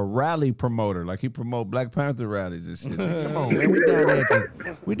a rally promoter. Like he promote Black Panther rallies and shit. Like, come on, man.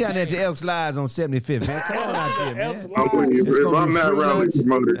 We down there at the Elks Lives on 75th, man. Come on out there, man. If I'm not rally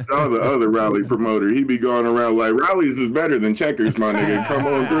promoter, y'all the other rally promoter. He be going around like rallies is better than checkers, my nigga. Come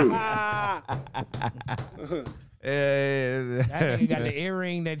on through. That nigga got the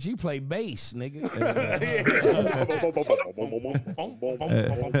earring that you play bass, nigga.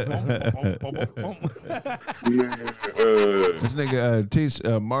 This nigga teach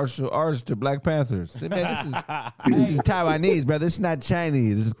martial arts to Black Panthers. Man, this is Taiwanese, brother. This is not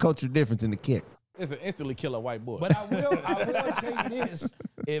Chinese. This is cultural difference in the kicks. It's an instantly kill a white boy. But I will tell you this: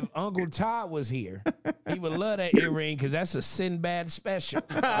 if Uncle Todd was here, he would love that earring because that's a Sinbad special.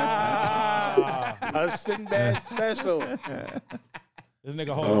 A Sinbad special. This nigga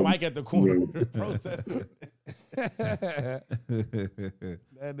holding the mic at the corner protesting. That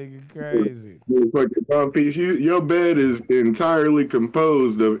nigga crazy. Fucking piece. Your bed is entirely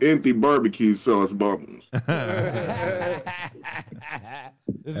composed of empty barbecue sauce bottles.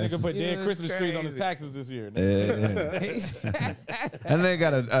 This nigga put dead Christmas trees on his taxes this year. And they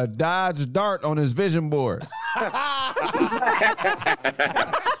got a Dodge Dart on his vision board.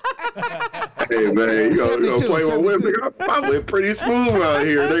 Hey man, you gonna play my whip? My whip pretty smooth out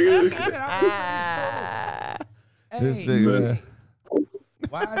here, nigga. This nigga.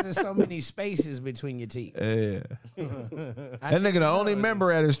 Why is there so many spaces between your teeth? Yeah. That nigga the only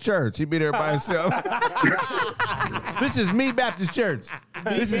member at his church. He be there by himself. This is me Baptist Church.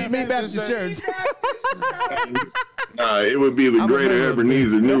 This is me Baptist Church. Nah, it would be the Greater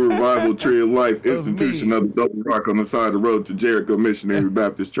Ebenezer New Revival Tree of Life Institution of the Double Rock on the side of the road to Jericho Missionary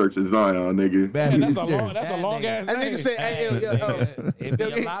Baptist Church in Zion, nigga. Baptist That's a long ass That name. nigga say, "Hey,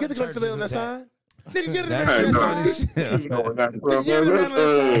 get the close to the on that side." Nigga, get it That's around it. that That's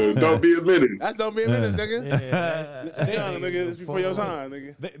don't be a minute. That's don't be a minute, nigga. Young, nigga, this before your time,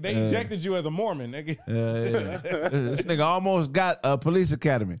 nigga. They ejected you as a Mormon, nigga. This nigga almost got a police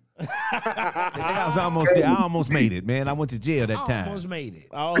academy. I almost made it, man. I went to jail that time. Almost made it.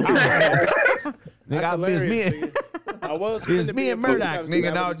 Oh, Nigga, it's me and Murdoch, nigga,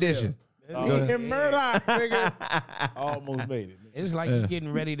 in audition. Me and Murdoch, nigga. Almost made it. It's like you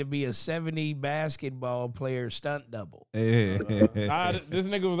getting ready to be a 70 basketball player stunt double. Yeah. This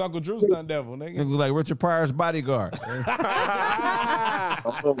nigga was Uncle Drew's stunt devil, nigga. Nigga was like Richard Pryor's bodyguard. I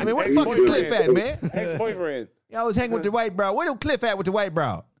mean, where the fuck is Cliff at, man? Ex-boyfriend. You always hang with the white brow. Where the Cliff at with the white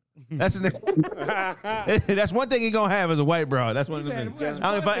brow? That's the nigga. That's one thing he gonna have is a white brow. That's one of the things.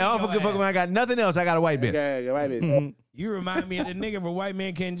 I don't give a fuck when I got nothing else. I got a white bitch. Yeah, white bitch. You remind me of the nigga if a white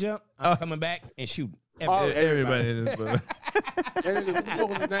man can't jump, I'm coming back and shooting. Everybody in this book. What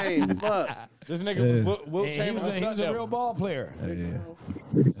was his name? Fuck. This nigga was Will He Chamberlain. was a real ball player.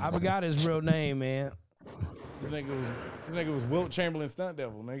 I forgot his real name, man. This nigga was Wilt Chamberlain stunt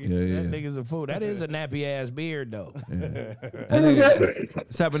devil, nigga. Yeah. That nigga's a fool. That is a nappy ass beard though. That nigga,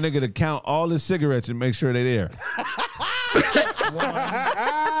 this type of nigga to count all his cigarettes and make sure they there.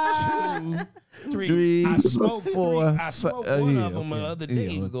 1, 2, 3. I smoked 4. I smoked one of them the other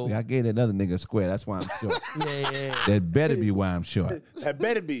day. I gave that other nigga a square. That's why I'm short. Yeah. That better be why I'm short. That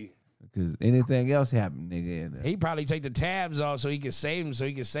better be. Because anything else happened, nigga. He probably take the tabs off so he can save them, so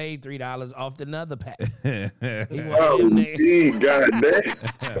he can save $3 off another pack. Oh, gee, goddamn.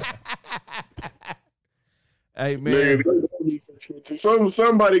 Hey, man.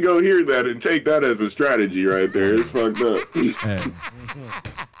 Somebody go hear that and take that as a strategy right there. It's fucked up. Hey.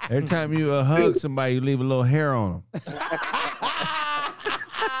 Every time you hug somebody, you leave a little hair on them.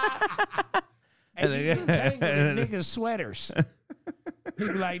 And you tangle the niggas' sweaters. He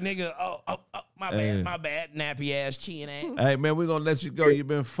be like, nigga, my bad, nappy ass, chin ass. Hey, man, we're going to let you go. You've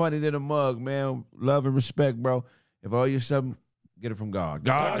been funny than a mug, man. Love and respect, bro. If all you something, get it from God.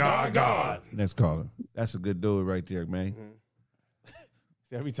 God. Next caller. That's a good dude right there, man. Mm-hmm.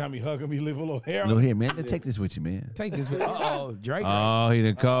 Every time you hug him, you leave a little hair on No, him. here, man. Take this with you, man. Take this with Drake. Oh, he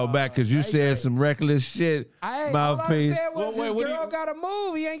done called back because you said some reckless shit. All Mouthpiece. I said was this girl got to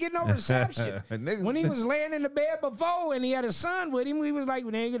move. He ain't getting no reception. When he was laying in the bed before and he had a son with him, we was like,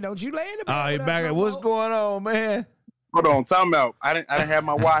 nigga, don't you lay in the bed? Oh, he with back us at no what's more? going on, man? Hold on, time out. I didn't have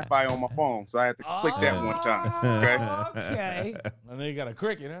my Wi-Fi on my phone, so I had to click that one time. Okay. Okay. And then you got a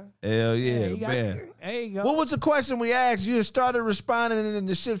cricket, huh? Hell yeah, you got- man. There you go. What was the question we asked? You started responding and then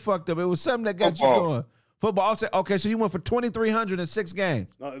the shit fucked up. It was something that got Football. you going. Football. Okay, so you went for 2,306 games.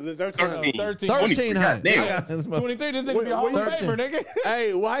 No, 13. 1,300. Damn. 23, this nigga be all in favor, nigga.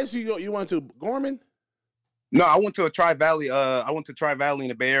 Hey, why did you go? You went to Gorman? No, I went to Tri Valley. I went to Tri Valley in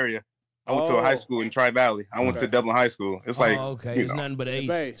the Bay Area. I went to a high school in Tri-Valley. I went to Dublin High School. It's like, okay, it's nothing but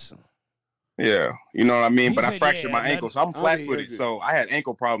Asians. Yeah, you know what I mean? He But I said, fractured yeah, my ankle, so I'm flat-footed. So I had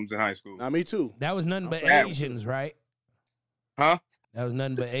ankle problems in high school. Nah, me too. That was nothing but Asians, right? Huh? That was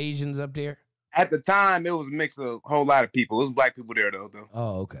nothing but Asians up there? At the time, it was a mix of a whole lot of people. It was black people there, though.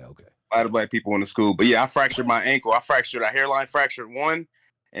 Oh, okay. A lot of black people in the school. But yeah, I fractured my ankle. I fractured a hairline fractured one,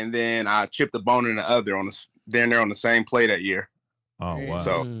 and then I chipped a bone in the other on the same play that year. Oh, wow.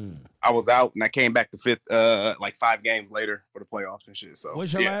 So I was out, and I came back to like 5 games later for the playoffs and shit. So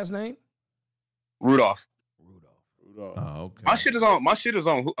what's your last name? Rudolph. Oh, okay. My shit is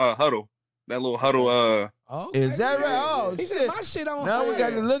on Huddle. That little Huddle. Is that right? Oh, he said my shit on. Now we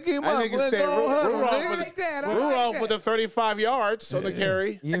got to look him up. Rudolph with the 35 yards on the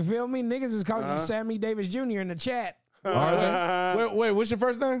carry. You feel me? Niggas is calling you Sammy Davis Jr. in the chat. Wait, what's your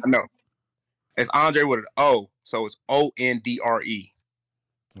first name? No, it's Andre with an O, so it's Ondre.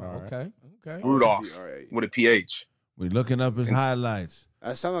 Okay. Rudolph with a PH. We looking up his highlights.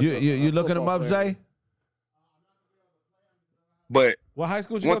 That sound like you looking him up, Zay? But what high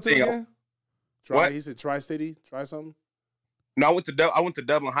school did you go to again? He said Tri-City. Try something. No, I went to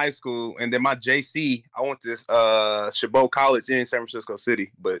Dublin High School, and then my JC, I went to Chabot College in San Francisco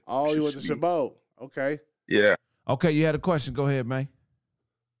City. But you went to Chabot. Okay. Yeah. Okay, you had a question. Go ahead, man.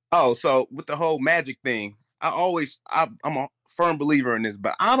 Oh, so with the whole Magic thing, I'm a firm believer in this,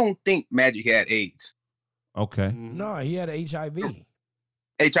 but I don't think Magic had AIDS. Okay. No, he had HIV.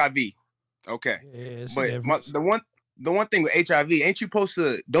 HIV. Okay. Yeah, but the one thing with HIV,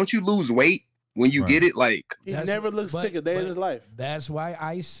 don't you lose weight when you get it? Like he never looked sick a day in his life. That's why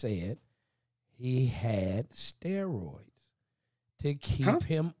I said he had steroids to keep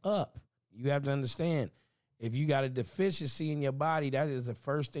him up. You have to understand, if you got a deficiency in your body, that is the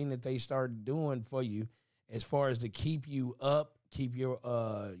first thing that they start doing for you, as far as to keep you up, keep your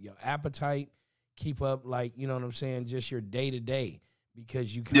appetite, keep up, like, you know what I'm saying, just your day to day,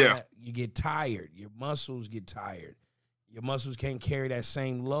 because you you get tired, your muscles get tired. Your muscles can't carry that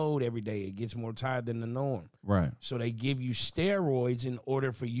same load every day. It gets more tired than the norm. Right. So they give you steroids in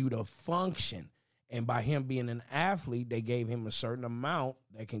order for you to function. And by him being an athlete, they gave him a certain amount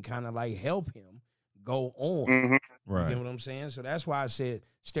that can kind of like help him go on. Mm-hmm. Right. You know what I'm saying? So that's why I said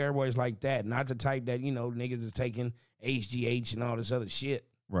steroids like that, not the type that, niggas is taking HGH and all this other shit.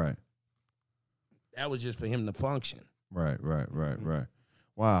 Right. That was just for him to function. Right.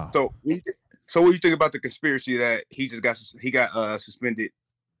 Wow. So what do you think about the conspiracy that he got suspended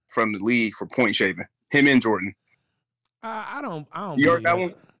from the league for point shaving? Him and Jordan. I don't. You heard that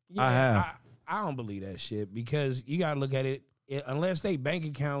one? Yeah, I have. I don't believe that shit, because you gotta look at it. Unless they bank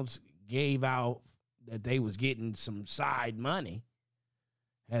accounts gave out that they was getting some side money.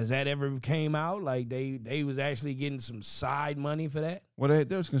 Has that ever came out? Like they was actually getting some side money for that? Well,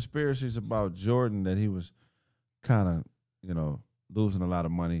 there's conspiracies about Jordan that he was kind of, losing a lot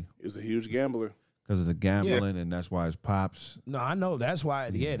of money. He was a huge gambler. Because of the gambling, and that's why his pops. No, I know. That's why,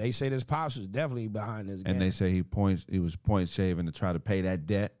 they say his pops was definitely behind this game. And they say he was point shaving to try to pay that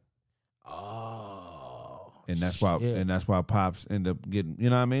debt. Oh. And that's why pops end up getting, you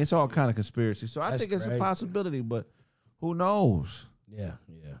know what I mean? It's all kind of conspiracy. So I think it's a possibility, but who knows? Yeah.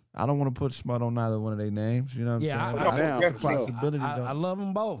 I don't want to put smut on neither one of their names. You know what I'm saying? I love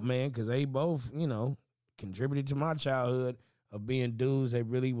them both, man, because they both, contributed to my childhood of being dudes that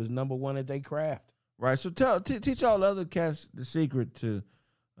really was number one at their craft. Right. So teach all the other cats the secret to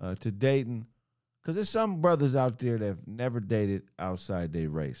dating, because there's some brothers out there that have never dated outside their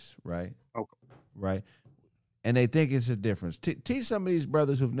race, right? Okay. Right. And they think it's a difference. Teach some of these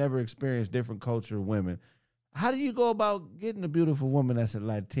brothers who've never experienced different culture of women. How do you go about getting a beautiful woman that's a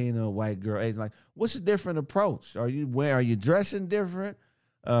Latina, white girl, Asian? Like, what's a different approach? Are you dressing different?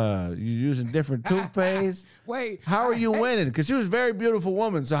 You using different toothpaste? Wait, how are you winning? Because she was a very beautiful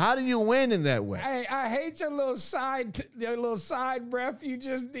woman. So how do you win in that way? I hate your little side breath you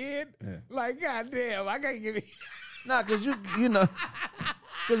just did. Yeah. Like, goddamn, I can't give you. Nah, because you know.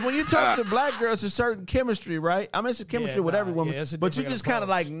 Because when you talk to black girls, it's certain chemistry, right? I mean, it's a chemistry with every woman, but you just kind of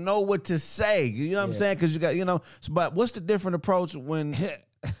like know what to say. You know what I'm saying? Because you got, but what's the different approach when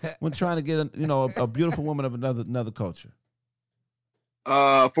trying to get a beautiful woman of another culture?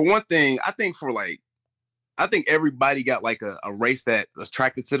 For one thing, I think everybody got like a race that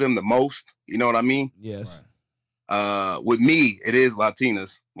attracted to them the most. You know what I mean? Yes. Right. With me, it is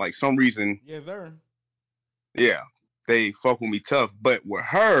Latinas. Like some reason. Yes, sir. Yeah, they fuck with me tough. But with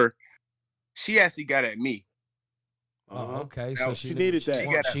her, she actually got at me. Oh, okay. Now, so she needed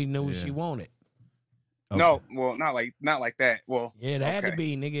that. She knew what she wanted. Okay. No, well, not like that. Well, yeah, it had to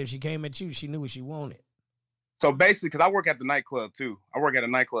be, nigga. If she came at you, she knew what she wanted. So basically, because I work at the nightclub too. I work at a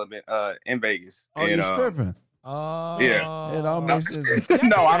nightclub in Vegas. Oh, you stripping? Oh, yeah. It all makes sense.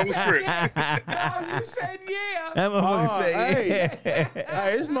 No, I don't strip. No, you said yeah. That motherfucker say hey,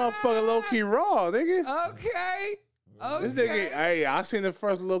 hey, this motherfucker low key raw, nigga. Okay. This nigga, hey, I seen the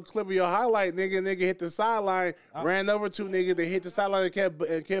first little clip of your highlight, nigga. Nigga hit the sideline, ran over two niggas, they hit the sideline and kept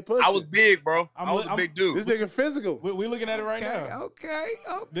pushing. I was big, bro. I was a big dude. This nigga physical. We looking at it right now. Okay.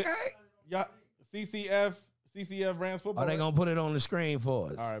 Y'all, CCF Rams football. Oh, they gonna put it on the screen for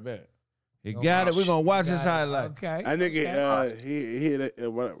us. All right, bet. He got it. We're gonna watch his highlight. Okay. That nigga, he hit it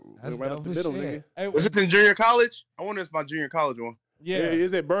right up the middle, nigga. Hey, Was it in junior college? I wonder if it's my junior college one. yeah.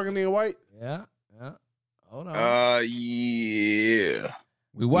 Is it burgundy and white? Yeah. Hold on. Yeah.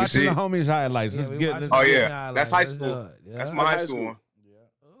 We watching see? the homies highlights. Let's we get watching this. Oh the yeah, highlights. that's high Let's school. do it. Yeah. That's my high school one.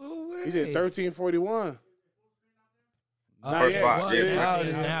 Ooh, He said wait. 1341. First yet. five. Yeah.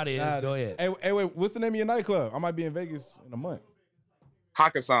 Now it is. Go ahead. Hey, wait. What's the name of your nightclub? I might be in Vegas in a month.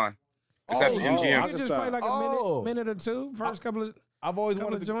 Hakkasan. It's at the Oh, MGM. You can just play like a minute or two. First couple of I've always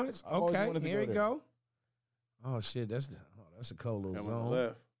wanted to joints. I've always Okay, wanted to here we there. go. Oh shit, that's a cold little Come on the zone.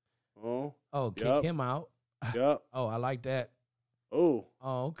 left. Oh, Oh, kick Yup. him out. yup. Oh, I like that. Oh.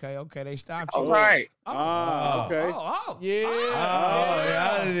 Oh, okay. They stopped All you. right. Ah, okay. Oh, Yeah. Oh, yeah,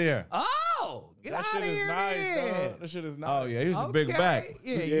 out of there. oh, get That out shit of is here. nice, then. dog. That shit is nice. Oh, yeah, he was a big back.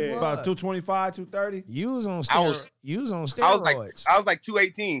 Yeah, Yeah. you About was. 225, 230. You was on I steroids. was- You was on I was steroids. like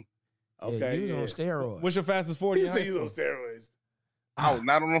 218. Okay. you was on steroids. What's your fastest 40 He in said high you on school? steroids. I was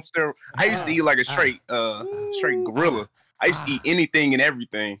not on steroids. I used to eat like a straight gorilla. I used to eat anything and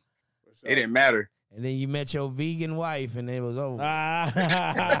everything. It didn't matter. And then you met your vegan wife, and it was over. Nah,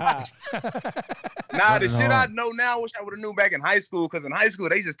 the shit I know now, I wish I would have knew back in high school. Because in high school,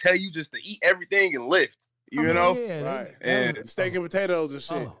 they just tell you just to eat everything and lift. You know? Yeah, Right. And Steak and potatoes and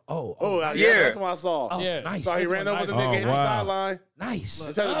shit. Oh, Yeah, Yeah. that's what I saw. oh, Yeah. nice. So he ran over the nice. nigga, hit Oh, the wow. sideline. Nice.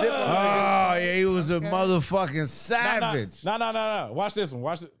 And tried to dip on the nigga. Oh, yeah, he was a motherfucking savage. No. Watch this one.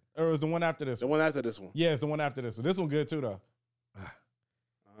 Watch it. Or it was the one after this The one. one after this one. Yeah, it's the one after this one. This one good too, though.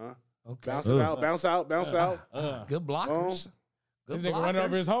 Uh-huh. Okay. Bounce it out, bounce out, bounce out. Good blockers. This Good nigga running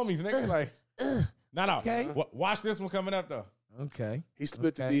over his blockers. homies. Nigga like, no. Okay. Watch this one coming up, though. Okay. He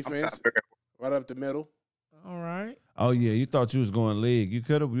split the Okay. defense right up the middle. All right. Oh, yeah, you thought you was going league. You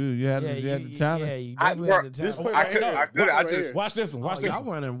could have. You had the talent. Yeah, you I- definitely had the This talent. play I right could. here. I could. I Right just. here. Watch this one. Watch Oh, this y'all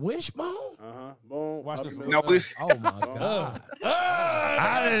one. running wishbone? Boom. Watch up this the one. middle. No, we. Oh my god.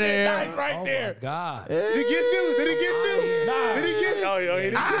 Out of there. Nice right Oh there. my god. Did he get you? Did he get you? Nah. Did he get you? Oh, yeah, he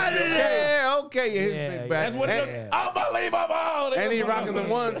didn't Out get of you. Okay. there. Okay, yeah, his Yeah, big yeah. back. That's what it Yeah. is. Unbelievable. And he rocking the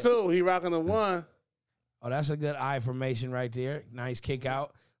one, too. He rocking the one. Oh, that's a good eye formation right there. Nice kick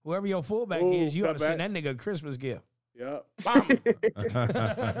out. Whoever your fullback Ooh, is, you ought cut to send back. that nigga a Christmas gift. Yep.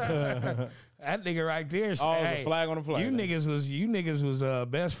 That nigga right there. Oh, it was hey, a flag on the play. you niggas was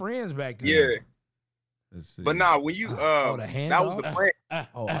best friends back then. Yeah. Let's see. But nah, when you the that was handoff? the plan.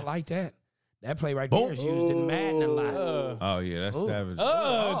 Oh, I like that. That play right there is used in Madden a lot. Oh, yeah, that's Ooh. savage.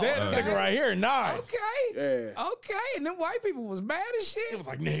 Damn, this okay. nigga right here. Nice. Okay. Yeah. Okay. And them white people was bad as It shit. was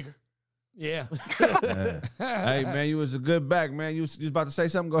like, nigga. Yeah. Yeah. Hey, man, you was a good back, man. You was about to say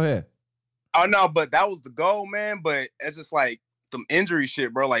something? Go ahead. Oh no, but that was the goal, man. But it's just like some injury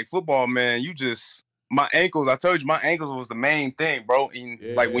shit, bro. Like football, man. You just my ankles. I told you my ankles was the main thing, bro. And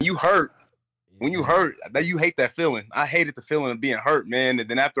like when you hurt, that you hate that feeling. I hated the feeling of being hurt, man. And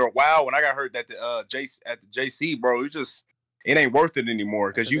then after a while, when I got hurt at the JC, bro, it ain't worth it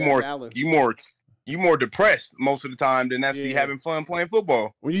anymore because you more depressed most of the time than actually having fun playing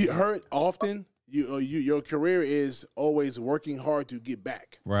football. When you hurt often, your career is always working hard to get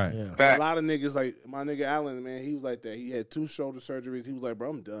back. Right. Yeah. A lot of niggas, like my nigga Allen, man, he was like that. He had 2 shoulder surgeries. He was like, bro,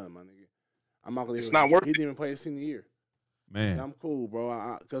 I'm done, my nigga. I'm not gonna. It's not worth He it. didn't even play his senior year. Man. I'm cool,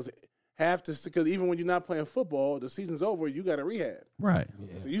 bro. Because even when you're not playing football, the season's over. You got to rehab. Right.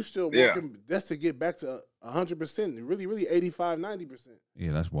 So you still working. That's to get back to 100%. Really 85, 90%.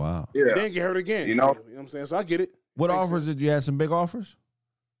 Yeah, that's wild. Yeah. Then get hurt again. You know what I'm saying? So I get it. What Makes offers did you have? Some big offers?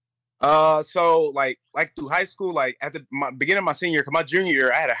 So like through high school, like at the beginning of my senior year, 'cause my junior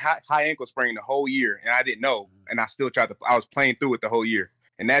year, I had a high ankle sprain the whole year, and I didn't know, and I still I was playing through it the whole year,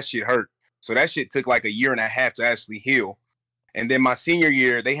 and that shit hurt. So that shit took like a year and a half to actually heal. And then my senior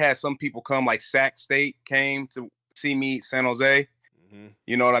year, they had some people come, like Sac State came to see me, San Jose. Mm-hmm.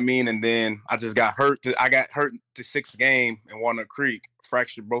 You know what I mean? And then I just got hurt. I got hurt to 6th game in Walnut Creek,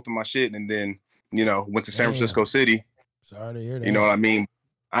 fractured both of my shit, and then went to San Francisco City. Sorry to hear that. You know what I mean?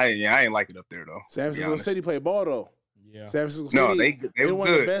 I ain't like it up there though. San Francisco City play ball though. Yeah. San Francisco City. No, they they're was one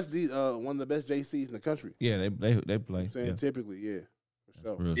good. of the best. One of the best JCs in the country. Yeah, they play. I'm saying Yeah. typically, yeah. For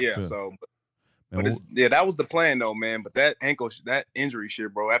sure. Real Yeah. spill. So But that was the plan though, man. But that that injury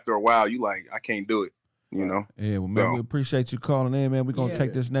shit, bro. After a while, you like, I can't do it. You know. Yeah, well, man, we appreciate you calling in, man. We're gonna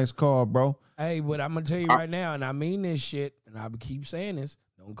take this next call, bro. Hey, but I'm gonna tell you right now, and I mean this shit, and I keep saying this.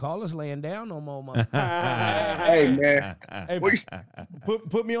 Don't call us laying down no more, man. Hey, man. Hey,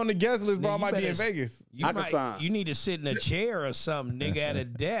 put me on the guest list, bro. I might be in Vegas. You need to sit in a chair or something, nigga, at a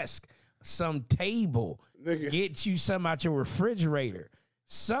desk, some table. Get you something out your refrigerator.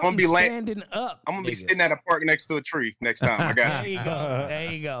 Something standing up. I'm gonna be sitting at a park next to a tree next time. I got you.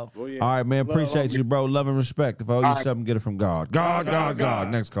 There you go. Oh, yeah. All right, man. Appreciate you, bro. Love and respect. If I owe you something, get it from God.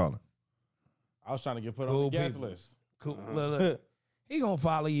 God. Next caller. I was trying to get put on the guest list. Cool. Look. He gonna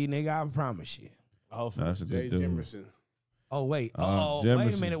follow you, nigga. I promise you. That's a good dude. Jimerson. Oh wait. Wait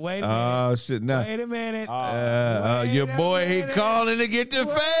a minute. Oh shit! Now. Wait a minute. Your boy, he calling to get the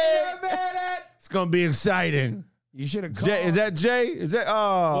fame. It's gonna be exciting. You should have called. Jay, is that Jay? Is that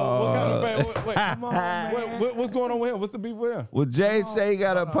What kind of fame? Wait, come on, man. What's going on with him? What's the beef with him? Well, Jay say he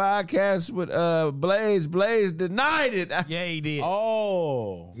got a podcast with Blaze. Blaze denied it. Yeah, he did.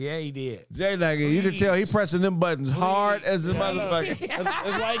 Oh. Yeah, he did. Jay, like you can tell he pressing them buttons hard as a motherfucker.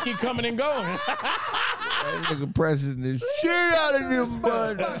 That's why he keep coming and going. That nigga pressing the shit out of them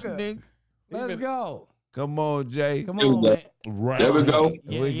buttons, nigga. Let's go. Come on, Jay. Come on, man. Right. There we go.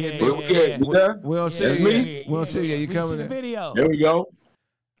 We don't see you. me? We don't see you. You coming the in? video. There we go.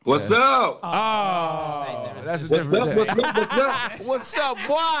 What's up? Oh, that's a different Jay. What's up? What's up,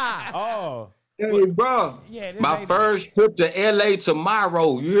 boy? Oh. Hey, bro. Yeah, My first trip to LA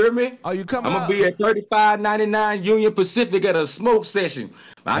tomorrow. You hear me? Oh, you coming? I'm gonna be at 3599 Union Pacific at a smoke session.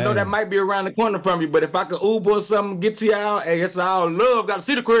 I know that might be around the corner from you, but if I could Uber or something, get to y'all, hey, it's all love. Got to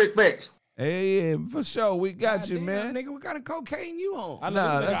see the Kraig facts. Hey, yeah, for sure. We got you, man. Nigga, what kind of cocaine you on? I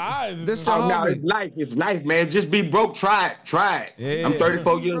know this the Oh, no, homie. it's life, man. Just be broke. Try it. Yeah. I'm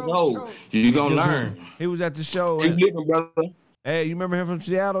 34 years old. You gonna learn. He was at the show. Keep living, brother. Hey, you remember him from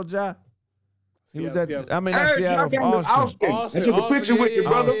Seattle, Ja? He was at. Seattle. I mean, not Seattle, from Austin. I took a picture with you,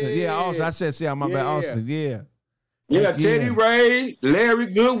 brother. Austin. Yeah, Austin. I said Seattle. My bad, Austin. Yeah. Yeah, Teddy Ray, Larry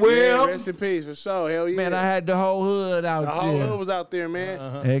Goodwill. Rest in peace, for sure. Hell yeah. Man, I had the whole hood out the there. whole hood was out there,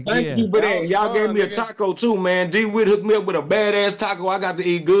 man. Heck Thank yeah. you for that. was Y'all fun, gave me a nigga. taco too, man. D Witt hooked me up with a badass taco. I got to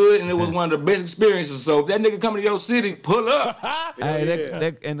eat good, and it was one of the best experiences. So if that nigga coming to your city, pull up. Hey,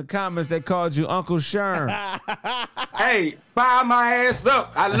 they, in the comments, they called you Uncle Sherm. Hey, fire my ass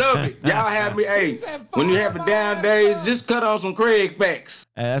up. I love it. Y'all have me. Hey, when you have a down days, just cut on some Kraig facts.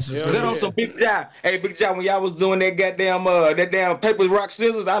 Hey, that's a Cut on some Big Job. Hey, Big Job, when y'all was doing that goddamn that damn paper, rock,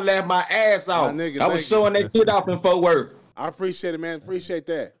 scissors, I laughed my ass off. nigga, I was showing that shit off in Fort Worth. I appreciate it, man. Appreciate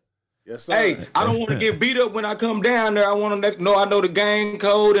that. Yes, sir. Hey, I don't want to get beat up when I come down there. I want to know I know the game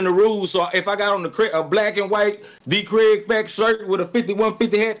code and the rules. So if I got on a black and white D Kraig fact shirt with a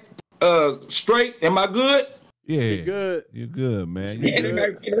 5150 hat straight, am I good? Yeah. You good. You good, man. Yeah,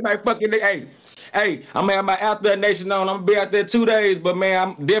 anybody fucking hey, I'm gonna have my Out There Nation on. I'm gonna be out there 2 days, but man,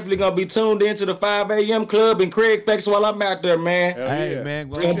 I'm definitely gonna be tuned into the 5 a.m. club and Kraig facts while I'm out there, man. Hey, yeah. man.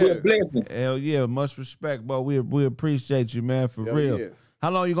 It's gonna be a blessing. Hell yeah. Much respect, boy. We appreciate you, man, for real. Yeah. How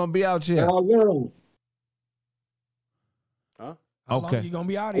long you going to be out here? Huh? How Okay. long you gonna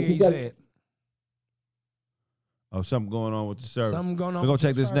be out here? He said. Oh, something going on with the service. Something going on. We're going with to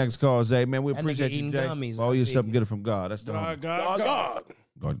take your this service. next call, Zay. Man, we That nigga appreciate you, eating Jay. gummies, Oh, I you see. something, get it from God. That's the homie. God. God.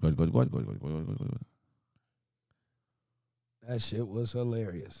 That shit was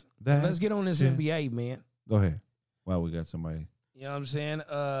hilarious. That Let's get on this shit. NBA, man. Go ahead. Wow, we got somebody. You know what I'm saying?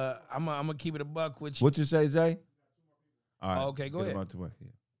 I'm gonna keep it a buck with you. What you say, Zay? All right. Okay, go get him ahead. out the way.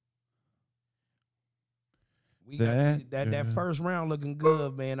 Yeah. We got that first round looking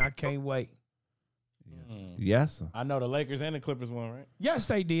good, man. I can't wait. Yes, sir. I know the Lakers and the Clippers won, right? Yes,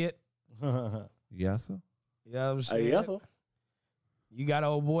 they did. Yes, sir. You know what I'm saying? Yeah. You got an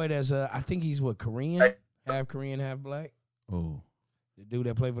old boy that's I think he's what, Korean? Half Korean, half black. Oh. The dude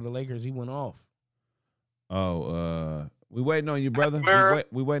that played for the Lakers, he went off. Oh, we waiting on you, brother.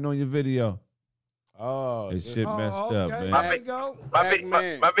 We waiting on your video. Oh, This shit messed up, okay. man. There you go. My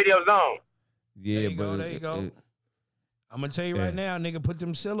video's on. Yeah, There you but go. There you go. I'm gonna tell you right now, nigga, put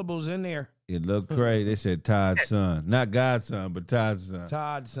them syllables in there. it looked crazy. They said Todd's son. Not God's son, but Todd's son.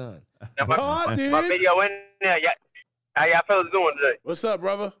 Todd's son. My video in there. Yeah. How y'all fellas doing today? What's up,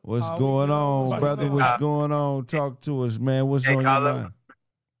 brother? What's Oh, going we on, good. brother? What's going on? Talk to us, man. What's Hey, on your Colin. mind?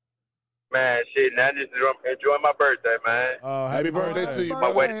 Man, shit, now just enjoying my birthday, man. Happy birthday to you, My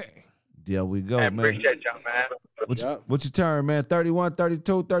brother. wedding. There we go, I man. appreciate y'all, man. What's your turn, man? 31,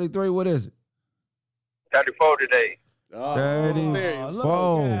 32, 33? What is it? 34 today. Oh, 30. there. Look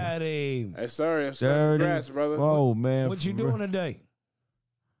Whoa. at him. Yes, sir. Yes, sir. 30. Congrats, brother. Oh, man. What you for doing real. today?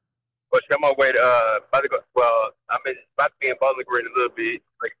 Well, I'm on my way to about to go. Well, I'm about to be in Bowling Green a little bit.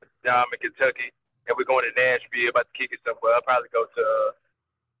 Like now I'm in Kentucky, and we're going to Nashville. About to kick it somewhere. I'll probably go to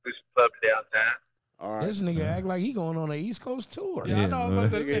do some clubs downtown. All right. This nigga act like he going on an East Coast tour. Yeah, I know.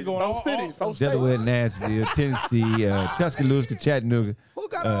 man. They going all cities. Delaware, Nashville, Tennessee, Tuscaloosa, Chattanooga. Who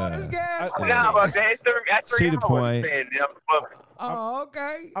got all this gas? Nah, but that's Cedar Point. Oh,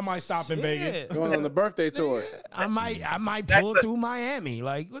 okay. I might stop in Shit. Vegas. Going on the birthday tour. I might pull through Miami.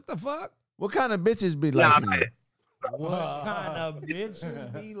 Like, what the fuck? What kind of bitches be like? Nah, What kind of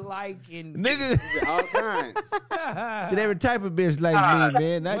bitches be like in Niggas, All kinds. shit, every type of bitch like me,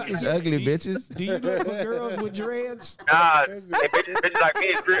 man. Not just ugly bitches. Do you look for girls with dreads? Nah, bitches like me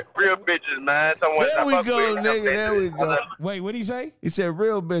is real bitches, man. Someone There we go, nigga. There we go. Wait, what did he say? He said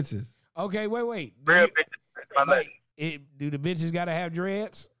real bitches. Okay, wait. Real bitches. My lady. Do the bitches gotta have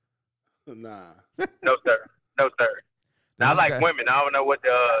dreads? Nah. No, sir. No, sir. Now, I like Okay. women. I don't know what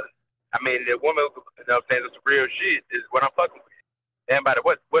the woman, you know what I'm saying, that's real shit is what I'm fucking with. And about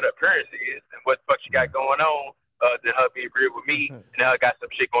what appearance is and what the fuck she got going on, than her being real with me and her got some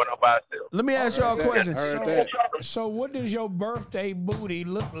shit going on by herself. Let me ask y'all a question. Heard that. So what does your birthday booty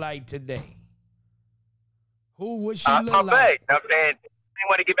look like today? Who would she I'm look back. like? You know what I'm saying? I didn't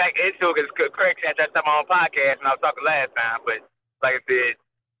want to get back into it because Kraig said that on my own podcast and I was talking last time. But like I said,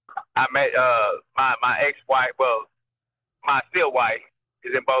 I met my ex-wife, well, my still wife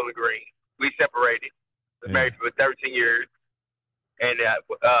is in Bowling Green. We separated. Was married for 13 years. And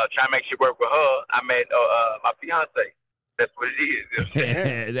trying to make shit work with her, I met my fiance. That's what it is.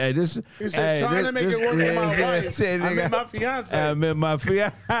 Hey, this, He said, trying to make it work with my wife. Said, I nigga, met my fiance. I met my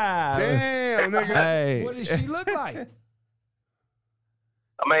fiance. Damn, nigga. Hey. What does she look like?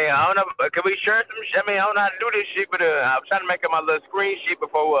 I mean, I don't know. Can we share some shit? I mean, I don't know how to do this shit, but I'm trying to make up my little screen sheet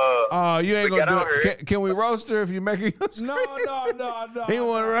before. Oh, you ain't we gonna got do on it. here. Can we roast her if you make her? No. He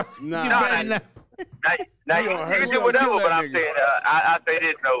want to roast. Nah. You Nah, better not. Now You you gonna can hurt- do you whatever, gonna kill but that I'm nigga. saying, I say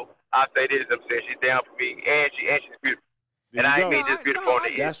this though. I say this. I'm saying she's down for me, and she's beautiful. There And I you ain't go. mean just beautiful on the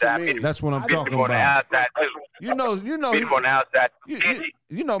That's inside. what me. That's what I'm talking Beautiful on the about. outside too. You know, Beautiful on the outside. you know, And she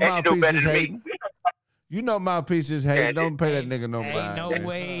do mouthpiece better is than hating. me. You know, mouthpiece is hating. Yeah, Don't pay that nigga no Ain't mind. no man.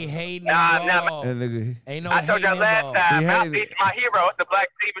 way hating Nah, involved. That nigga. Ain't no I told y'all hating last involved. time, He hated Mouthpiece is my hero. It's the Black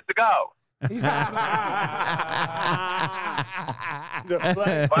Steven Seagal. He's The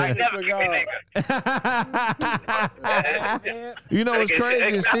black Well, I ain't Steven never kicked a Seagal. nigga. You know what's Nigga, crazy?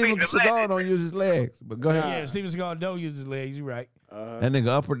 nigga, Steven he's a Seagal legend. don't use his legs. But go ahead. Yeah, Steven Seagal don't use his legs. You're right. That nigga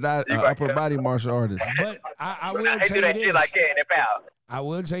upper body martial artist. But I will They tell do you that shit this. like that in the power. I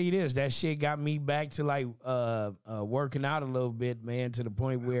will tell you this. That shit got me back to like working out a little bit, man, to the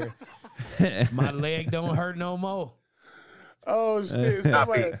point where my leg don't hurt no more. Oh shit!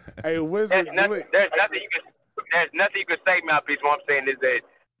 Somebody, hey, wizard. There's nothing you can say, Mouthpiece. What I'm saying is that,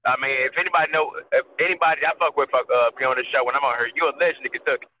 I mean, if anybody I fuck with be on the show when I'm on here, you're a legend in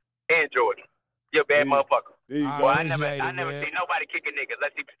Kentucky and Georgia. You're a bad Yeah. motherfucker. There you I go. Well, I never appreciate it, man. seen nobody kick a nigga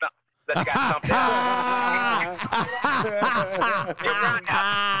unless he got something. You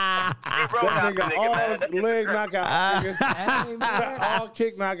That nigga all man. leg knockouts, Hey, nigga. man. all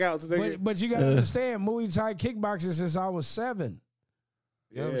kick knockouts, nigga. But you gotta understand, Muay Thai kickboxing since I was 7.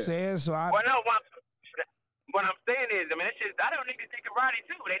 You know what I'm Yeah. saying? So I Well, no, what I'm saying is, I mean, that shit, I don't need to take karate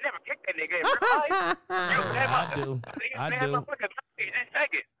too. They never kick that nigga in real life. I do. I do. Just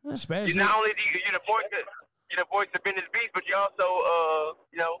take it. Especially Not only do you're the voice of business beast, but you also,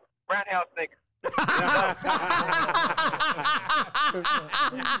 roundhouse nigga.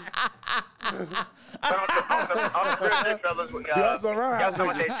 You also roundhouse Y'all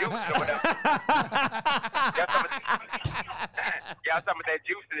talking about nigga. that juice or whatever. Y'all talking about that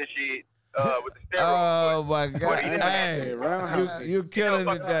juice and shit with the steroids. Oh my God! Hey, Hey, roundhouse. you killing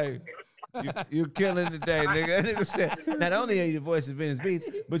today. You killing today, nigga. That nigga said, not only are you the voice of Venice Beats,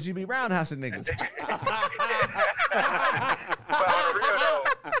 but you be roundhousing niggas. But on the real though,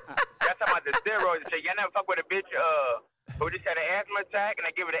 y'all talking about the steroids and shit. Y'all never fuck with a bitch who just had an asthma attack and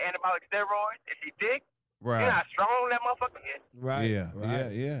they give her the anabolic steroids and she thick. You know how strong that motherfucker is. right. Yeah,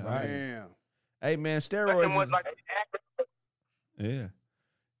 right. yeah. Right. Damn. Hey man, But steroids. someone's Is, like, yeah.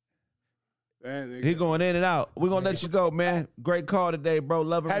 That nigga. He going in and out. We're gonna let you go, man. Great call today, bro.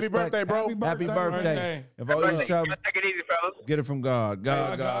 Love and Happy respect. birthday, bro. Happy birthday. If I owe you something, take it easy, fellas. get it from God.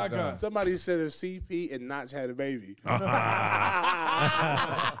 God. Somebody said if CP and Notch had a baby.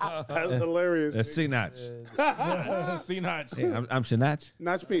 That's hilarious. That's C Notch. See notch. Hey, I'm Sinach.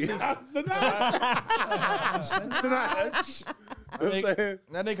 Notch P. Notch. Notch. That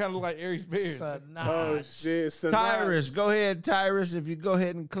nigga kind of look like Ari Spears. Oh shit. Tyrus, go ahead, Tyrus. If you go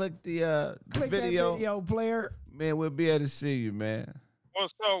ahead and click the Click video, that video player. man, we'll be able to see you, man.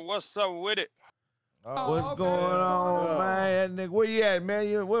 What's up with it? What's going on, man? That nigga, where you at,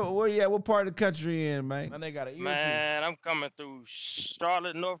 man? Where you at? What part of the country you in, man? And they got an earpiece. Man, I'm coming through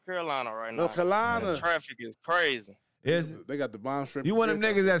Charlotte, North Carolina right now. North Carolina. The traffic is crazy. They got the bomb strip. You one of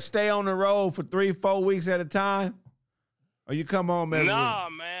them niggas that stay on the road for 3-4 weeks at a time? Or you come home every week? Nah,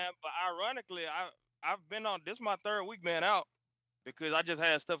 man. But ironically, I've been on, this is my 3rd week being out because I just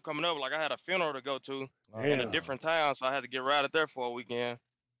had stuff coming up. Like I had a funeral to go to in a different town, so I had to get routed there for a weekend.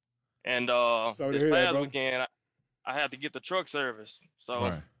 And this past weekend, I had to get the truck service.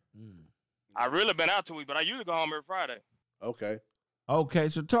 So I really been out 2 weeks, but I usually go home every Friday. Okay,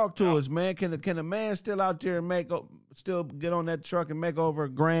 so talk to us, man. Can a man still out there still get on that truck and make over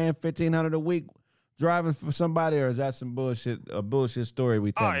 $1,000, $1,500 a week driving for somebody, or is that some bullshit? A bullshit story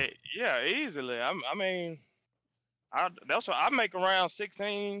we tell? Yeah, easily. I mean, that's what I make around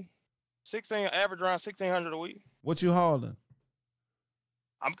 16, average around $1,600 a week. What you hauling?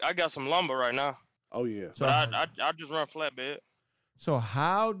 I got some lumber right now. Oh yeah. So I just run flatbed. So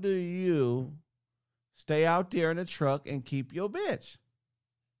how do you stay out there in the truck and keep your bitch?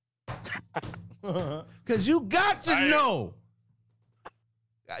 Because you got to know.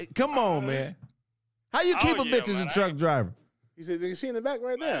 Come on, man. How you keep a bitch as a truck driver? He said, "Nigga, she in the back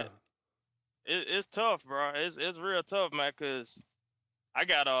right there." It's tough, bro. It's real tough, man. Cause I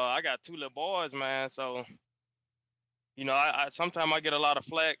got 2 little boys, man. So you know, I sometimes I get a lot of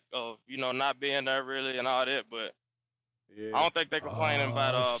flack of not being there really and all that, but I don't think they're complaining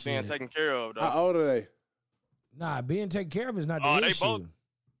about being taken care of. Though. How old are they? Nah, being taken care of is not the issue.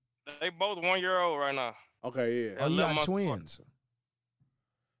 They both 1 year old right now. Okay, yeah. Oh, you got twins.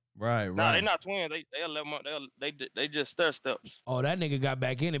 Right. Nah, they not twins. They 11 months. They just stair steps. Oh, that nigga got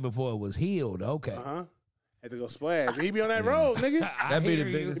back in it before it was healed. Okay. Had to go splash. He be on that road, nigga. That'd be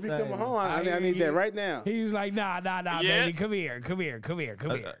the biggest He be thing. coming home. I need that right now. He's like, nah, baby, come here.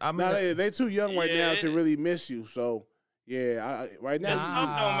 I mean, they too young right now to really miss you. So yeah, right now. It's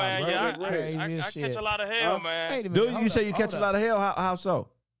tough though, man. Bro, I catch a lot of hell, man. Wait a minute, you say you catch a lot of hell? How so?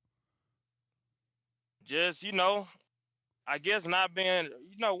 Just I guess not being,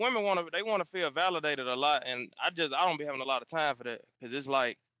 women want to feel validated a lot, and I don't be having a lot of time for that because it's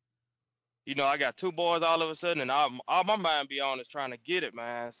like, I got 2 boys all of a sudden, and all my mind be on is trying to get it,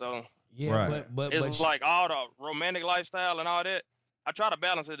 man. So yeah, but it's like all the romantic lifestyle and all that. I try to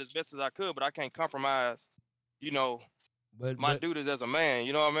balance it as best as I could, but I can't compromise, my duties as a man.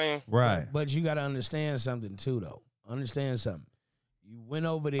 You know what I mean? Right. But you got to understand something too, though. Understand something. You went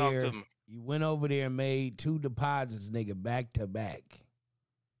over there. You went over there and made 2 deposits, nigga, back to back.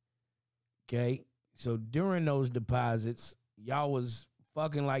 Okay? So during those deposits, y'all was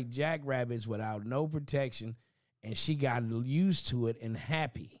fucking like jackrabbits without no protection, and she got used to it and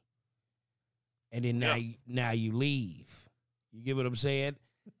happy. And then now you leave. You get what I'm saying?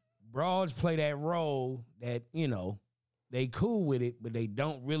 Broads play that role that, they cool with it, but they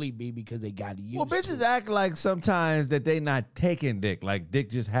don't really be because they got used to it. Well, bitches act like sometimes that they not taking dick, like dick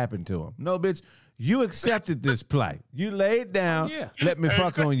just happened to them. No, bitch, you accepted this plight. You laid down, let me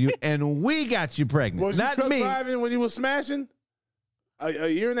fuck on you, and we got you pregnant. Was not you truck me. driving when you was smashing? A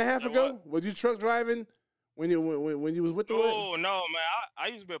year and a half ago? Was you truck driving when you was with the Oh, no, man. I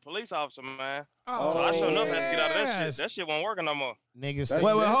used to be a police officer, man. So I sure enough had to get out of that shit. That shit wasn't working no more. Niggas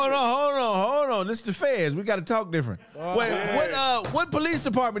Wait, hold on. This is the feds. We got to talk different. What police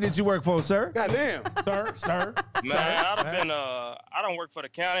department did you work for, sir? Goddamn. sir. Man, I don't work for the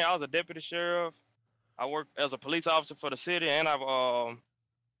county. I was a deputy sheriff. I worked as a police officer for the city, and I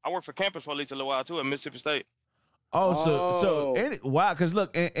worked for campus police a little while, too, at Mississippi State. Wow, because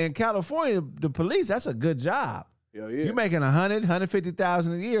look, in California, the police, that's a good job. Yeah. You're making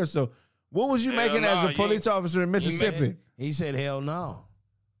 $150,000 a year. So what was you making as a police officer in Mississippi? He said, hell no.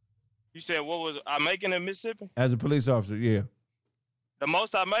 You said, what was I making in Mississippi? As a police officer, yeah. The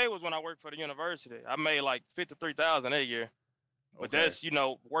most I made was when I worked for the university. I made like $53,000 a year. But that's,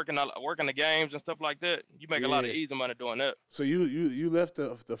 working the games and stuff like that. You make a lot of easy money doing that. So you left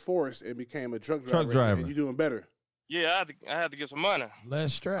the force and became a truck driver. Truck driver. And you doing better. Yeah, I had to get some money.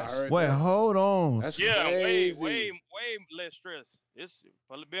 Less stress. Wait, hold on. That's way crazy. less stress. It's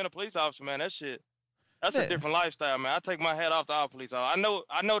being a police officer, man. That shit. That's a different lifestyle, man. I take my hat off to all police officers.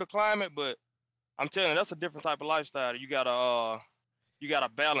 I know the climate, but I'm telling you, that's a different type of lifestyle. You gotta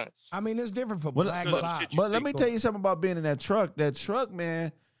balance. I mean, it's different for black lives. But let me tell you something about being in that truck. That truck,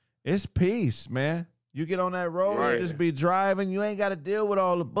 man, it's peace, man. You get on that road, just be driving. You ain't got to deal with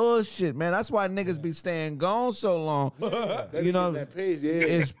all the bullshit, man. That's why niggas be staying gone so long. That peace,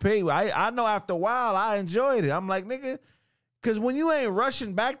 it's peace. I know after a while, I enjoyed it. I'm like, nigga, because when you ain't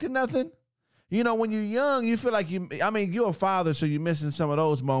rushing back to nothing, You know, when you're young, you feel like you're a father, so you're missing some of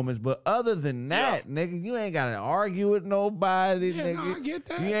those moments. But other than that, nigga, you ain't got to argue with nobody, nigga. No, I get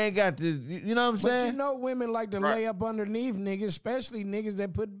that. You ain't got to, you know what I'm saying? But you know, women like to lay up underneath niggas, especially niggas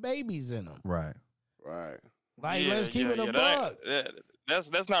that put babies in them. Right. Like, let's keep it a buck.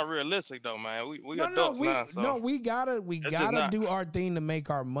 That's not realistic though, man. We No, adults now. So. we gotta do our thing to make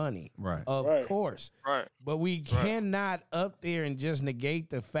our money. Right. Of course. Right. But we cannot up there and just negate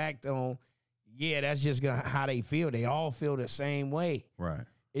the fact on, that's just how they feel. They all feel the same way. Right.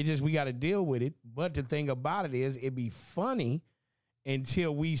 It just, we got to deal with it. But the thing about it is, it'd be funny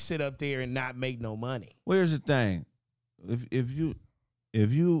until we sit up there and not make no money. Well, here's the thing: if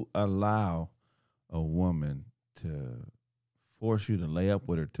you allow a woman to force you to lay up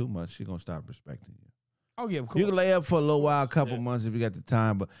with her too much, she's gonna stop respecting you. Oh yeah, of course. You can lay up for a little while, a couple months if you got the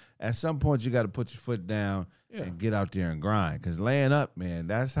time, but at some point you got to put your foot down and get out there and grind. Because laying up, man,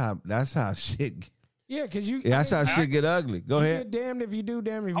 that's how shit. Yeah, because that's how shit get ugly. Go ahead. Get damned if you do,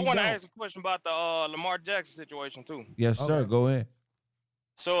 damned if you don't. I want to ask a question about the Lamar Jackson situation too. Yes, sir. Go ahead.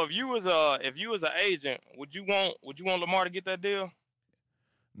 So if you was an agent, would you want Lamar to get that deal?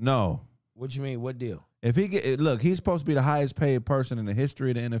 No. What you mean? What deal? If he's supposed to be the highest paid person in the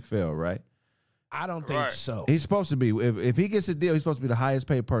history of the NFL, right? I don't think so. He's supposed to be. If he gets a deal, he's supposed to be the highest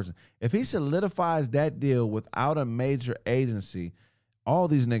paid person. If he solidifies that deal without a major agency, all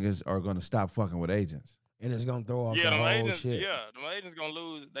these niggas are going to stop fucking with agents. And it's going to throw off the whole shit. Yeah, the agents going to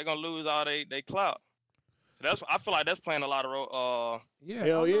lose. They're going to lose all they clout. So I feel like that's playing a lot of role.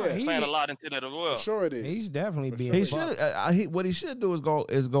 Hell yeah, playing a lot into that as well. Sure it is. He's definitely being. He should. What he should do is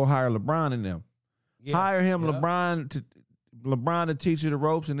go hire LeBron and them. Yeah. Hire him, LeBron to teach you the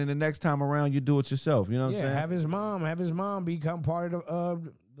ropes, and then the next time around you do it yourself. You know what I'm saying? Have his mom become part of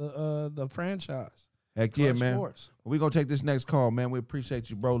the franchise. Heck yeah, man. We're going to take this next call, man. We appreciate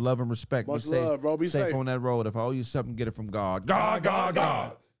you, bro. Love and respect. Much love, bro. Be safe on that road. If I owe you something, get it from God.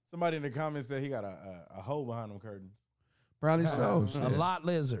 God. Somebody in the comments said he got a hole behind them curtains. Probably so. A lot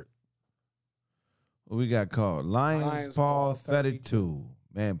lizard. What we got called? Lions Paw 32.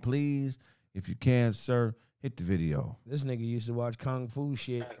 Man, please, if you can, sir, hit the video. This nigga used to watch Kung Fu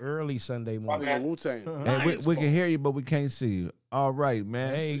shit early Sunday morning. Wu-Tang. Hey, we can hear you, but we can't see you. All right,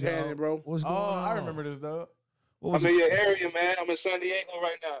 man. Hey, bro. What's going on? I remember this, though. I'm in your area, man. I'm in San Diego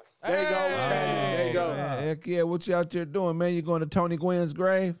right now. There you go. Heck yeah, what you out there doing, man? You going to Tony Gwynn's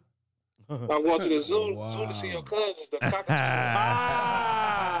grave? I'm going to the zoo to see your cousins, the cockatoos.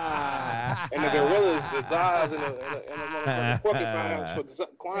 And the gorillas, the zaz, and the porcupines for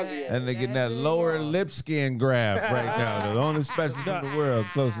Kwanzaa. And they're getting that lower lip skin graft right now. The only specialist in the world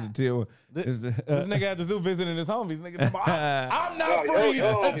closest to Tijuana. This nigga at the zoo visiting his homies. Nigga, I'm not free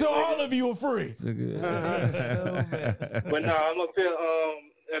until all of you are free. But no, I'm up here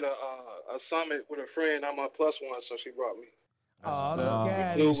at a summit with a friend. I'm a +1, so she brought me. Oh, look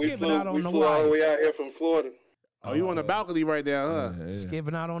at you skipping out on the wife. We flew all the way out here from Florida. Oh, you on the balcony right there, huh? Yeah.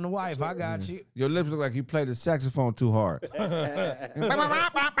 Skipping out on the wife. I got you. Your lips look like you played the saxophone too hard. Like,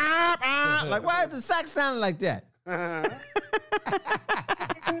 why is the sax sounding like that?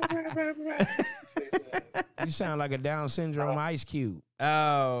 You sound like a Down syndrome Ice Cube.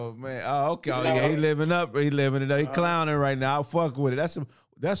 Oh, man. Oh, okay. Oh, yeah, he living up. He living it up. He clowning right now. I'll fuck with it.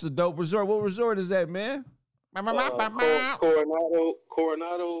 That's a dope resort. What resort is that, man? Coronado.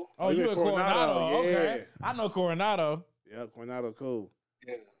 Oh, you in Coronado? Yeah. Okay. I know Coronado. Yeah, Coronado, cool.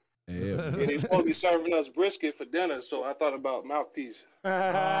 Yeah. Yeah. And they supposed to be serving us brisket for dinner, so I thought about mouthpiece.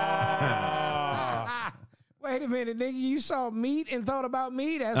 Wait a minute, nigga. You saw meat and thought about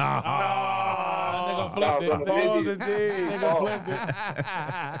me? That's nigga flipped it. Balls indeed. Nigga flipped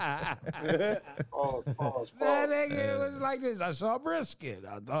it. Pause. That nigga was like this. I saw brisket.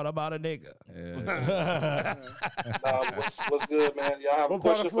 I thought about a nigga. Yeah. What's good, man? Y'all have What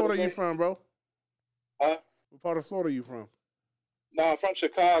part of Florida you from, bro? Huh? What part of Florida you from? No, I'm from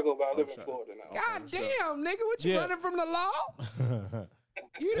Chicago, but I live in Florida now. God damn, nigga. What you running from the law?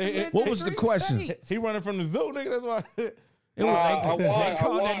 What was the question? States. He running from the zoo, nigga. That's why. They call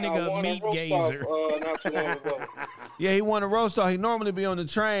that nigga a meat gazer. Not too long ago. Yeah, he won a roast off. He normally be on the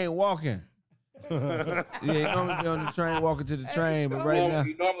train walking. Yeah, he normally be on the train walking to the train, but right now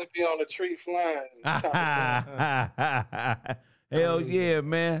You normally be on the tree flying. hell yeah,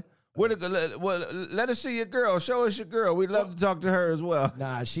 man. Let us see your girl. Show us your girl. We'd love to talk to her as well.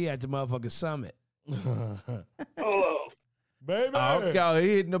 Nah, she at the motherfucking summit. Hello. Baby. Oh, okay, he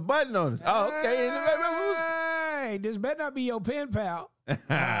hitting the button on us. Oh, okay. Hey, this better not be your pen pal.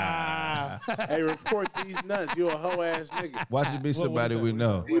 Hey, report these nuts. You a hoe ass nigga. Watch it be somebody we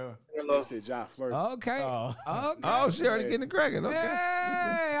know. In They said Ja flirt. Okay. Oh. Okay. Oh, she already getting cracking. Okay. Hey,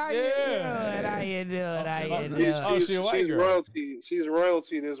 how you doing? How you doing? How you doing? Oh, she a white She's girl. royalty. She's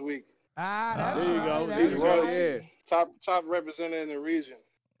royalty this week. That's There you right. go. That's There you go. right. Yeah. Top representative in the region.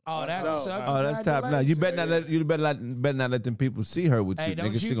 Oh, that's No. what's up. Oh, that's top now. You better not let them people see her with you,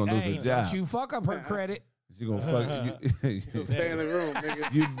 nigga. She gonna lose her job. Don't you fuck up her credit. She gonna fuck you. Stay in the room,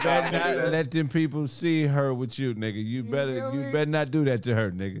 nigga. You better not let them people see her with you, nigga. You better not do that to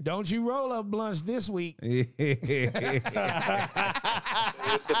her, nigga. Don't you roll up blunts this week. It's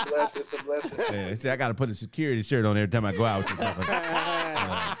a blessing. It's a blessing. Yeah, see, I gotta put a security shirt on every time I go out with this.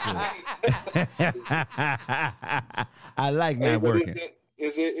 I like not working.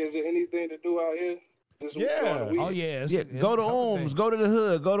 Is it anything to do out here? Yeah. Oh yeah. Go to Ohms. Go to the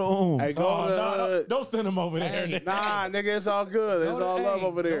hood. Go to Ohms. Hey, go to the hood. Don't send him over there. Hey. Nah, nigga, it's all good. It's all love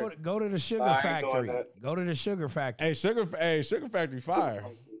over there. Go to the sugar I ain't doing factory. that. Go to the sugar factory. Hey, Sugar Factory fire.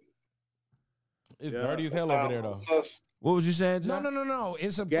 It's dirty as hell over there though. What was you saying, John? No.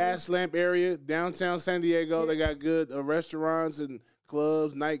 It's a Gas lamp area, downtown San Diego. They got good restaurants and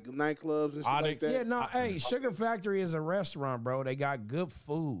clubs, nightclubs and shit like that. Yeah, no, hey, Sugar Factory is a restaurant, bro. They got good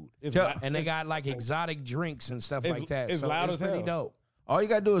food. And they got like exotic drinks and stuff like that. It's so loud it's as pretty hell. dope. All you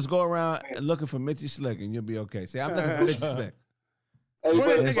gotta do is go around and looking for Mitchie Slick, and you'll be okay. See, I'm looking for Mitchie Slick. Hey,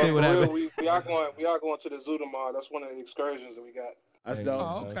 Let's see what happens. we are going to the zoo tomorrow. That's one of the excursions that we got. That's dope.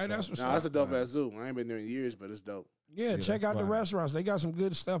 Oh, okay, that's what's Nah, that's a up. dope ass zoo. I ain't been there in years, but it's dope. Yeah, check out the restaurants. They got some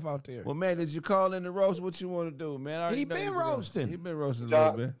good stuff out there. Well, man, did you call in the roast? What you want to do, man? I already He know been you roasting. He been roasting a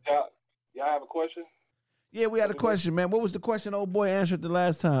little bit. Y'all have a question? Yeah, we had a question, man. What was the question old boy answered the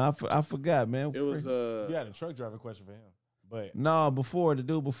last time? I forgot, man. It was You had a truck driver question for him. But No, the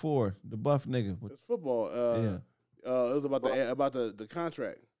dude before, the buff nigga. it's football. It was about the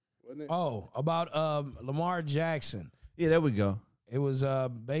contract, wasn't it? Oh, about Lamar Jackson. Yeah, there we go. It was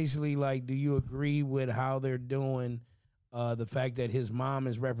basically like, do you agree with how they're doing the fact that his mom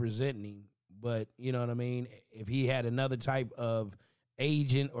is representing him? But, you know what I mean? If he had another type of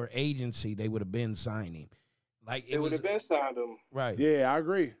agent or agency, they would have been signing. Like It would have been signed him. Right. Yeah, I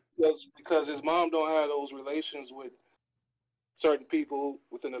agree. Because his mom don't have those relations with certain people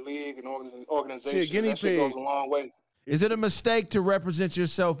within the league and organizations. She a guinea that shit pig. goes a long way. Is it a mistake to represent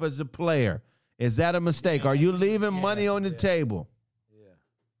yourself as a player? Is that a mistake? Are you leaving money on the table?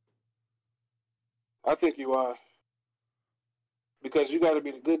 I think you are. Because you got to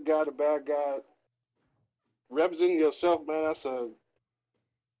be the good guy, the bad guy. Representing yourself, man, that's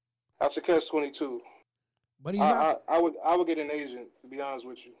a catch-22. But he's not. I would get an agent, to be honest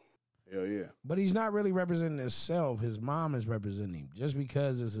with you. Hell yeah. But he's not really representing himself. His mom is representing him. Just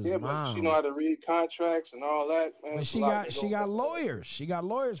because it's his But mom. she know how to read contracts and all that, man. But It's she a lot got that she goes got into lawyers. She got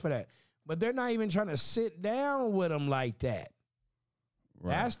lawyers for that. But they're not even trying to sit down with him like that.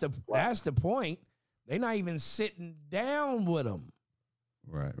 Right. That's the point. They're not even sitting down with him.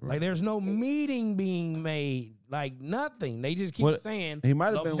 Right. Like there's no meeting being made. Like nothing. They just keep Well, saying he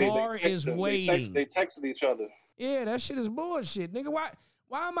might have been- Lamar is waiting. They texted each other. Yeah, that shit is bullshit, nigga.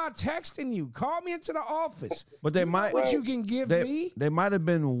 Why am I texting you? Call me into the office. But they You know might. what you can give me. They might have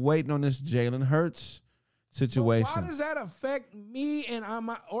been waiting on this Jalen Hurts situation. Why does that affect me and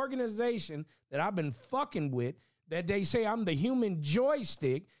my organization that I've been fucking with? That they say I'm the human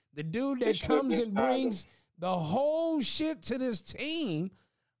joystick, the dude that comes and brings the whole shit to this team.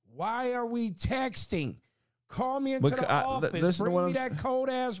 Why are we texting? Call me into the office. Bring me that cold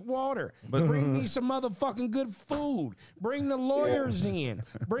ass water. Bring me some motherfucking good food. Bring the lawyers in.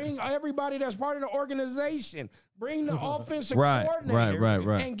 Bring everybody that's part of the organization. Bring the offensive coordinator.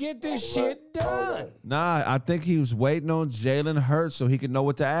 Right. And get this shit done. Nah, I think he was waiting on Jalen Hurts so he could know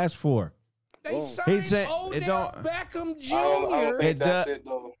what to ask for. They signed Odell Beckham Jr. I don't think that's it,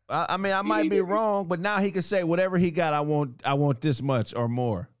 though. I mean, I might be wrong, but now he can say whatever he got. I want this much or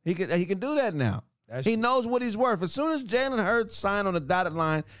more. He can do that now. He knows what he's worth. As soon as Jalen Hurts signed on the dotted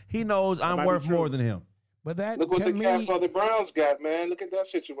line, he knows I'm worth more than him. But that Look what to the cap me, for the Browns got, man. Look at that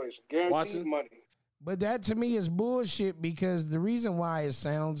situation. Guaranteed money. but that to me is bullshit because the reason why it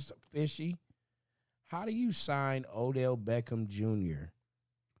sounds fishy. How do you sign Odell Beckham Jr.,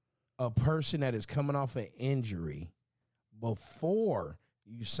 a person that is coming off an injury, before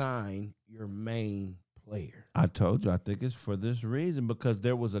you sign your main player? I told you, I think it's for this reason because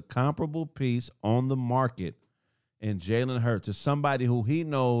there was a comparable piece on the market in Jalen Hurts to somebody who he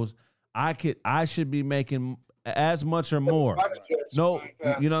knows I should be making as much or more. No,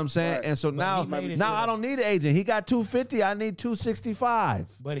 you know what I'm saying? Right. And so now I don't need an agent. He got 250. I need 265.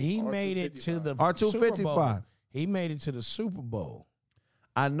 But he made it to the or 255. Super Bowl. He made it to the Super Bowl.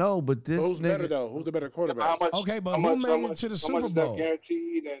 I know, but this who's nigga, better though? Who's the better quarterback? Okay, but who made it to the Super Bowl?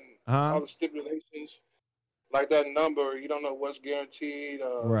 Guaranteed and all the stipulations, like that number. You don't know what's guaranteed,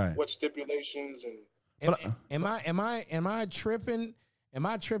 right? What stipulations and. Am I tripping? Am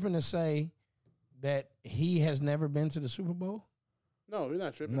I tripping to say that he has never been to the Super Bowl? No, you're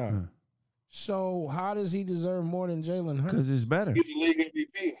not tripping. No. So how does he deserve more than Jalen Hurts? Because he's better. He's the league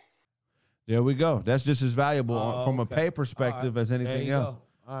MVP. There we go. That's just as valuable from a pay perspective as anything else.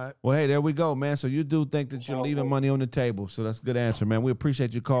 All right. Well, hey, there we go, man. So you do think that you're leaving money on the table. So that's a good answer, man. We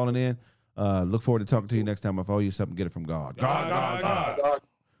appreciate you calling in. Look forward to talking to you next time. If I owe you something, get it from God. God.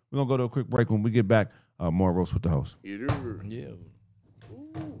 We're going to go to a quick break. When we get back, more Roast with the Host. Yeah.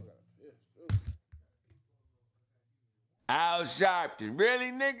 Al Sharpton.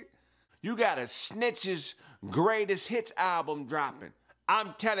 Really, nigga? You got a Snitch's greatest hits album dropping.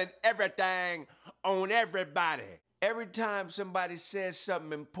 I'm telling everything on everybody. Every time somebody says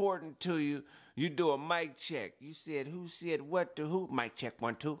something important to you, you do a mic check. You said who said what to who? Mic check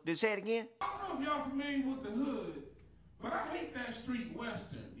 1, 2. Did say it again? I don't know if y'all familiar with the hood, but I hate that street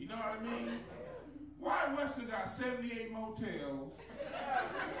Western. You know what I mean? Why Western got 78 motels,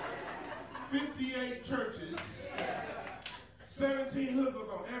 58 churches, 17 hookers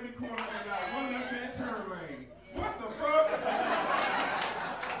on every corner, and got one left-hand turn lane. What the fuck?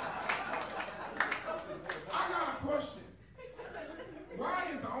 I got a question. Why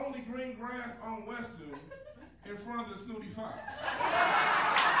is the only green grass on Western in front of the Snooty Fox?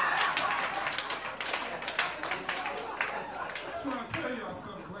 I'm trying to tell y'all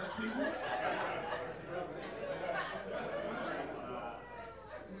something, black people.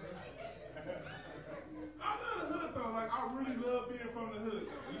 I love the hood though. Like I really love being from the hood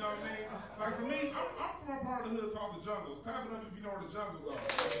though. You know what I mean? Like for me, I'm from a part of the hood called the Jungles. Clap it up if you know where the Jungles are.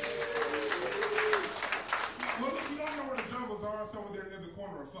 Well, if you don't know where the Jungles are, it's over there near the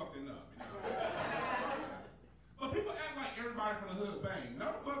corner of fucking up. You know? But people act like everybody from the hood bang.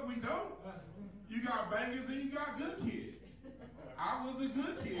 No, the fuck we don't. You got bangers and you got good kids. I was a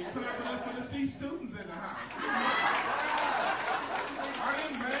good kid. Clap it up for the C students in the house. I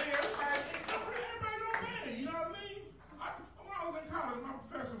didn't bang everybody. Everybody don't bang. You know what I mean? When I was in college, my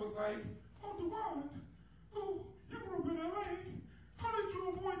professor was like, "Oh, Duane, you grew up in LA. How did you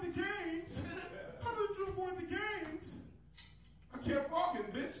avoid the gangs? How did you avoid the gangs?" I kept walking,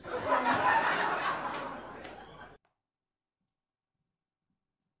 bitch. That's why.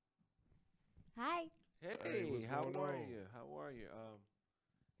 Hi. Hey, how are you? How are you?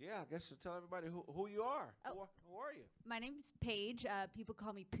 Yeah, I guess to tell everybody who you are. Oh. Who are you? My name's Paige. People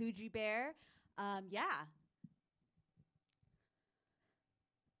call me Poogie Bear. Yeah.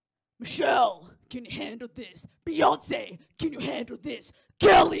 Michelle, can you handle this? Beyonce, can you handle this?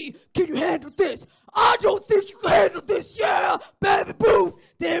 Kelly, can you handle this? I don't think you can handle this, yeah! Baby boo,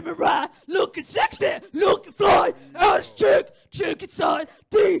 damn it right, looking sexy, looking fly, ass chick, chick inside,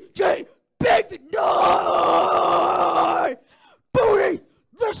 DJ, big the night! Booty,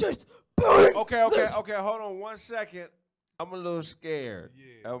 vicious, booty! Okay, hold on 1 second. I'm a little scared.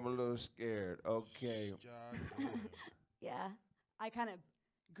 Yeah. I'm a little scared. Okay. Yeah. I kind of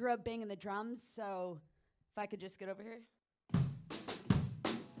grew up banging the drums, so if I could just get over here.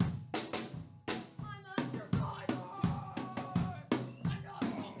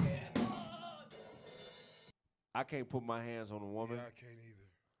 I can't put my hands on a woman. Yeah, I can't either.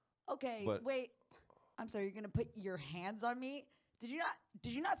 Okay, wait. I'm sorry, you're gonna put your hands on me? Did you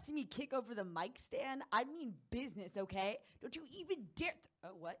not see me kick over the mic stand? I mean business, okay? Don't you even dare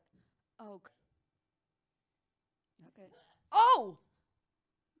oh, what? Oh. Okay. Oh!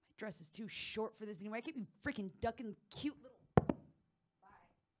 My dress is too short for this anyway. I can't be freaking ducking cute little. Bye.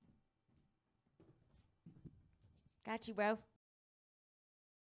 Got you, bro.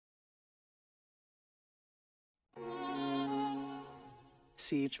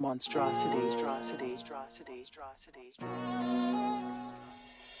 Siege monstrosities.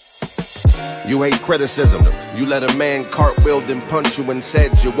 You hate criticism. You let a man cartwheeled and punch you and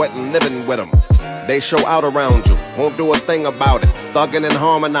said you wasn't living with him. They show out around you, won't do a thing about it. Thugging and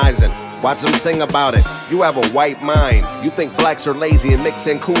harmonizing, watch them sing about it. You have a white mind. You think blacks are lazy and mix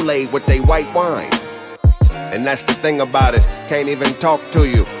in Kool-Aid with they white wine. And that's the thing about it. Can't even talk to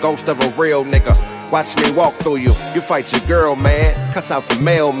you. Ghost of a real nigga. Watch me walk through you. You fight your girl, man. Cuss out the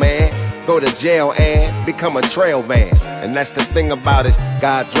mailman. Go to jail and become a trail van. And that's the thing about it.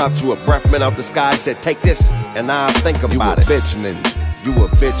 God dropped you a breath mint out the sky. Said, take this, and I'll think about it. You a bitch ninja. You a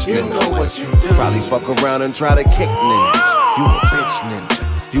bitch ninja. You know what you do. Probably fuck around and try to kick ninjas. You a bitch ninja.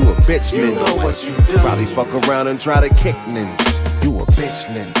 You a bitch ninja. You know what you do. Probably fuck around and try to kick ninjas. You a bitch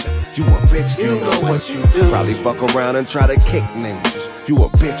ninja. You a bitch ninja. You know what you do. Probably fuck around and try to kick ninjas. You a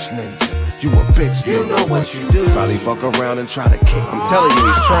bitch ninja. You a bitch, you know what you do. Probably fuck around and try to kick. I'm telling you,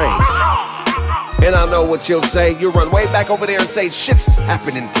 he's trained. And I know what you'll say. You run way back over there and say shit's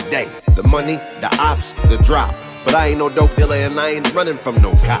happening today. The money, the ops, the drop. But I ain't no dope dealer and I ain't running from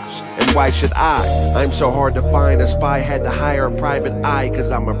no cops. And why should I? I'm so hard to find. A spy had to hire a private eye,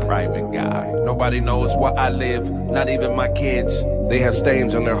 cause I'm a private guy. Nobody knows where I live, not even my kids. They have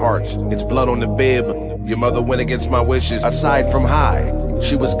stains on their hearts, it's blood on the bib. Your mother went against my wishes. Aside from high,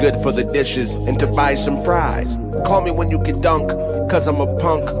 she was good for the dishes and to buy some fries. Call me when you can dunk, cause I'm a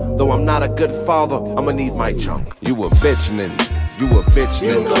punk. Though I'm not a good father, I'ma need my chunk. You a bitch ninja, you a bitch ninja.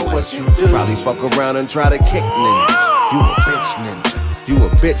 You know what you do. Probably fuck around and try to kick ninjas. You a bitch ninja, you a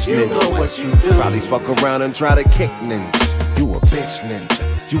bitch ninja. You know what you do. Probably fuck around and try to kick ninjas. You a bitch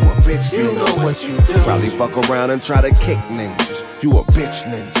ninja, you a bitch ninja. You know what you do. Probably fuck around and try to kick ninjas. You a bitch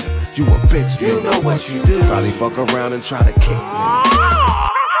ninja, you a bitch ninja. You know what you do. Probably fuck around and try to kick ninjas.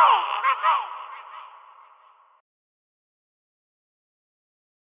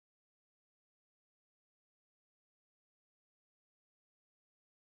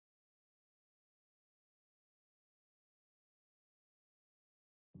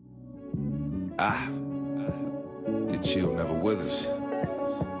 Your chill never with us.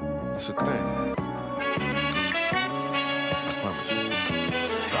 That's a thing. I promise you.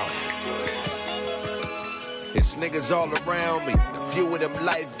 It's niggas all around me. A few of them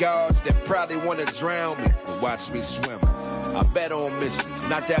lifeguards that probably wanna drown me, but watch me swim. I bet on misses.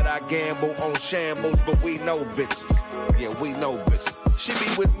 Not that I gamble on shambles, but we know bitches. Yeah, we know bitches. She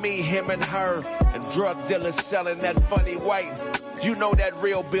be with me, him and her, and drug dealers selling that funny white. You know that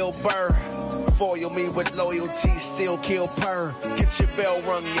real Bill Burr. Foil me with loyalty, still kill purr. Get your bell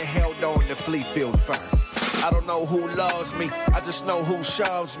rung, you held on to Fleetfield fur. I don't know who loves me, I just know who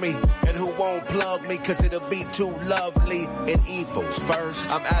shoves me. And who won't plug me, cause it'll be too lovely. And evil's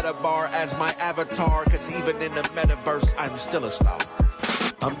first. I'm at a bar as my avatar, cause even in the metaverse, I'm still a star.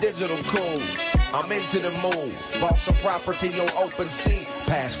 I'm digital cool, I'm into the move. Bought some property on open sea.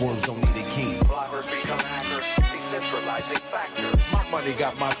 Passwords don't need a key. Bloggers become hackers, decentralizing factor. My money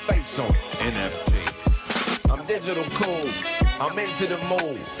got my face on NFT. I'm digital cool, I'm into the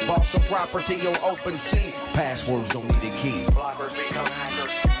move. Bought some property on open sea. Passwords don't need a key. Bloggers become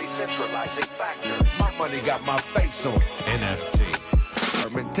hackers, decentralizing factor. My money got my face on NFT. Her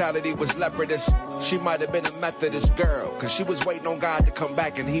mentality was leopardess. She might have been a Methodist girl, cause she was waiting on God to come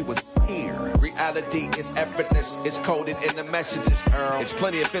back and he was here. Reality is effortless, it's coded in the messages, Earl. It's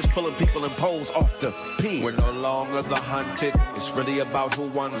plenty of fish pulling people and poles off the pier. We're no longer the hunted, it's really about who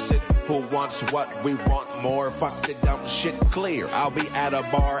wants it. Who wants what, we want more. Fuck the dumb shit clear. I'll be at a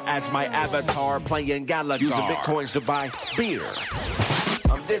bar as my avatar, playing Gallagher, using bitcoins to buy beer.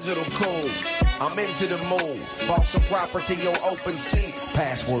 I'm digital cool, I'm into the move. Bought some property on open sea.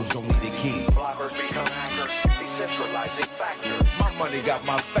 Passwords don't need a key. Bloggers become hackers, decentralizing factor. My money got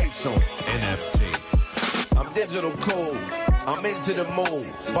my face on NFT. I'm digital cool, I'm into the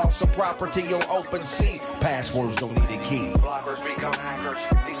move. Bought some property on open sea. Passwords don't need a key. Bloggers become hackers,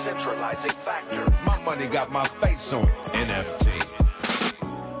 decentralizing factor. My money got my face on NFT.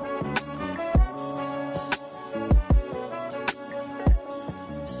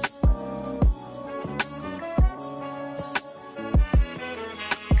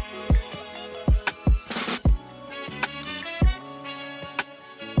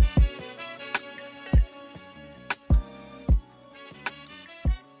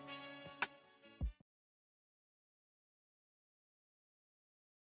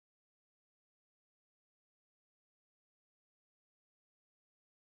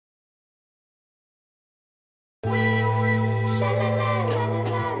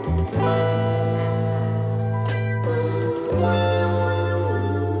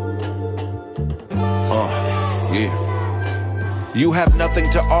 You have nothing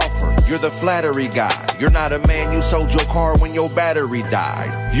to offer, you're the flattery guy. You're not a man, you sold your car when your battery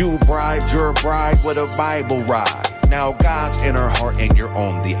died. You bribed your bride with a Bible ride. Now God's in her heart and you're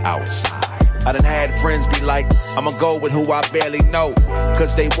on the outside. I done had friends be like, I'ma go with who I barely know,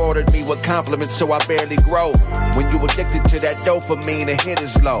 cause they watered me with compliments so I barely grow. When you addicted to that dopamine, the hit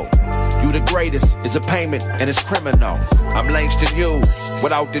is low. You the greatest, it's a payment and it's criminal. I'm Langston Hughes,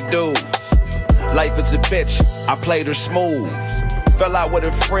 without the dudes. Life is a bitch, I played her smooth. Fell out with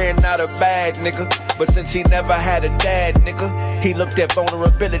a friend, not a bad nigga. But since he never had a dad, nigga, he looked at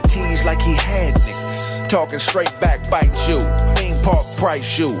vulnerabilities like he had niggas. Talking straight back, bite you. Theme park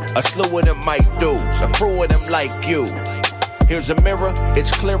price you. A slew of them might do. A crew of them like you. Here's a mirror,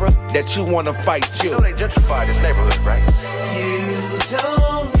 it's clearer that you wanna fight you. You know they gentrified this neighborhood, right?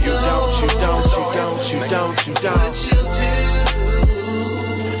 You don't what you do.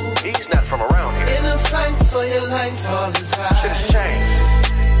 He's not from fight for your life, all is right. Shit has changed.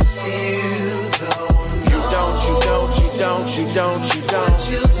 You don't. What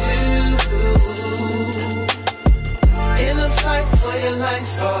you do. In a fight for your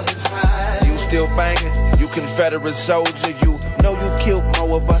life, all is right. You still banging, you Confederate soldier. You know you've killed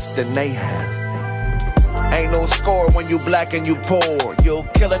more of us than they have. Ain't no score when you black and you poor. You'll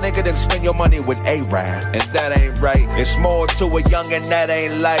kill a nigga then spend your money with A-Rap. And that ain't right. It's more to a young and that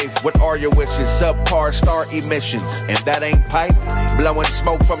ain't life. What are your wishes? Subpar star emissions. And that ain't pipe. Blowing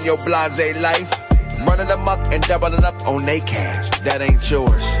smoke from your blase life. Running amok and doubling up on they cash. That ain't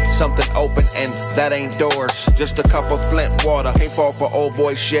yours. Something open and that ain't doors. Just a cup of Flint water. Ain't fall for old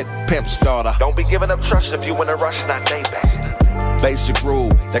boy shit. Pimp starter. Don't be giving up trust if you in a rush, not they bad. Basic rule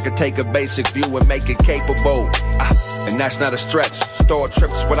that could take a basic view and make it capable. And that's not a stretch. Store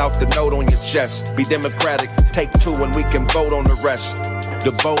trips without the note on your chest. Be democratic, take two and we can vote on the rest.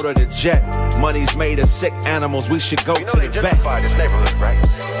 The boat or the jet. Money's made of sick animals. We should go to the vet. This neighborhood, right?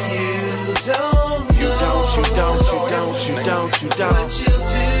 You don't. What you do.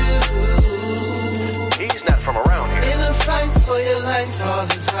 He's not from around here. In a fight for your life, all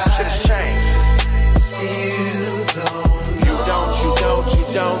is right. Shit has changed. You don't. What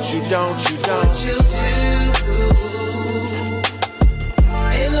you do.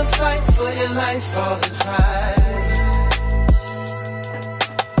 In a fight for your life, all is right.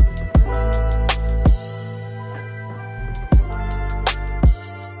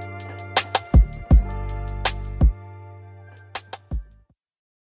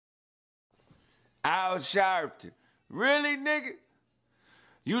 Al Sharpton. Really, nigga?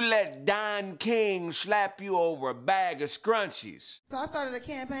 You let Don King slap you over a bag of scrunchies. So I started a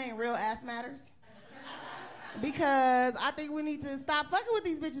campaign, Real Ass Matters. Because I think we need to stop fucking with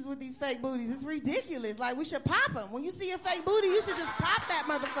these bitches with these fake booties. It's ridiculous. Like, we should pop them. When you see a fake booty, you should just pop that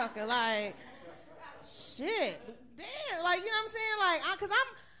motherfucker. Like, shit. Damn. Like, you know what I'm saying? Like, because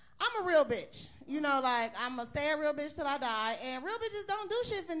I'm a real bitch. You know, like, I'm going to stay a real bitch till I die. And real bitches don't do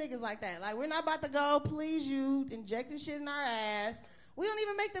shit for niggas like that. Like, we're not about to go please you, injecting shit in our ass. We don't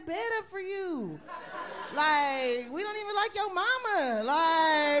even make the bed up for you. Like, we don't even like your mama.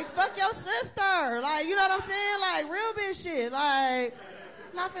 Like, fuck your sister. Like, you know what I'm saying? Like, real bitch shit. Like,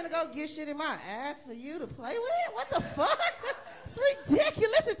 I'm not finna go get shit in my ass for you to play with. What the fuck? It's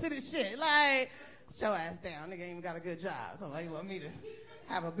ridiculous. Listen to this shit. Like, sit your ass down. Nigga ain't even got a good job. So, like, you want me to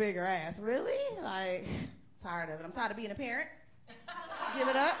have a bigger ass? Really? Like, tired of it. I'm tired of being a parent. Give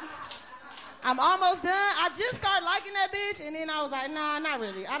it up. I'm almost done. I just started liking that bitch, and then I was like, nah, not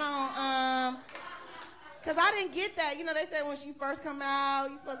really. I don't, because I didn't get that. You know, they said when she first come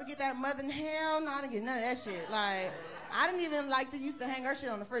out, you supposed to get that mother in hell. No, I didn't get none of that shit. Like, I didn't even like to used to hang her shit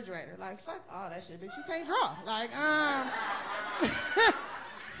on the refrigerator. Like, fuck all that shit, bitch. You can't draw. Like,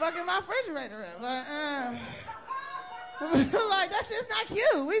 fucking my refrigerator up. Like, like, that shit's not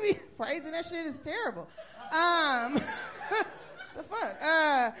cute. We be praising that shit is terrible. The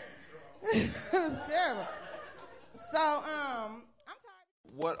fuck? It was terrible. So, I'm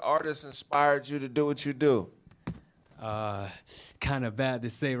tired. What artist inspired you to do what you do? Kind of bad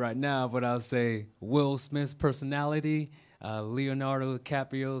to say right now, but I'll say Will Smith's personality, Leonardo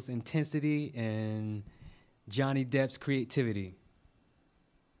DiCaprio's intensity, and Johnny Depp's creativity.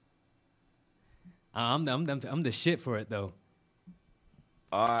 I'm the shit for it, though.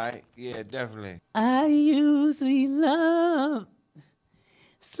 All right, yeah, definitely. I usually love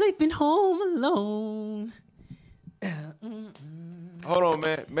sleeping home alone. Hold on,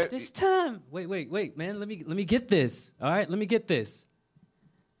 man. This time, wait, man. Let me get this. All right, let me get this.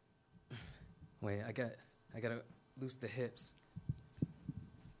 Wait, I gotta loose the hips.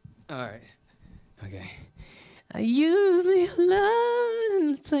 All right, okay. I usually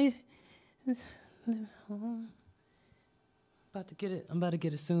love to play. Live home. I'm about to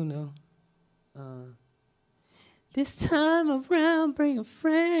get it soon though. This time around, bring a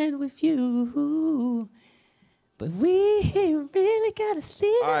friend with you. But we really gotta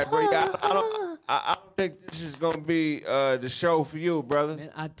sleep. All right, bro. I don't think this is gonna be the show for you, brother.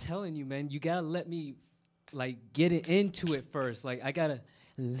 Man, I'm telling you, man, you gotta let me like get it into it first. Like I gotta.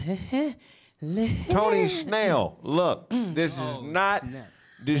 Tony Snell, look, this is not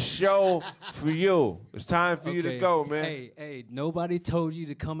the show for you. It's time for you to go, man. Hey, nobody told you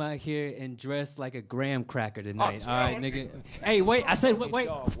to come out here and dress like a graham cracker tonight. All right, nigga. Hey, wait, I said wait.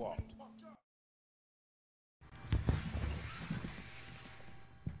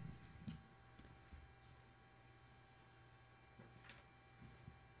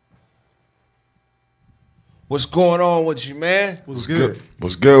 What's going on with you, man? What's good?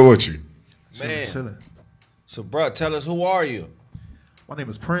 What's good with you? Man. So, bro, tell us, who are you? My name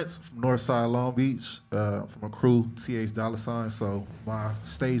is Prince from Northside Long Beach, from a crew, TH Dollar Sign. So my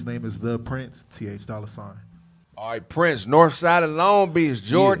stage name is The Prince, TH Dollar Sign. All right, Prince, North Side of Long Beach,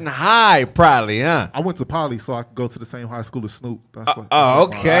 Jordan High, probably, huh? I went to Poly, so I could go to the same high school as Snoop. That's what,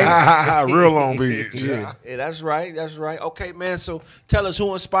 okay. Real Long Beach. Yeah, that's right. That's right. Okay, man. So tell us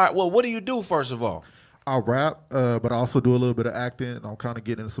who inspired. Well, what do you do first of all? I rap, but I also do a little bit of acting, and I'm kind of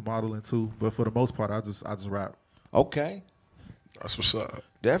getting into some modeling too. But for the most part, I just rap. Okay, that's what's up.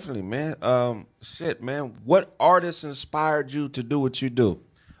 Definitely, man. Shit, man. What artists inspired you to do what you do?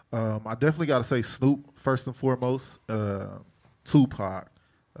 I definitely got to say Snoop first and foremost. Tupac,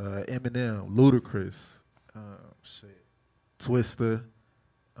 Eminem, Ludacris, Twista,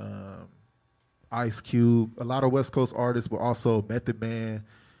 Ice Cube. A lot of West Coast artists, but also Method Man,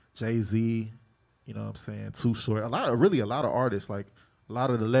 Jay-Z. You know what I'm saying? Too Short. A lot of artists, like a lot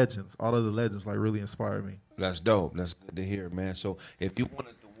of the legends, all of the legends, like really inspired me. That's dope. That's good to hear, man. So if you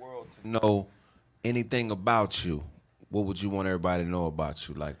wanted the world to know anything about you, what would you want everybody to know about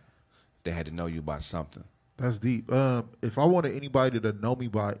you? Like, if they had to know you by something. That's deep. If I wanted anybody to know me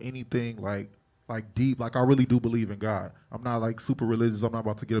by anything like deep, like I really do believe in God. I'm not like super religious. I'm not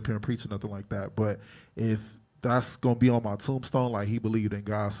about to get up here and preach or nothing like that. But if that's gonna be on my tombstone, like he believed in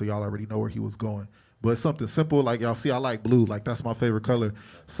God, so y'all already know where he was going. But something simple, like y'all see, I like blue. Like that's my favorite color.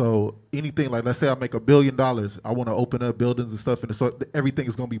 So anything, like let's say I make $1 billion, I want to open up buildings and stuff, and so everything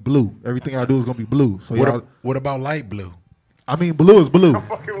is gonna be blue. Everything I do is gonna be blue. So what about light blue? I mean, blue is blue.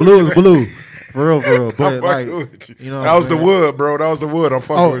 Blue is blue. For real. But like, you know, that was the wood, bro. That was the wood. I'm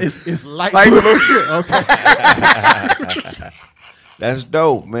fucking with it's light blue. Okay. That's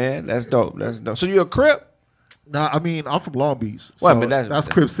dope, man. That's dope. So you a Crip? Nah, I mean, I'm from Long Beach. So well, I mean, that's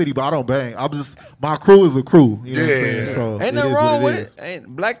Crip City, but I don't bang. My crew is a crew. You know what I'm saying? So ain't nothing wrong with it. Ain't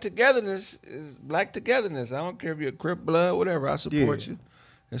black togetherness is black togetherness. I don't care if you're a Crip blood, whatever. I support you.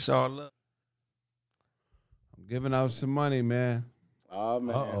 It's all love. I'm giving out some money, man. Oh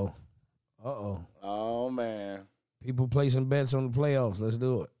man. Oh man. People placing bets on the playoffs. Let's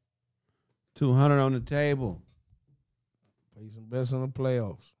do it. 200 on the table. Placing bets on the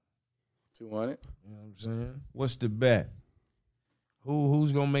playoffs. 200. You know what I'm saying? What's the bet?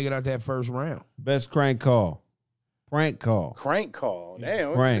 Who's gonna make it out that first round? Best crank call. Prank call. Crank call.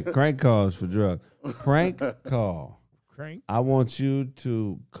 Damn. Crank calls for drugs. Prank call. Crank. I want you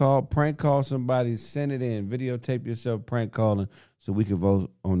to prank call somebody, send it in, videotape yourself prank calling so we can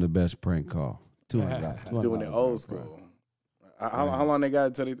vote on the best prank call. $200. Doing it old school. How long they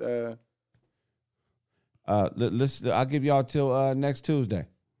got until they I'll give y'all till next Tuesday.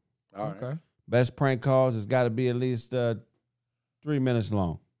 All right. Okay. Best prank calls has got to be at least 3 minutes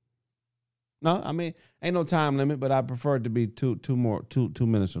long. No, I mean ain't no time limit, but I prefer it to be two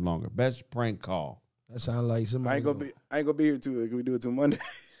minutes or longer. Best prank call. That sounds like somebody. I ain't gonna be here Tuesday. Can we do it till Monday?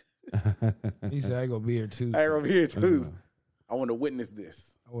 He said I ain't gonna be here Tuesday. I ain't gonna be here Tuesday. I want to witness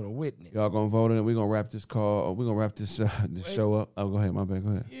this. I want to witness. Y'all gonna vote in it. We're gonna wrap this call. We're gonna wrap this show up. Oh, go ahead. My bad.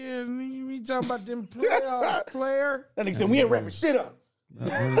 Go ahead. Yeah, we talking about them playoffs, player. That nigga said we ain't wrapping shit up.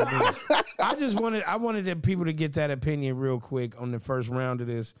 I wanted the people to get that opinion real quick on the first round of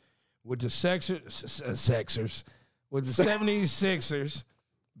this with the Sexers, with the 76ers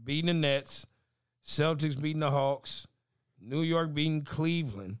beating the Nets, Celtics beating the Hawks, New York beating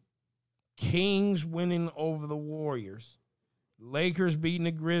Cleveland, Kings winning over the Warriors, Lakers beating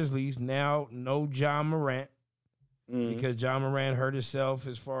the Grizzlies. Now no John Morant because John Morant hurt himself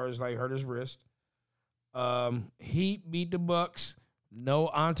as far as like hurt his wrist. Heat beat the Bucks. No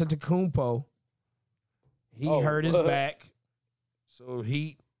Antetokounmpo. He hurt his back, so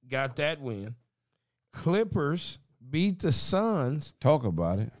Heat got that win. Clippers beat the Suns. Talk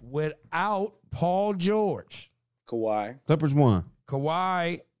about it. Without Paul George. Kawhi. Clippers won.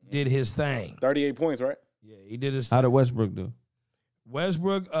 Kawhi did his thing. 38 points, right? Yeah, he did his How thing. did Westbrook do?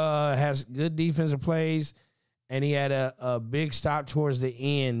 Westbrook has good defensive plays, and he had a big stop towards the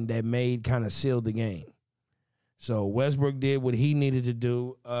end that kind of sealed the game. So Westbrook did what he needed to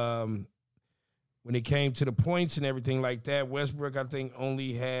do when it came to the points and everything like that. Westbrook, I think,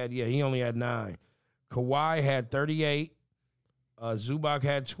 only had 9. Kawhi had 38. Zubac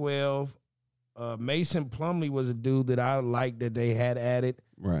had 12. Mason Plumlee was a dude that I liked that they had added.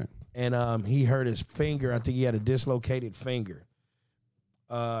 Right. And he hurt his finger. I think he had a dislocated finger.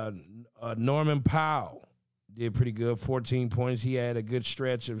 Norman Powell did pretty good, 14 points. He had a good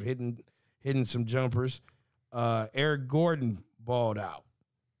stretch of hitting some jumpers. Eric Gordon balled out.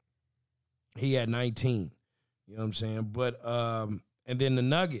 He had 19. You know what I'm saying? But and then the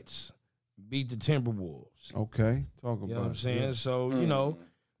Nuggets beat the Timberwolves. Okay. Talk about it. You know what I'm saying? So, you know,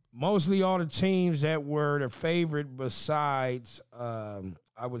 mostly all the teams that were the favorite besides, I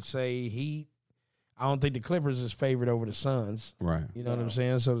would say Heat. I don't think the Clippers is favored over the Suns. Right. You know what I'm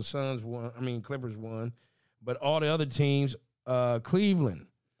saying? So the Suns won. Clippers won. But all the other teams, Cleveland,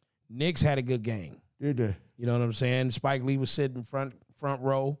 Knicks had a good game. Did they? You know what I'm saying? Spike Lee was sitting front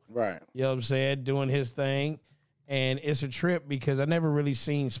row. Right. You know what I'm saying? Doing his thing. And it's a trip because I never really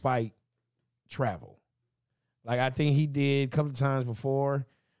seen Spike travel. Like, I think he did a couple of times before,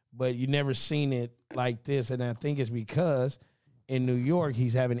 but you never seen it like this. And I think it's because in New York,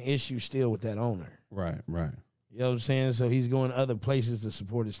 he's having issues still with that owner. Right. You know what I'm saying? So he's going other places to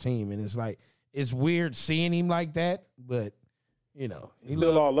support his team. And it's like, it's weird seeing him like that, but, you know. He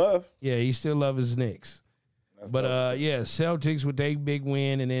still all love. Yeah, he still loves his Knicks. But, Celtics with their big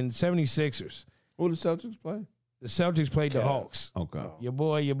win, and then 76ers. Who the Celtics play? The Celtics played the Hawks. Okay. Your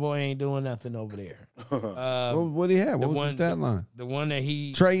boy ain't doing nothing over there. What did he have? What was the stat line? The one that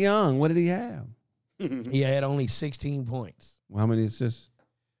he... Trae Young, what did he have? He had only 16 points. How many assists?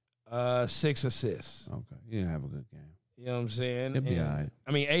 6 assists. Okay. He didn't have a good game. You know what I'm saying? He'll be all right.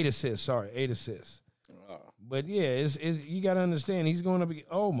 8 assists. Sorry, 8 assists. But, yeah, it's you got to understand, he's going to be...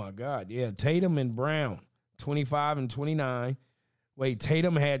 Oh, my God. Yeah, Tatum and Brown, 25 and 29. Wait,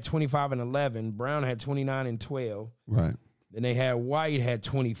 Tatum had 25 and 11. Brown had 29 and 12. Right. Then they had White had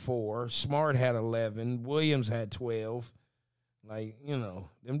 24. Smart had 11. Williams had 12. Like, you know,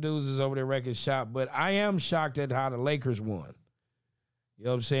 them dudes is over their record shop. But I am shocked at how the Lakers won. You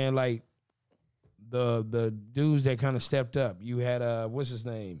know what I'm saying? Like, the dudes that kind of stepped up. You had, what's his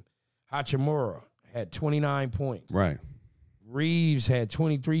name? Hachimura had 29 points. Right. Reeves had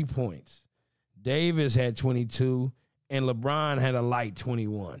 23 points. Davis had 22. And LeBron had a light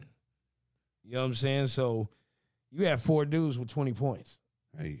 21. You know what I'm saying? So you have 4 dudes with 20 points.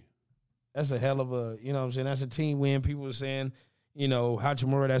 Hey. That's a hell of a, you know what I'm saying? That's a team win. People were saying, you know,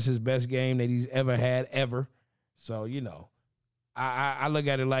 Hachimura, that's his best game that he's ever had, ever. So, you know, I look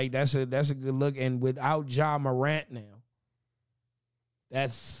at it like that's a good look. And without Ja Morant now,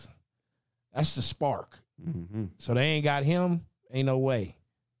 that's the spark. Mm-hmm. So they ain't got him, ain't no way.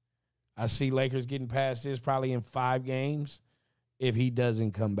 I see Lakers getting past this probably in 5 games if he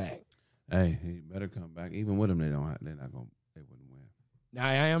doesn't come back. Hey, he better come back. Even with him, they wouldn't win. Now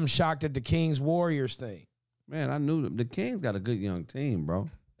I am shocked at the Kings Warriors thing. Man, I knew the Kings got a good young team, bro.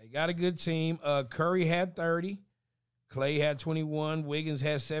 They got a good team. Curry had 30. Clay had 21. Wiggins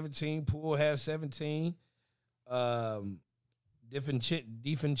had 17. Poole had 17.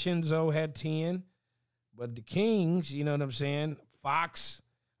 DiVincenzo had 10. But the Kings, you know what I'm saying?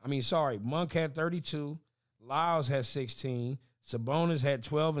 Monk had 32. Lyles had 16. Sabonis had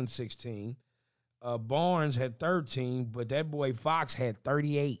 12 and 16. Barnes had 13, but that boy Fox had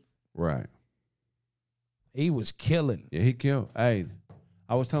 38. Right. He was killing. Yeah, he killed. Hey,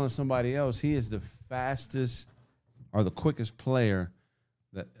 I was telling somebody else, he is the fastest or the quickest player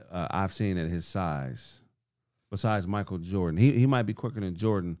that I've seen at his size, besides Michael Jordan. He might be quicker than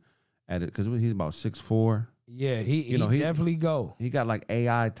Jordan at it because he's about 6'4". Yeah, he definitely go. He got like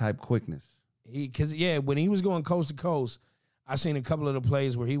AI type quickness. When he was going coast to coast, I seen a couple of the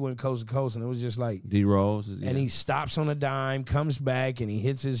plays where he went coast to coast, and it was just like D Rose, and he stops on a dime, comes back, and he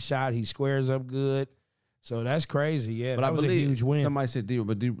hits his shot. He squares up good. So that's crazy. Yeah, but that was a huge win. Somebody said D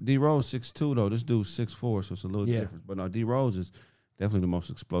Rose 6'2", though. This dude's 6'4", so it's a little different. But no, D Rose is definitely the most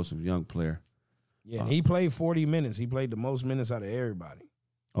explosive young player. Yeah, and he played 40 minutes. He played the most minutes out of everybody.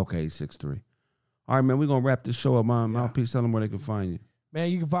 Okay, 6'3". All right, man, we're going to wrap this show up. Mouthpiece, tell them where they can find you.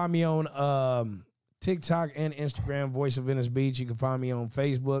 Man, you can find me on TikTok and Instagram, Voice of Venice Beach. You can find me on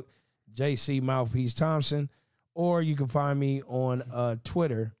Facebook, JC Mouthpiece Thompson. Or you can find me on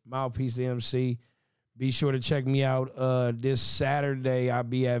Twitter, Mouthpiece the MC. Be sure to check me out this Saturday. I'll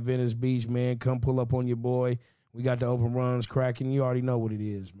be at Venice Beach, man. Come pull up on your boy. We got the open runs cracking. You already know what it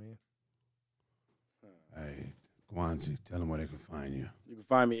is, man. Hey, Kwanzi, tell them where they can find you. You can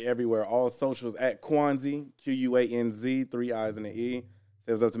find me everywhere. All socials at Kwanzi, Quanz, 3 I's and an E.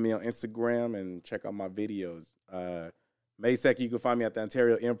 Say what's up to me on Instagram and check out my videos. May 2nd, you can find me at the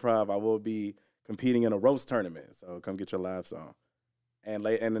Ontario Improv. I will be competing in a roast tournament, so come get your live song. And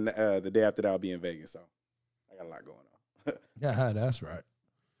the day after that, I'll be in Vegas, so I got a lot going on. Yeah, that's right.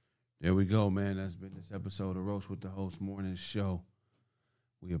 There we go, man. That's been this episode of Roast with the Host Morning Show.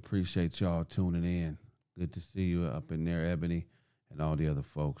 We appreciate y'all tuning in. Good to see you up in there, Ebony, and all the other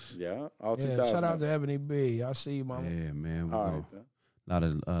folks. Yeah, all 2,000. Shout out to Ebony B. I see you, mama. Yeah, man. All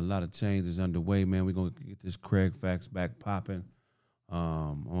right, a lot of changes underway, man. We're gonna get this Kraig Facts back popping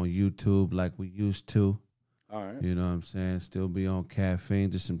on YouTube like we used to. All right. You know what I'm saying? Still be on caffeine.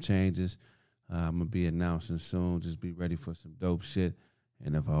 Just some changes. I'm gonna be announcing soon. Just be ready for some dope shit.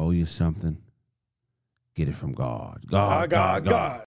 And if I owe you something, get it from God. God.